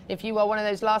yet, if you are one of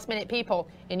those last minute people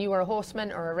and you are a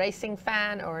horseman or a racing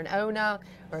fan or an owner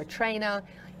or a trainer,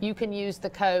 you can use the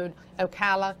code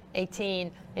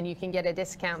OCALA18 and you can get a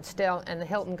discount still. And the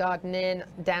Hilton Garden Inn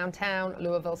downtown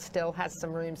Louisville still has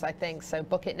some rooms, I think. So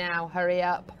book it now, hurry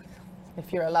up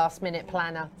if you're a last minute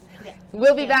planner. Yeah.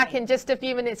 We'll be back in just a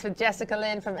few minutes with Jessica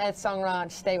Lynn from Earth Song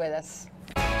Ranch. Stay with us.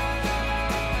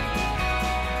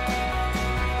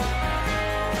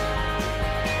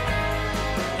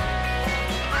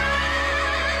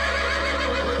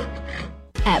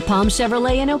 At Palm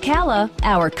Chevrolet in Ocala,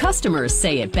 our customers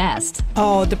say it best.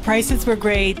 Oh, the prices were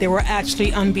great. They were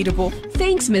actually unbeatable.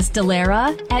 Thanks, Miss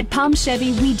Delara. At Palm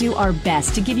Chevy, we do our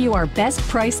best to give you our best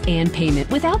price and payment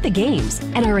without the games.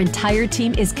 And our entire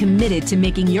team is committed to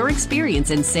making your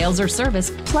experience in sales or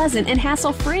service pleasant and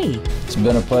hassle-free. It's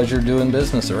been a pleasure doing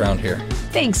business around here.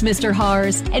 Thanks, Mr.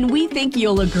 Hars, and we think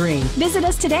you'll agree. Visit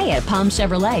us today at Palm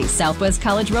Chevrolet, Southwest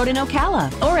College Road in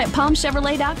Ocala, or at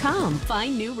palmchevrolet.com.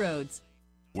 Find new roads.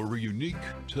 We're a unique,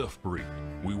 tough breed.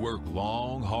 We work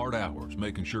long, hard hours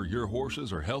making sure your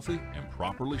horses are healthy and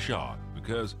properly shod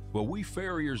because, well, we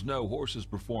farriers know horses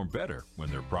perform better when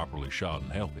they're properly shod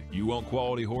and healthy. You want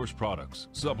quality horse products,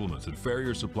 supplements, and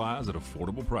farrier supplies at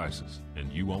affordable prices, and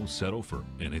you won't settle for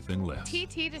anything less.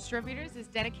 TT Distributors is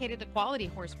dedicated to quality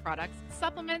horse products,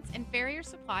 supplements, and farrier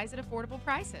supplies at affordable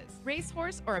prices.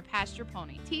 Racehorse or a pasture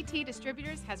pony, TT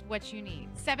Distributors has what you need.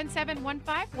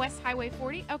 7715 West Highway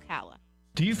 40, Ocala.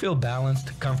 Do you feel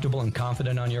balanced, comfortable, and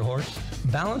confident on your horse?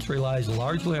 Balance relies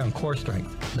largely on core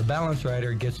strength. The Balance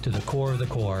Rider gets to the core of the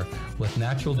core with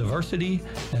natural diversity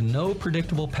and no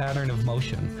predictable pattern of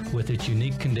motion with its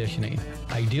unique conditioning.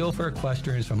 Ideal for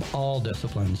equestrians from all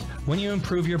disciplines. When you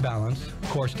improve your balance,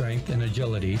 core strength, and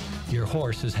agility, your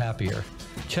horse is happier.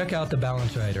 Check out the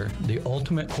Balance Rider, the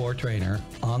ultimate core trainer,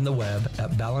 on the web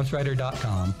at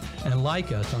balancerider.com and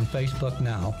like us on Facebook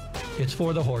now. It's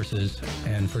for the horses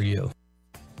and for you.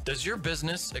 Does your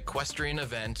business, equestrian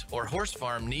event, or horse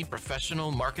farm need professional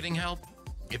marketing help?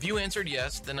 If you answered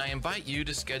yes, then I invite you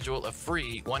to schedule a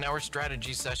free 1-hour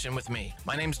strategy session with me.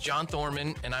 My name's John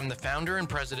Thorman, and I'm the founder and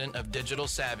president of Digital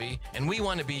Savvy, and we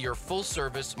want to be your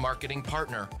full-service marketing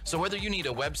partner. So whether you need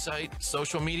a website,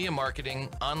 social media marketing,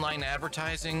 online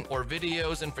advertising, or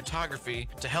videos and photography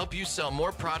to help you sell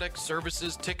more products,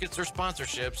 services, tickets, or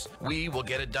sponsorships, we will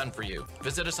get it done for you.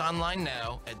 Visit us online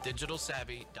now at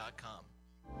digitalsavvy.com.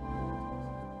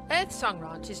 Earth Song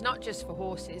Ranch is not just for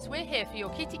horses. We're here for your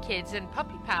kitty kids and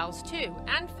puppy pals too,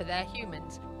 and for their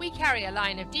humans. We carry a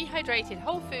line of dehydrated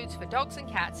whole foods for dogs and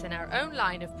cats and our own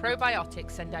line of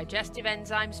probiotics and digestive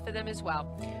enzymes for them as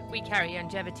well. We carry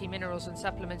longevity minerals and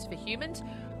supplements for humans.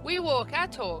 We walk our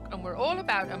talk, and we're all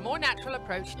about a more natural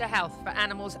approach to health for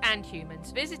animals and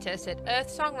humans. Visit us at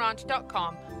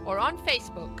earthsongranch.com or on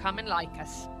Facebook. Come and like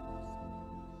us.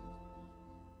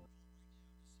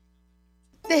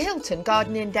 The Hilton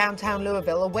Garden Inn downtown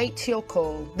Louisville awaits your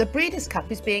call. The Breeders' Cup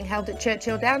is being held at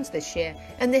Churchill Downs this year,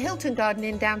 and the Hilton Garden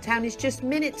Inn downtown is just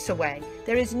minutes away.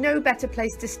 There is no better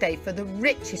place to stay for the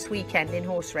richest weekend in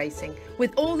horse racing,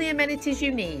 with all the amenities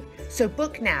you need. So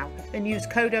book now and use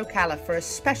code Ocala for a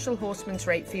special horseman's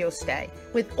rate for your stay.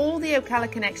 With all the Ocala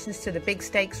connections to the big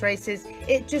stakes races,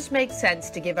 it just makes sense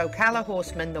to give Ocala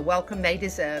horsemen the welcome they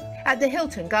deserve at the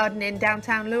Hilton Garden Inn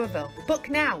downtown Louisville. Book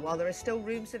now while there are still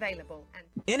rooms available.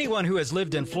 Anyone who has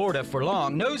lived in Florida for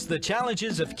long knows the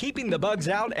challenges of keeping the bugs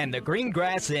out and the green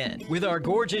grass in. With our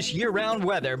gorgeous year-round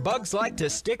weather, bugs like to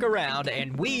stick around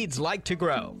and weeds like to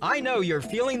grow. I know you're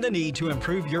feeling the need to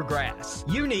improve your grass.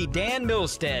 You need Dan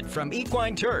Milstead from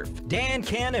Equine Turf. Dan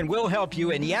can and will help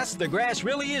you, and yes, the grass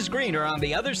really is greener on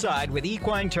the other side with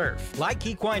Equine Turf. Like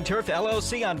Equine Turf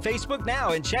LLC on Facebook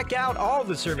now and check out all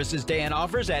the services Dan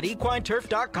offers at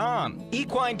equineturf.com.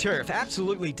 Equine Turf,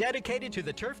 absolutely dedicated to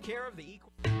the turf care of the equine.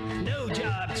 No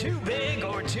job too big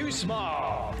or too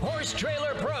small. Horse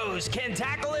Trailer Pros can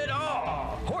tackle it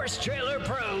all. Horse Trailer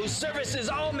Pros services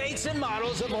all makes and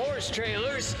models of horse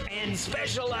trailers and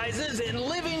specializes in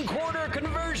living quarter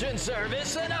conversion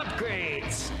service and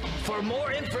upgrades. For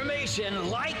more information,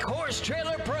 like Horse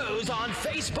Trailer Pros on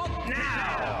Facebook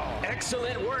now.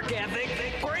 Excellent work ethic,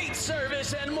 great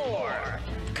service, and more.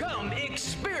 Come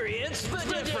experience the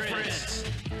difference.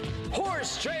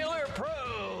 Horse Trailer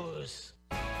Pros.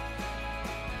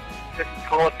 This is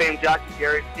Hall of Fame jockey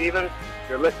Gary Stevens.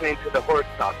 You're listening to the Horse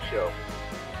Talk Show.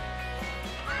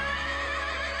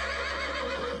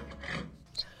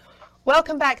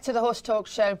 Welcome back to the Horse Talk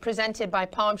Show, presented by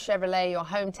Palm Chevrolet, your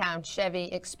hometown Chevy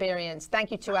experience.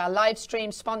 Thank you to our live stream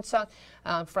sponsor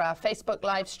for our Facebook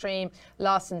live stream,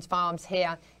 Larson's Farms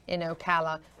here in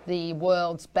Ocala, the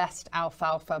world's best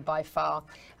alfalfa by far.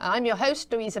 I'm your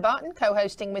host, Louisa Barton.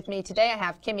 Co-hosting with me today, I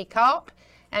have Kimmy Karp.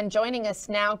 And joining us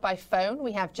now by phone,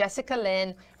 we have Jessica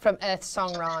Lynn from Earth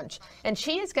Song Ranch. And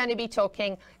she is going to be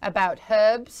talking about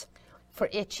herbs for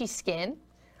itchy skin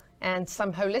and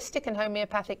some holistic and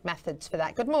homeopathic methods for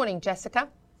that. Good morning, Jessica.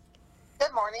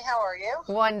 Good morning. How are you?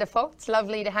 Wonderful. It's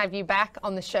lovely to have you back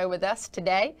on the show with us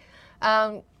today.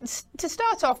 To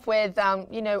start off with,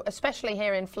 you know, especially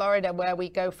here in Florida where we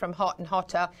go from hot and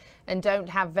hotter and don't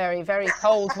have very, very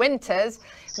cold winters,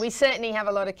 we certainly have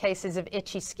a lot of cases of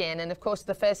itchy skin. And of course,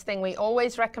 the first thing we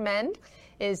always recommend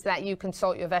is that you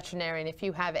consult your veterinarian if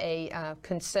you have a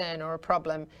concern or a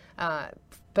problem.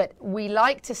 But we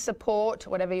like to support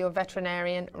whatever your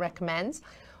veterinarian recommends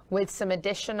with some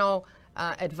additional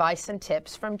advice and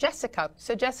tips from Jessica.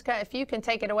 So Jessica, if you can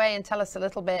take it away and tell us a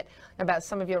little bit about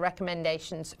some of your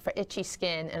recommendations for itchy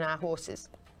skin in our horses.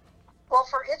 Well,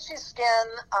 for itchy skin,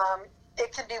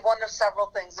 it can be one of several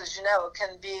things, as you know. It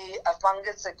can be a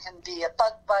fungus, it can be a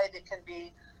bug bite, it can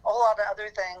be a whole lot of other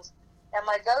things. And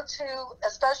my go-to,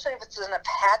 especially if it's in a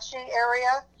patchy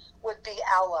area, would be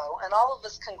aloe. And all of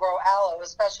us can grow aloe,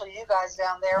 especially you guys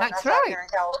down there. That's and right. Out here in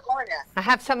California. I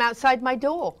have some outside my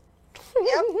door.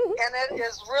 Yep, and it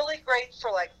is really great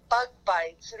for like bug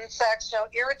bites, insects, you know,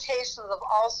 irritations of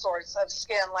all sorts of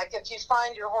skin. Like if you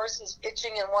find your horse is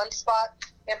itching in one spot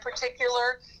in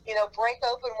particular, you know, break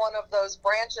open one of those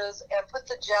branches and put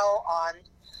the gel on,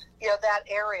 you know, that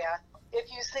area.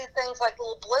 If you see things like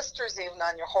little blisters even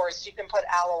on your horse, you can put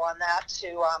aloe on that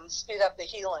to speed up the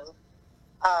healing.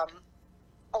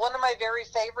 One of my very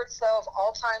favorites, though, of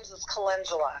all times is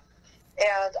calendula.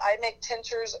 And I make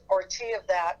tinctures or tea of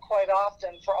that quite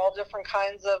often for all different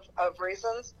kinds of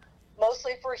reasons,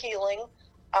 mostly for healing.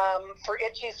 For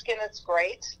itchy skin, it's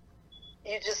great.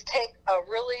 You just take a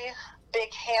really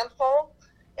big handful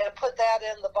and put that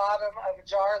in the bottom of a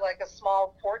jar, like a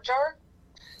small quart jar.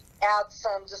 Add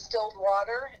some distilled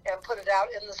water and put it out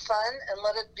in the sun and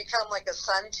let it become like a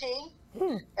sun tea.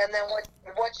 And then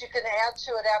what you can add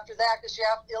to it after that, because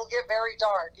it'll get very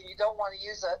dark and you don't want to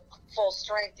use it full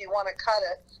strength. You want to cut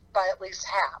it by at least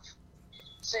half.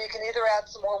 So you can either add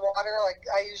some more water, like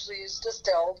I usually use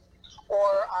distilled,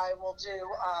 or I will do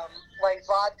like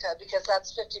vodka, because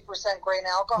that's 50% grain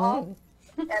alcohol.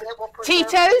 And it will preserve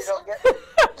Tito's? so you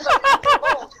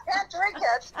can't drink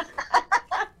it.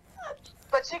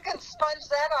 But you can sponge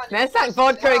that on. There's that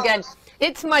vodka again.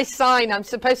 It's my sign. I'm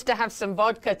supposed to have some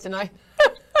vodka tonight.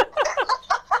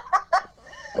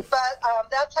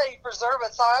 that's how you preserve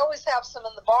it. So I always have some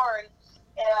in the barn,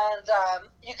 and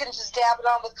you can just dab it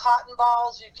on with cotton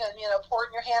balls. You can, pour it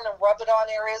in your hand and rub it on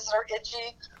areas that are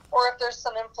itchy, or if there's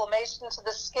some inflammation to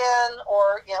the skin,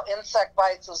 or insect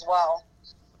bites as well.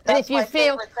 And That's my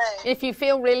favorite thing. if you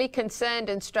feel really concerned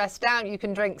and stressed out, you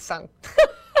can drink some.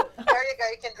 There you go.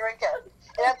 You can drink it.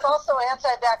 And it's also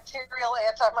antibacterial,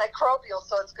 antimicrobial,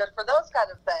 so it's good for those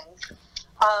kind of things.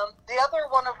 The other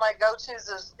one of my go-tos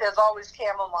is always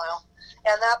chamomile,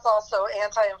 and that's also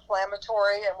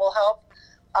anti-inflammatory and will help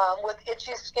with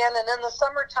itchy skin. And in the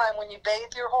summertime, when you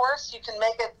bathe your horse, you can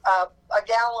make it a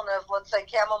gallon of, let's say,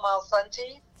 chamomile sun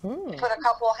tea. You put a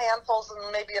couple handfuls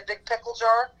in maybe a big pickle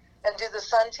jar and do the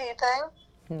sun tea thing.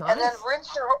 Nice. And then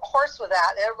rinse your horse with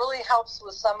that. It really helps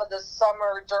with some of the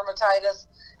summer dermatitis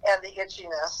and the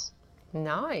itchiness.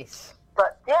 Nice.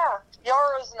 But yeah,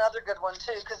 yarrow is another good one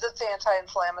too, because it's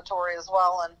anti-inflammatory as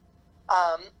well. And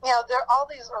all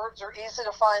these herbs are easy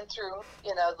to find through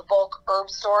the bulk herb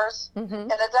stores, and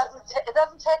it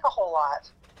doesn't take a whole lot.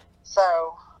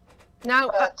 So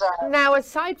now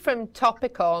aside from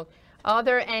topical, are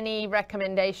there any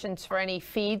recommendations for any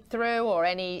feed through or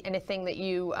anything that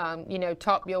you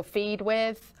top your feed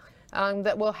with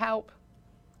that will help?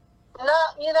 No,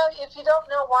 if you don't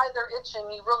know why they're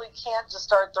itching, you really can't just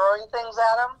start throwing things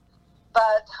at them.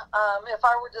 But if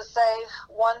I were to say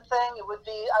one thing, it would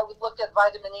be I would look at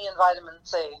vitamin E and vitamin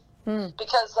C,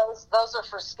 because those are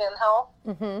for skin health.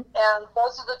 And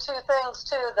those are the two things,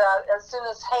 too, that as soon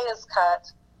as hay is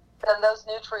cut, then those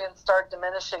nutrients start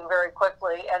diminishing very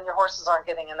quickly, and your horses aren't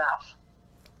getting enough.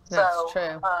 That's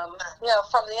true.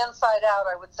 From the inside out,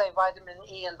 I would say vitamin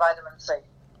E and vitamin C.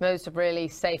 Those are really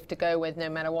safe to go with, no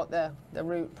matter what the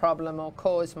root problem or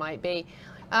cause might be.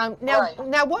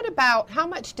 Now, what about how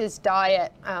much does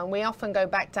diet? We often go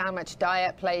back to how much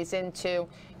diet plays into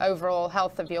overall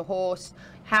health of your horse.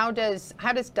 How does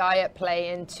diet play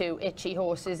into itchy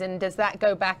horses, and does that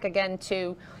go back again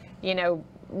to,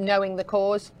 knowing the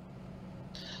cause?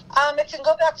 It can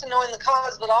go back to knowing the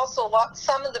cause, but also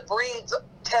some of the breeds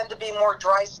tend to be more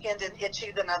dry-skinned and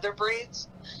itchy than other breeds.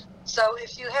 So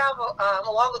if you have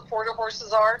a lot of the quarter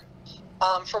horses are.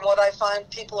 From what I find,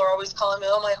 people are always calling me,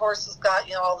 oh, my horse has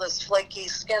got, all this flaky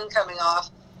skin coming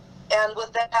off. And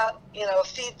with that, a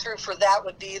feed through for that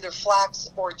would be either flax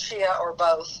or chia or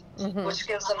both, which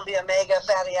gives them the omega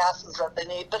fatty acids that they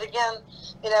need. But again,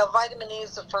 vitamin E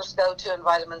is the first go-to, and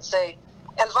vitamin C.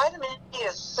 And vitamin E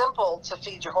is simple to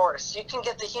feed your horse. You can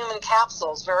get the human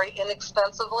capsules very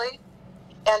inexpensively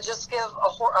and just give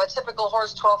a typical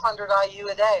horse 1,200 IU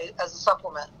a day as a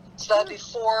supplement. So that'd be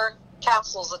 4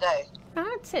 capsules a day.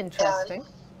 That's interesting.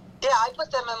 And, I put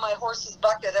them in my horse's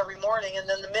bucket every morning, and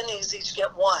then the minis each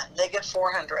get 1. They get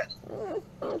 400.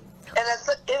 And it's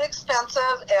inexpensive,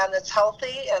 and it's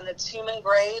healthy, and it's human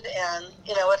grade, and,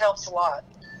 it helps a lot.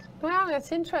 Wow,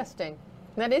 that's interesting.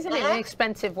 That is an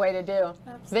inexpensive way to do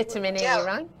vitamin E,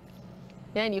 right?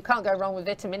 Yeah, and you can't go wrong with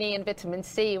vitamin E and vitamin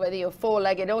C, whether you're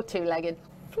 4-legged or 2-legged.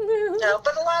 No,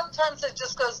 but a lot of times it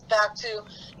just goes back to,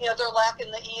 they're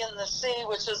lacking the E and the C,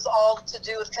 which is all to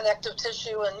do with connective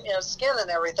tissue and, skin and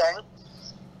everything.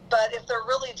 But if they're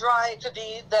really dry, it could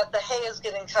be that the hay is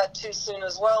getting cut too soon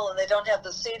as well, and they don't have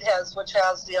the seed heads, which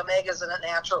has the omegas in it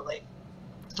naturally.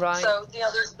 Right. So,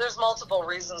 there's multiple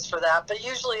reasons for that. But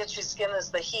usually itchy skin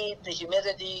is the heat, the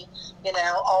humidity,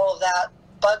 all of that,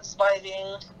 bugs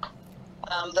biting,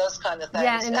 those kind of things.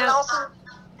 Yeah, and also,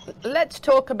 let's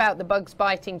talk about the bugs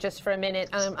biting just for a minute.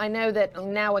 I know that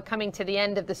now we're coming to the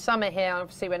end of the summer here.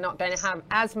 Obviously, we're not going to have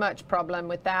as much problem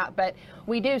with that, but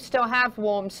we do still have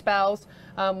warm spells.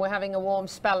 We're having a warm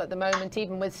spell at the moment,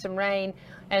 even with some rain.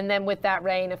 And then with that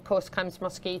rain, of course, comes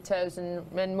mosquitoes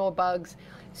and more bugs.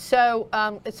 So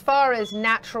as far as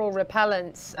natural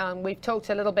repellents, we've talked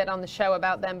a little bit on the show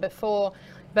about them before,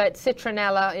 but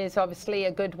citronella is obviously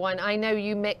a good one. I know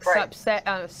you mix up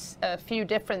a few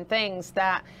different things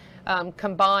that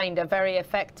combined are very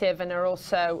effective and are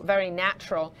also very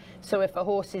natural. So if a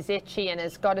horse is itchy and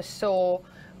has got a sore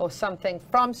or something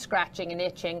from scratching and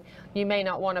itching, you may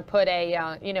not want to put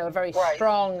a very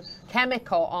strong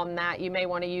chemical on that. You may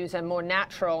want to use a more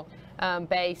natural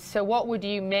base. So what would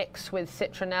you mix with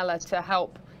citronella to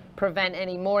help prevent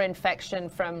any more infection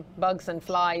from bugs and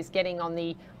flies getting on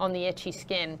the itchy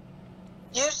skin?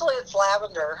 Usually it's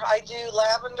lavender. I do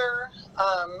lavender,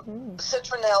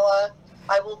 citronella.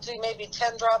 I will do maybe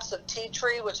 10 drops of tea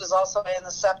tree, which is also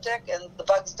antiseptic, and the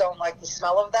bugs don't like the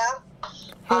smell of that.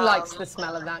 Who likes the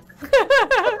smell of that?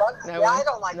 Bugs, I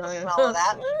don't like the smell of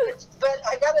that. But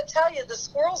I got to tell you, the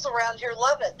squirrels around here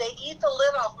love it. They eat the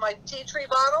lid off my tea tree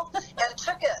bottle and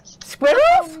took it.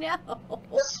 Squirrels? No.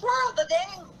 The squirrel, the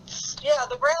dang Yeah,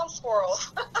 the ground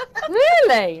squirrels.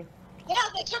 Really? Yeah,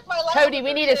 they took my lavender. Cody,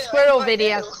 we need a squirrel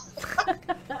video.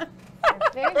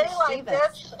 They liked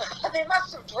it. They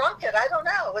must have drunk it. I don't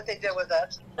know what they did with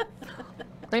it.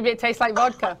 Maybe it tastes like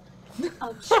vodka. Yeah,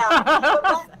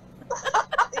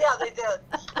 they did.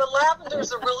 But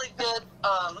lavender's a really good,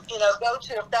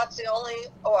 go-to if that's the only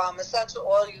essential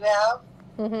oil you have.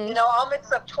 Mm-hmm. I'll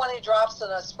mix up 20 drops in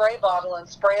a spray bottle and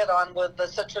spray it on with the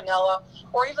citronella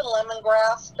or even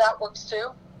lemongrass. That works too.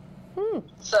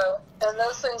 So, and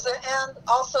those things, and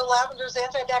also lavender's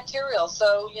antibacterial.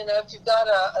 So, if you've got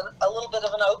a little bit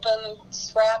of an open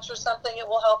scratch or something, it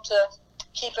will help to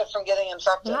keep it from getting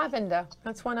infected. Lavender.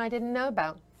 That's one I didn't know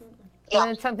about. Yeah.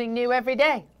 Learn something new every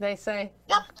day, they say.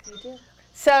 Yeah.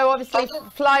 So obviously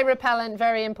fly repellent,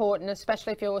 very important,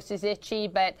 especially if your horse is itchy.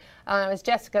 But as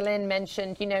Jessica Lynn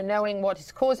mentioned, knowing what is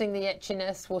causing the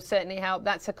itchiness will certainly help.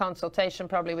 That's a consultation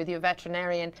probably with your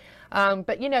veterinarian.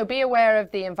 But, be aware of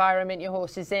the environment your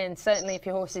horse is in. Certainly if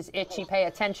your horse is itchy, pay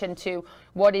attention to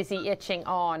what is he itching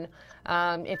on.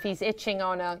 If he's itching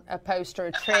on a post or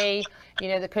a tree,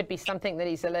 there could be something that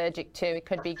he's allergic to. It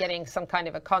could be getting some kind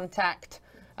of a contact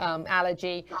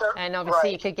allergy, and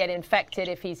obviously you could get infected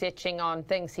if he's itching on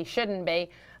things he shouldn't be.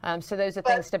 So those are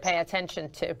things to pay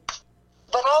attention to.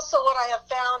 But also what I have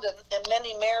found in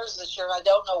many mares this year, and I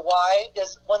don't know why,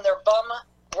 is when they're bum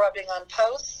rubbing on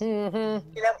posts,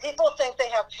 people think they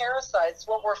have parasites.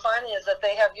 What we're finding is that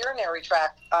they have urinary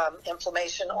tract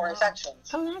inflammation or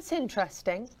infections. Oh, that's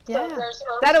interesting. So Yeah. there's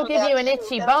herbs That'll for give that you an too.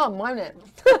 itchy bum, won't it?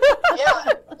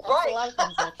 Yeah, right.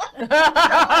 Kind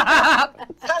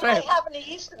of like having a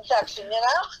yeast infection,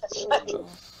 It's like,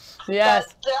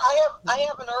 yes. but I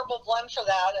have an herbal blend for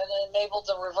that, and I'm able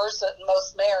to reverse it in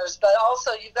most mares. But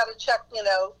also, you've got to check,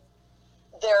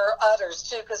 their udders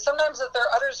too, because sometimes if their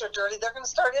udders are dirty, they're going to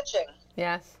start itching.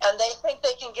 Yes. And they think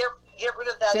they can get rid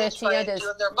of that itch Dirty by udders.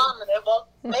 doing their bum, and it won't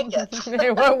make it.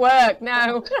 It won't work,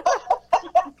 no.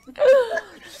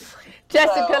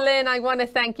 Jessica Lynn, I want to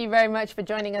thank you very much for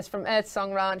joining us from Earth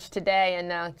Song Ranch today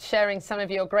and sharing some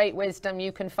of your great wisdom.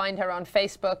 You can find her on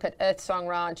Facebook at Earth Song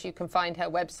Ranch. You can find her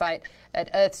website at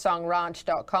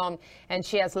earthsongranch.com. And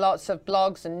she has lots of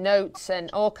blogs and notes and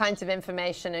all kinds of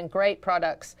information and great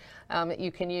products that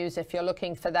you can use if you're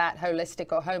looking for that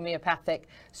holistic or homeopathic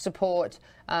support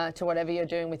to whatever you're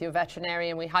doing with your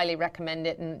veterinarian. We highly recommend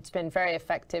it, and it's been very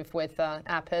effective with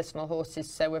our personal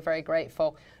horses, so we're very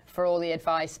grateful for all the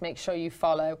advice. Make sure you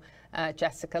follow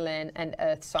Jessica Lynn and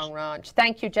Earth Song Ranch.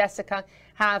 Thank you, Jessica.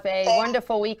 Have a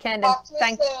wonderful weekend. Talk to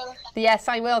you soon. Yes,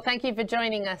 I will. Thank you for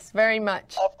joining us very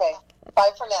much. Okay.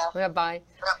 Bye for now. Bye.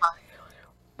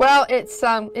 Well,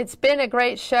 it's been a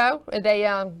great show with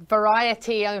a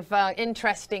variety of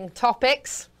interesting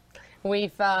topics.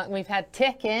 We've had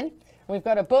Tick in. We've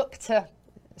got a book to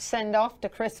send off to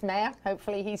Chris Mayer.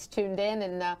 Hopefully he's tuned in,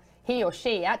 and he or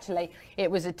she, actually, it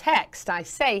was a text. I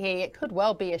say he, it could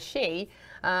well be a she.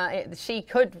 She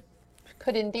could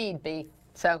indeed be.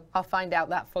 So I'll find out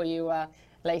that for you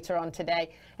later on today,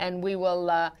 and we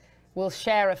will we'll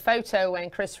share a photo when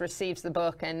Chris receives the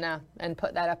book and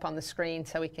put that up on the screen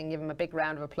so we can give him a big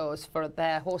round of applause for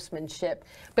their horsemanship.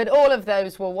 But all of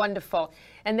those were wonderful,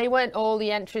 and they weren't all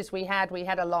the entries we had. We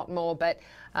had a lot more, but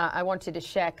I wanted to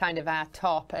share kind of our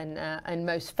top and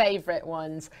most favorite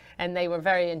ones, and they were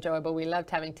very enjoyable. We loved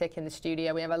having Tick in the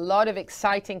studio. We have a lot of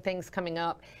exciting things coming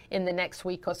up in the next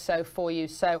week or so for you,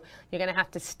 so you're going to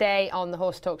have to stay on the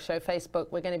Horse Talk Show Facebook.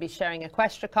 We're going to be sharing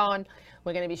EquestriCon.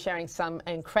 We're going to be sharing some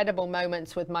incredible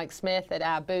moments with Mike Smith at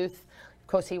our booth. Of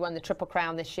course, he won the Triple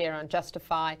Crown this year on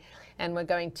Justify, and we're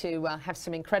going to have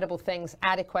some incredible things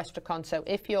at EquestriCon. So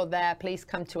if you're there, please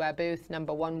come to our booth,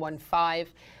 number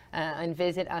 115, and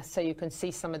visit us so you can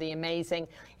see some of the amazing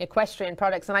equestrian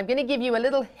products. And I'm going to give you a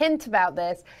little hint about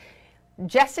this.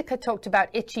 Jessica talked about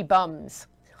itchy bums.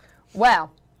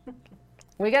 Well,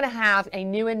 we're going to have a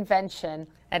new invention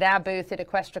at our booth at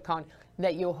EquestriCon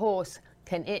that your horse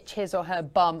can itch his or her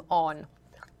bum on.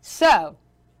 So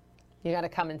you got to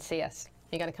come and see us.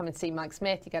 You got to come and see Mike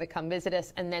Smith. You got to come visit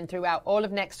us. And then throughout all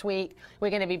of next week, we're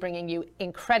going to be bringing you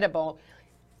incredible,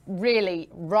 really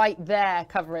right there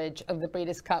coverage of the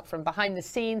Breeders' Cup from behind the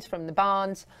scenes, from the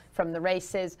barns, from the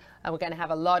races, and we're going to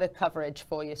have a lot of coverage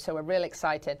for you, so we're real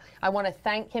excited. I want to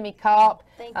thank Kimmy Karp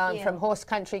from Horse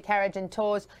Country Carriage and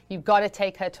Tours. You've got to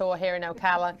take her tour here in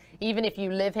Ocala. Even if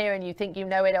you live here and you think you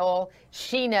know it all,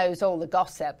 she knows all the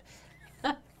gossip.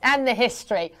 And the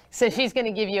history. So she's going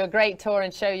to give you a great tour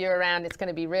and show you around. It's going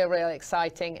to be real, real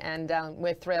exciting, and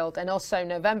we're thrilled. And also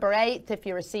November 8th, if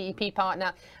you're a CEP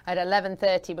partner, at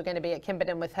 11:30, we're going to be at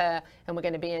Kimberden with her, and we're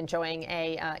going to be enjoying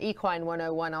a Equine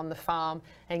 101 on the farm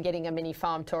and getting a mini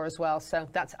farm tour as well. So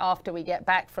that's after we get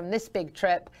back from this big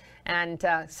trip. And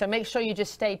so make sure you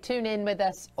just stay tuned in with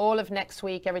us all of next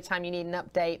week, every time you need an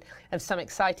update of some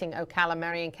exciting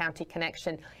Ocala-Marion County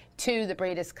connection to the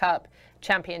Breeders' Cup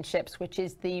Championships, which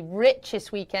is the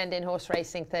richest weekend in horse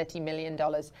racing, $30 million.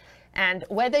 And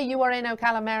whether you are in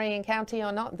Ocala-Marion County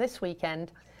or not this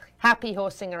weekend, happy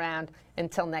horsing around.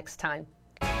 Until next time.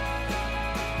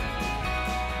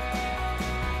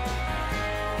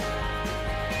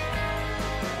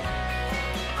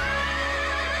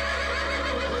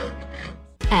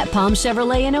 At Palm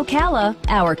Chevrolet in Ocala,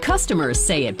 our customers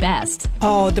say it best.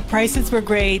 Oh, the prices were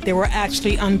great. They were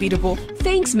actually unbeatable.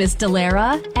 Thanks, Miss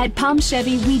Delara. At Palm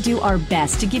Chevy, we do our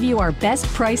best to give you our best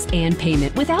price and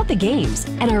payment without the games.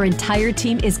 And our entire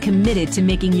team is committed to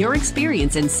making your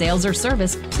experience in sales or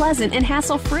service pleasant and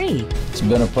hassle-free. It's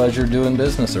been a pleasure doing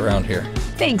business around here.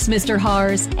 Thanks, Mr.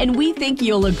 Hars, and we think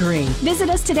you'll agree. Visit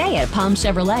us today at Palm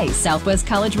Chevrolet, Southwest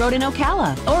College Road in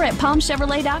Ocala, or at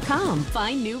palmchevrolet.com.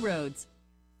 Find new roads.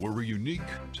 We're a unique,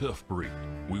 tough breed.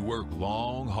 We work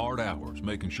long, hard hours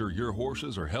making sure your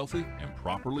horses are healthy and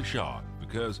properly shod.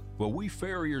 Because, well, we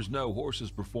farriers know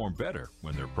horses perform better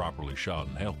when they're properly shod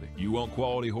and healthy. You want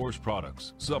quality horse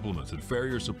products, supplements, and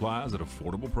farrier supplies at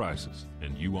affordable prices.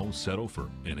 And you won't settle for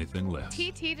anything less.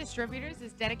 TT Distributors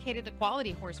is dedicated to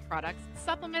quality horse products,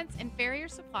 supplements, and farrier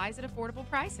supplies at affordable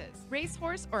prices.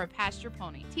 Racehorse or a pasture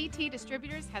pony, TT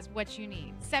Distributors has what you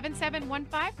need.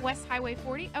 7715 West Highway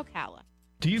 40, Ocala.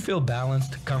 Do you feel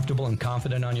balanced, comfortable, and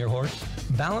confident on your horse?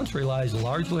 Balance relies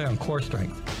largely on core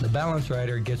strength. The Balance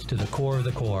Rider gets to the core of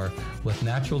the core with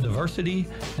natural diversity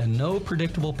and no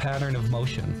predictable pattern of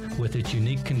motion with its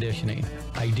unique conditioning.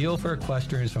 Ideal for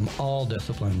equestrians from all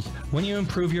disciplines. When you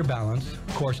improve your balance,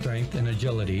 core strength, and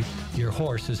agility, your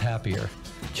horse is happier.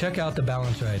 Check out the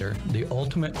Balance Rider, the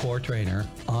ultimate core trainer,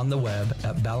 on the web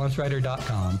at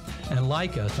balancerider.com and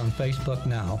like us on Facebook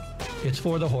now. It's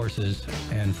for the horses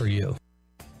and for you.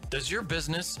 Does your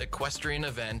business, equestrian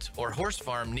event, or horse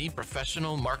farm need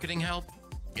professional marketing help?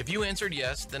 If you answered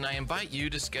yes, then I invite you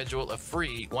to schedule a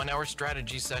free 1-hour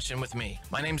strategy session with me.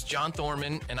 My name's John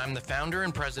Thorman, and I'm the founder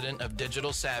and president of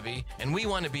Digital Savvy, and we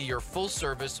want to be your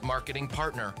full-service marketing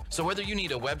partner. So whether you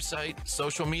need a website,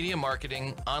 social media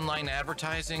marketing, online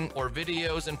advertising, or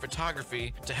videos and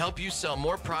photography to help you sell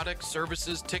more products,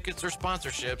 services, tickets, or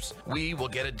sponsorships, we will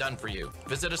get it done for you.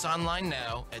 Visit us online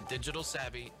now at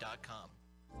digitalsavvy.com.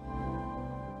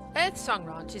 Earth Song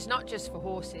Ranch is not just for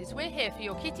horses. We're here for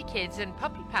your kitty kids and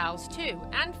puppy pals too,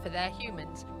 and for their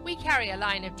humans. We carry a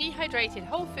line of dehydrated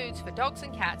whole foods for dogs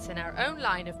and cats and our own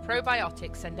line of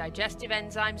probiotics and digestive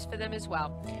enzymes for them as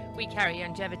well. We carry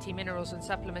longevity minerals and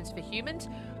supplements for humans.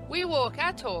 We walk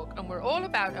our talk, and we're all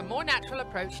about a more natural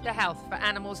approach to health for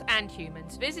animals and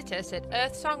humans. Visit us at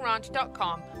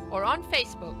earthsongranch.com or on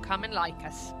Facebook. Come and like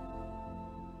us.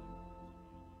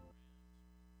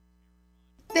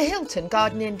 The Hilton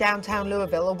Garden Inn downtown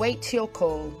Louisville awaits your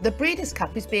call. The Breeders'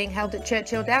 Cup is being held at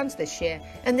Churchill Downs this year,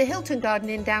 and the Hilton Garden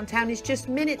Inn downtown is just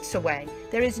minutes away.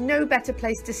 There is no better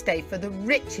place to stay for the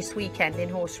richest weekend in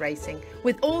horse racing,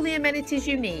 with all the amenities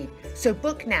you need. So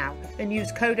book now and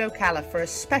use code Ocala for a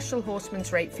special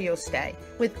horseman's rate for your stay.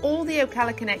 With all the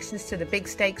Ocala connections to the big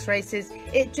stakes races,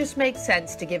 it just makes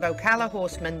sense to give Ocala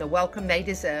horsemen the welcome they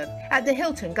deserve at the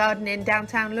Hilton Garden Inn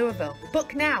downtown Louisville.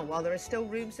 Book now while there are still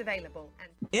rooms available.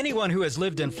 Anyone who has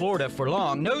lived in Florida for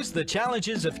long knows the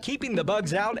challenges of keeping the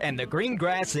bugs out and the green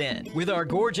grass in. With our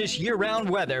gorgeous year-round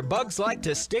weather, bugs like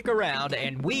to stick around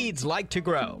and weeds like to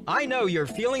grow. I know you're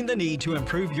feeling the need to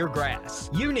improve your grass.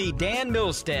 You need Dan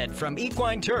Milstead from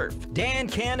Equine Turf. Dan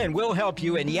can and will help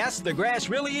you, and yes, the grass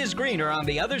really is greener on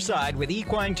the other side with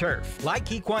Equine Turf.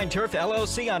 Like Equine Turf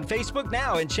LLC on Facebook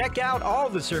now and check out all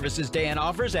the services Dan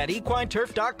offers at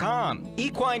equineturf.com.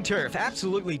 Equine Turf,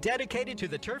 absolutely dedicated to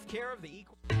the turf care of the equine.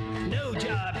 No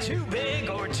job too big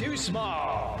or too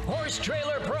small. Horse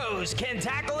Trailer Pros can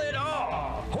tackle it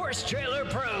all. Horse Trailer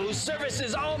Pros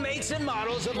services all makes and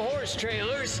models of horse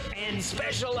trailers and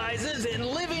specializes in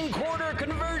living quarter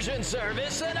conversion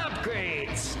service and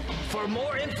upgrades. For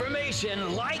more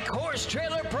information, like Horse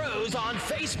Trailer Pros on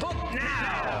Facebook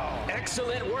now.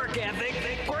 Excellent work ethic,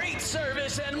 great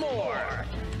service, and more.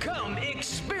 Come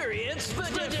experience the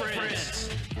difference.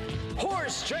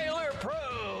 Horse Trailer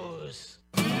Pros.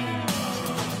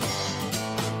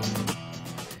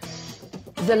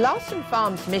 The Larson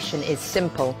Farms mission is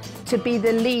simple: to be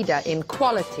the leader in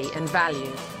quality and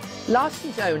value.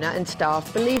 Larson's owner and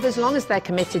staff believe as long as they're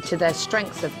committed to their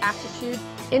strengths of attitude,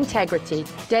 integrity,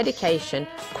 dedication,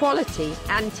 quality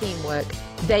and teamwork,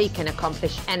 they can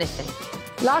accomplish anything.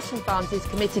 Larson Farms is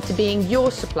committed to being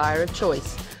your supplier of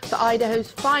choice for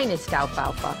Idaho's finest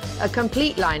alfalfa, a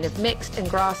complete line of mixed and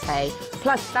grass hay,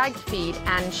 plus bagged feed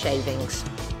and shavings.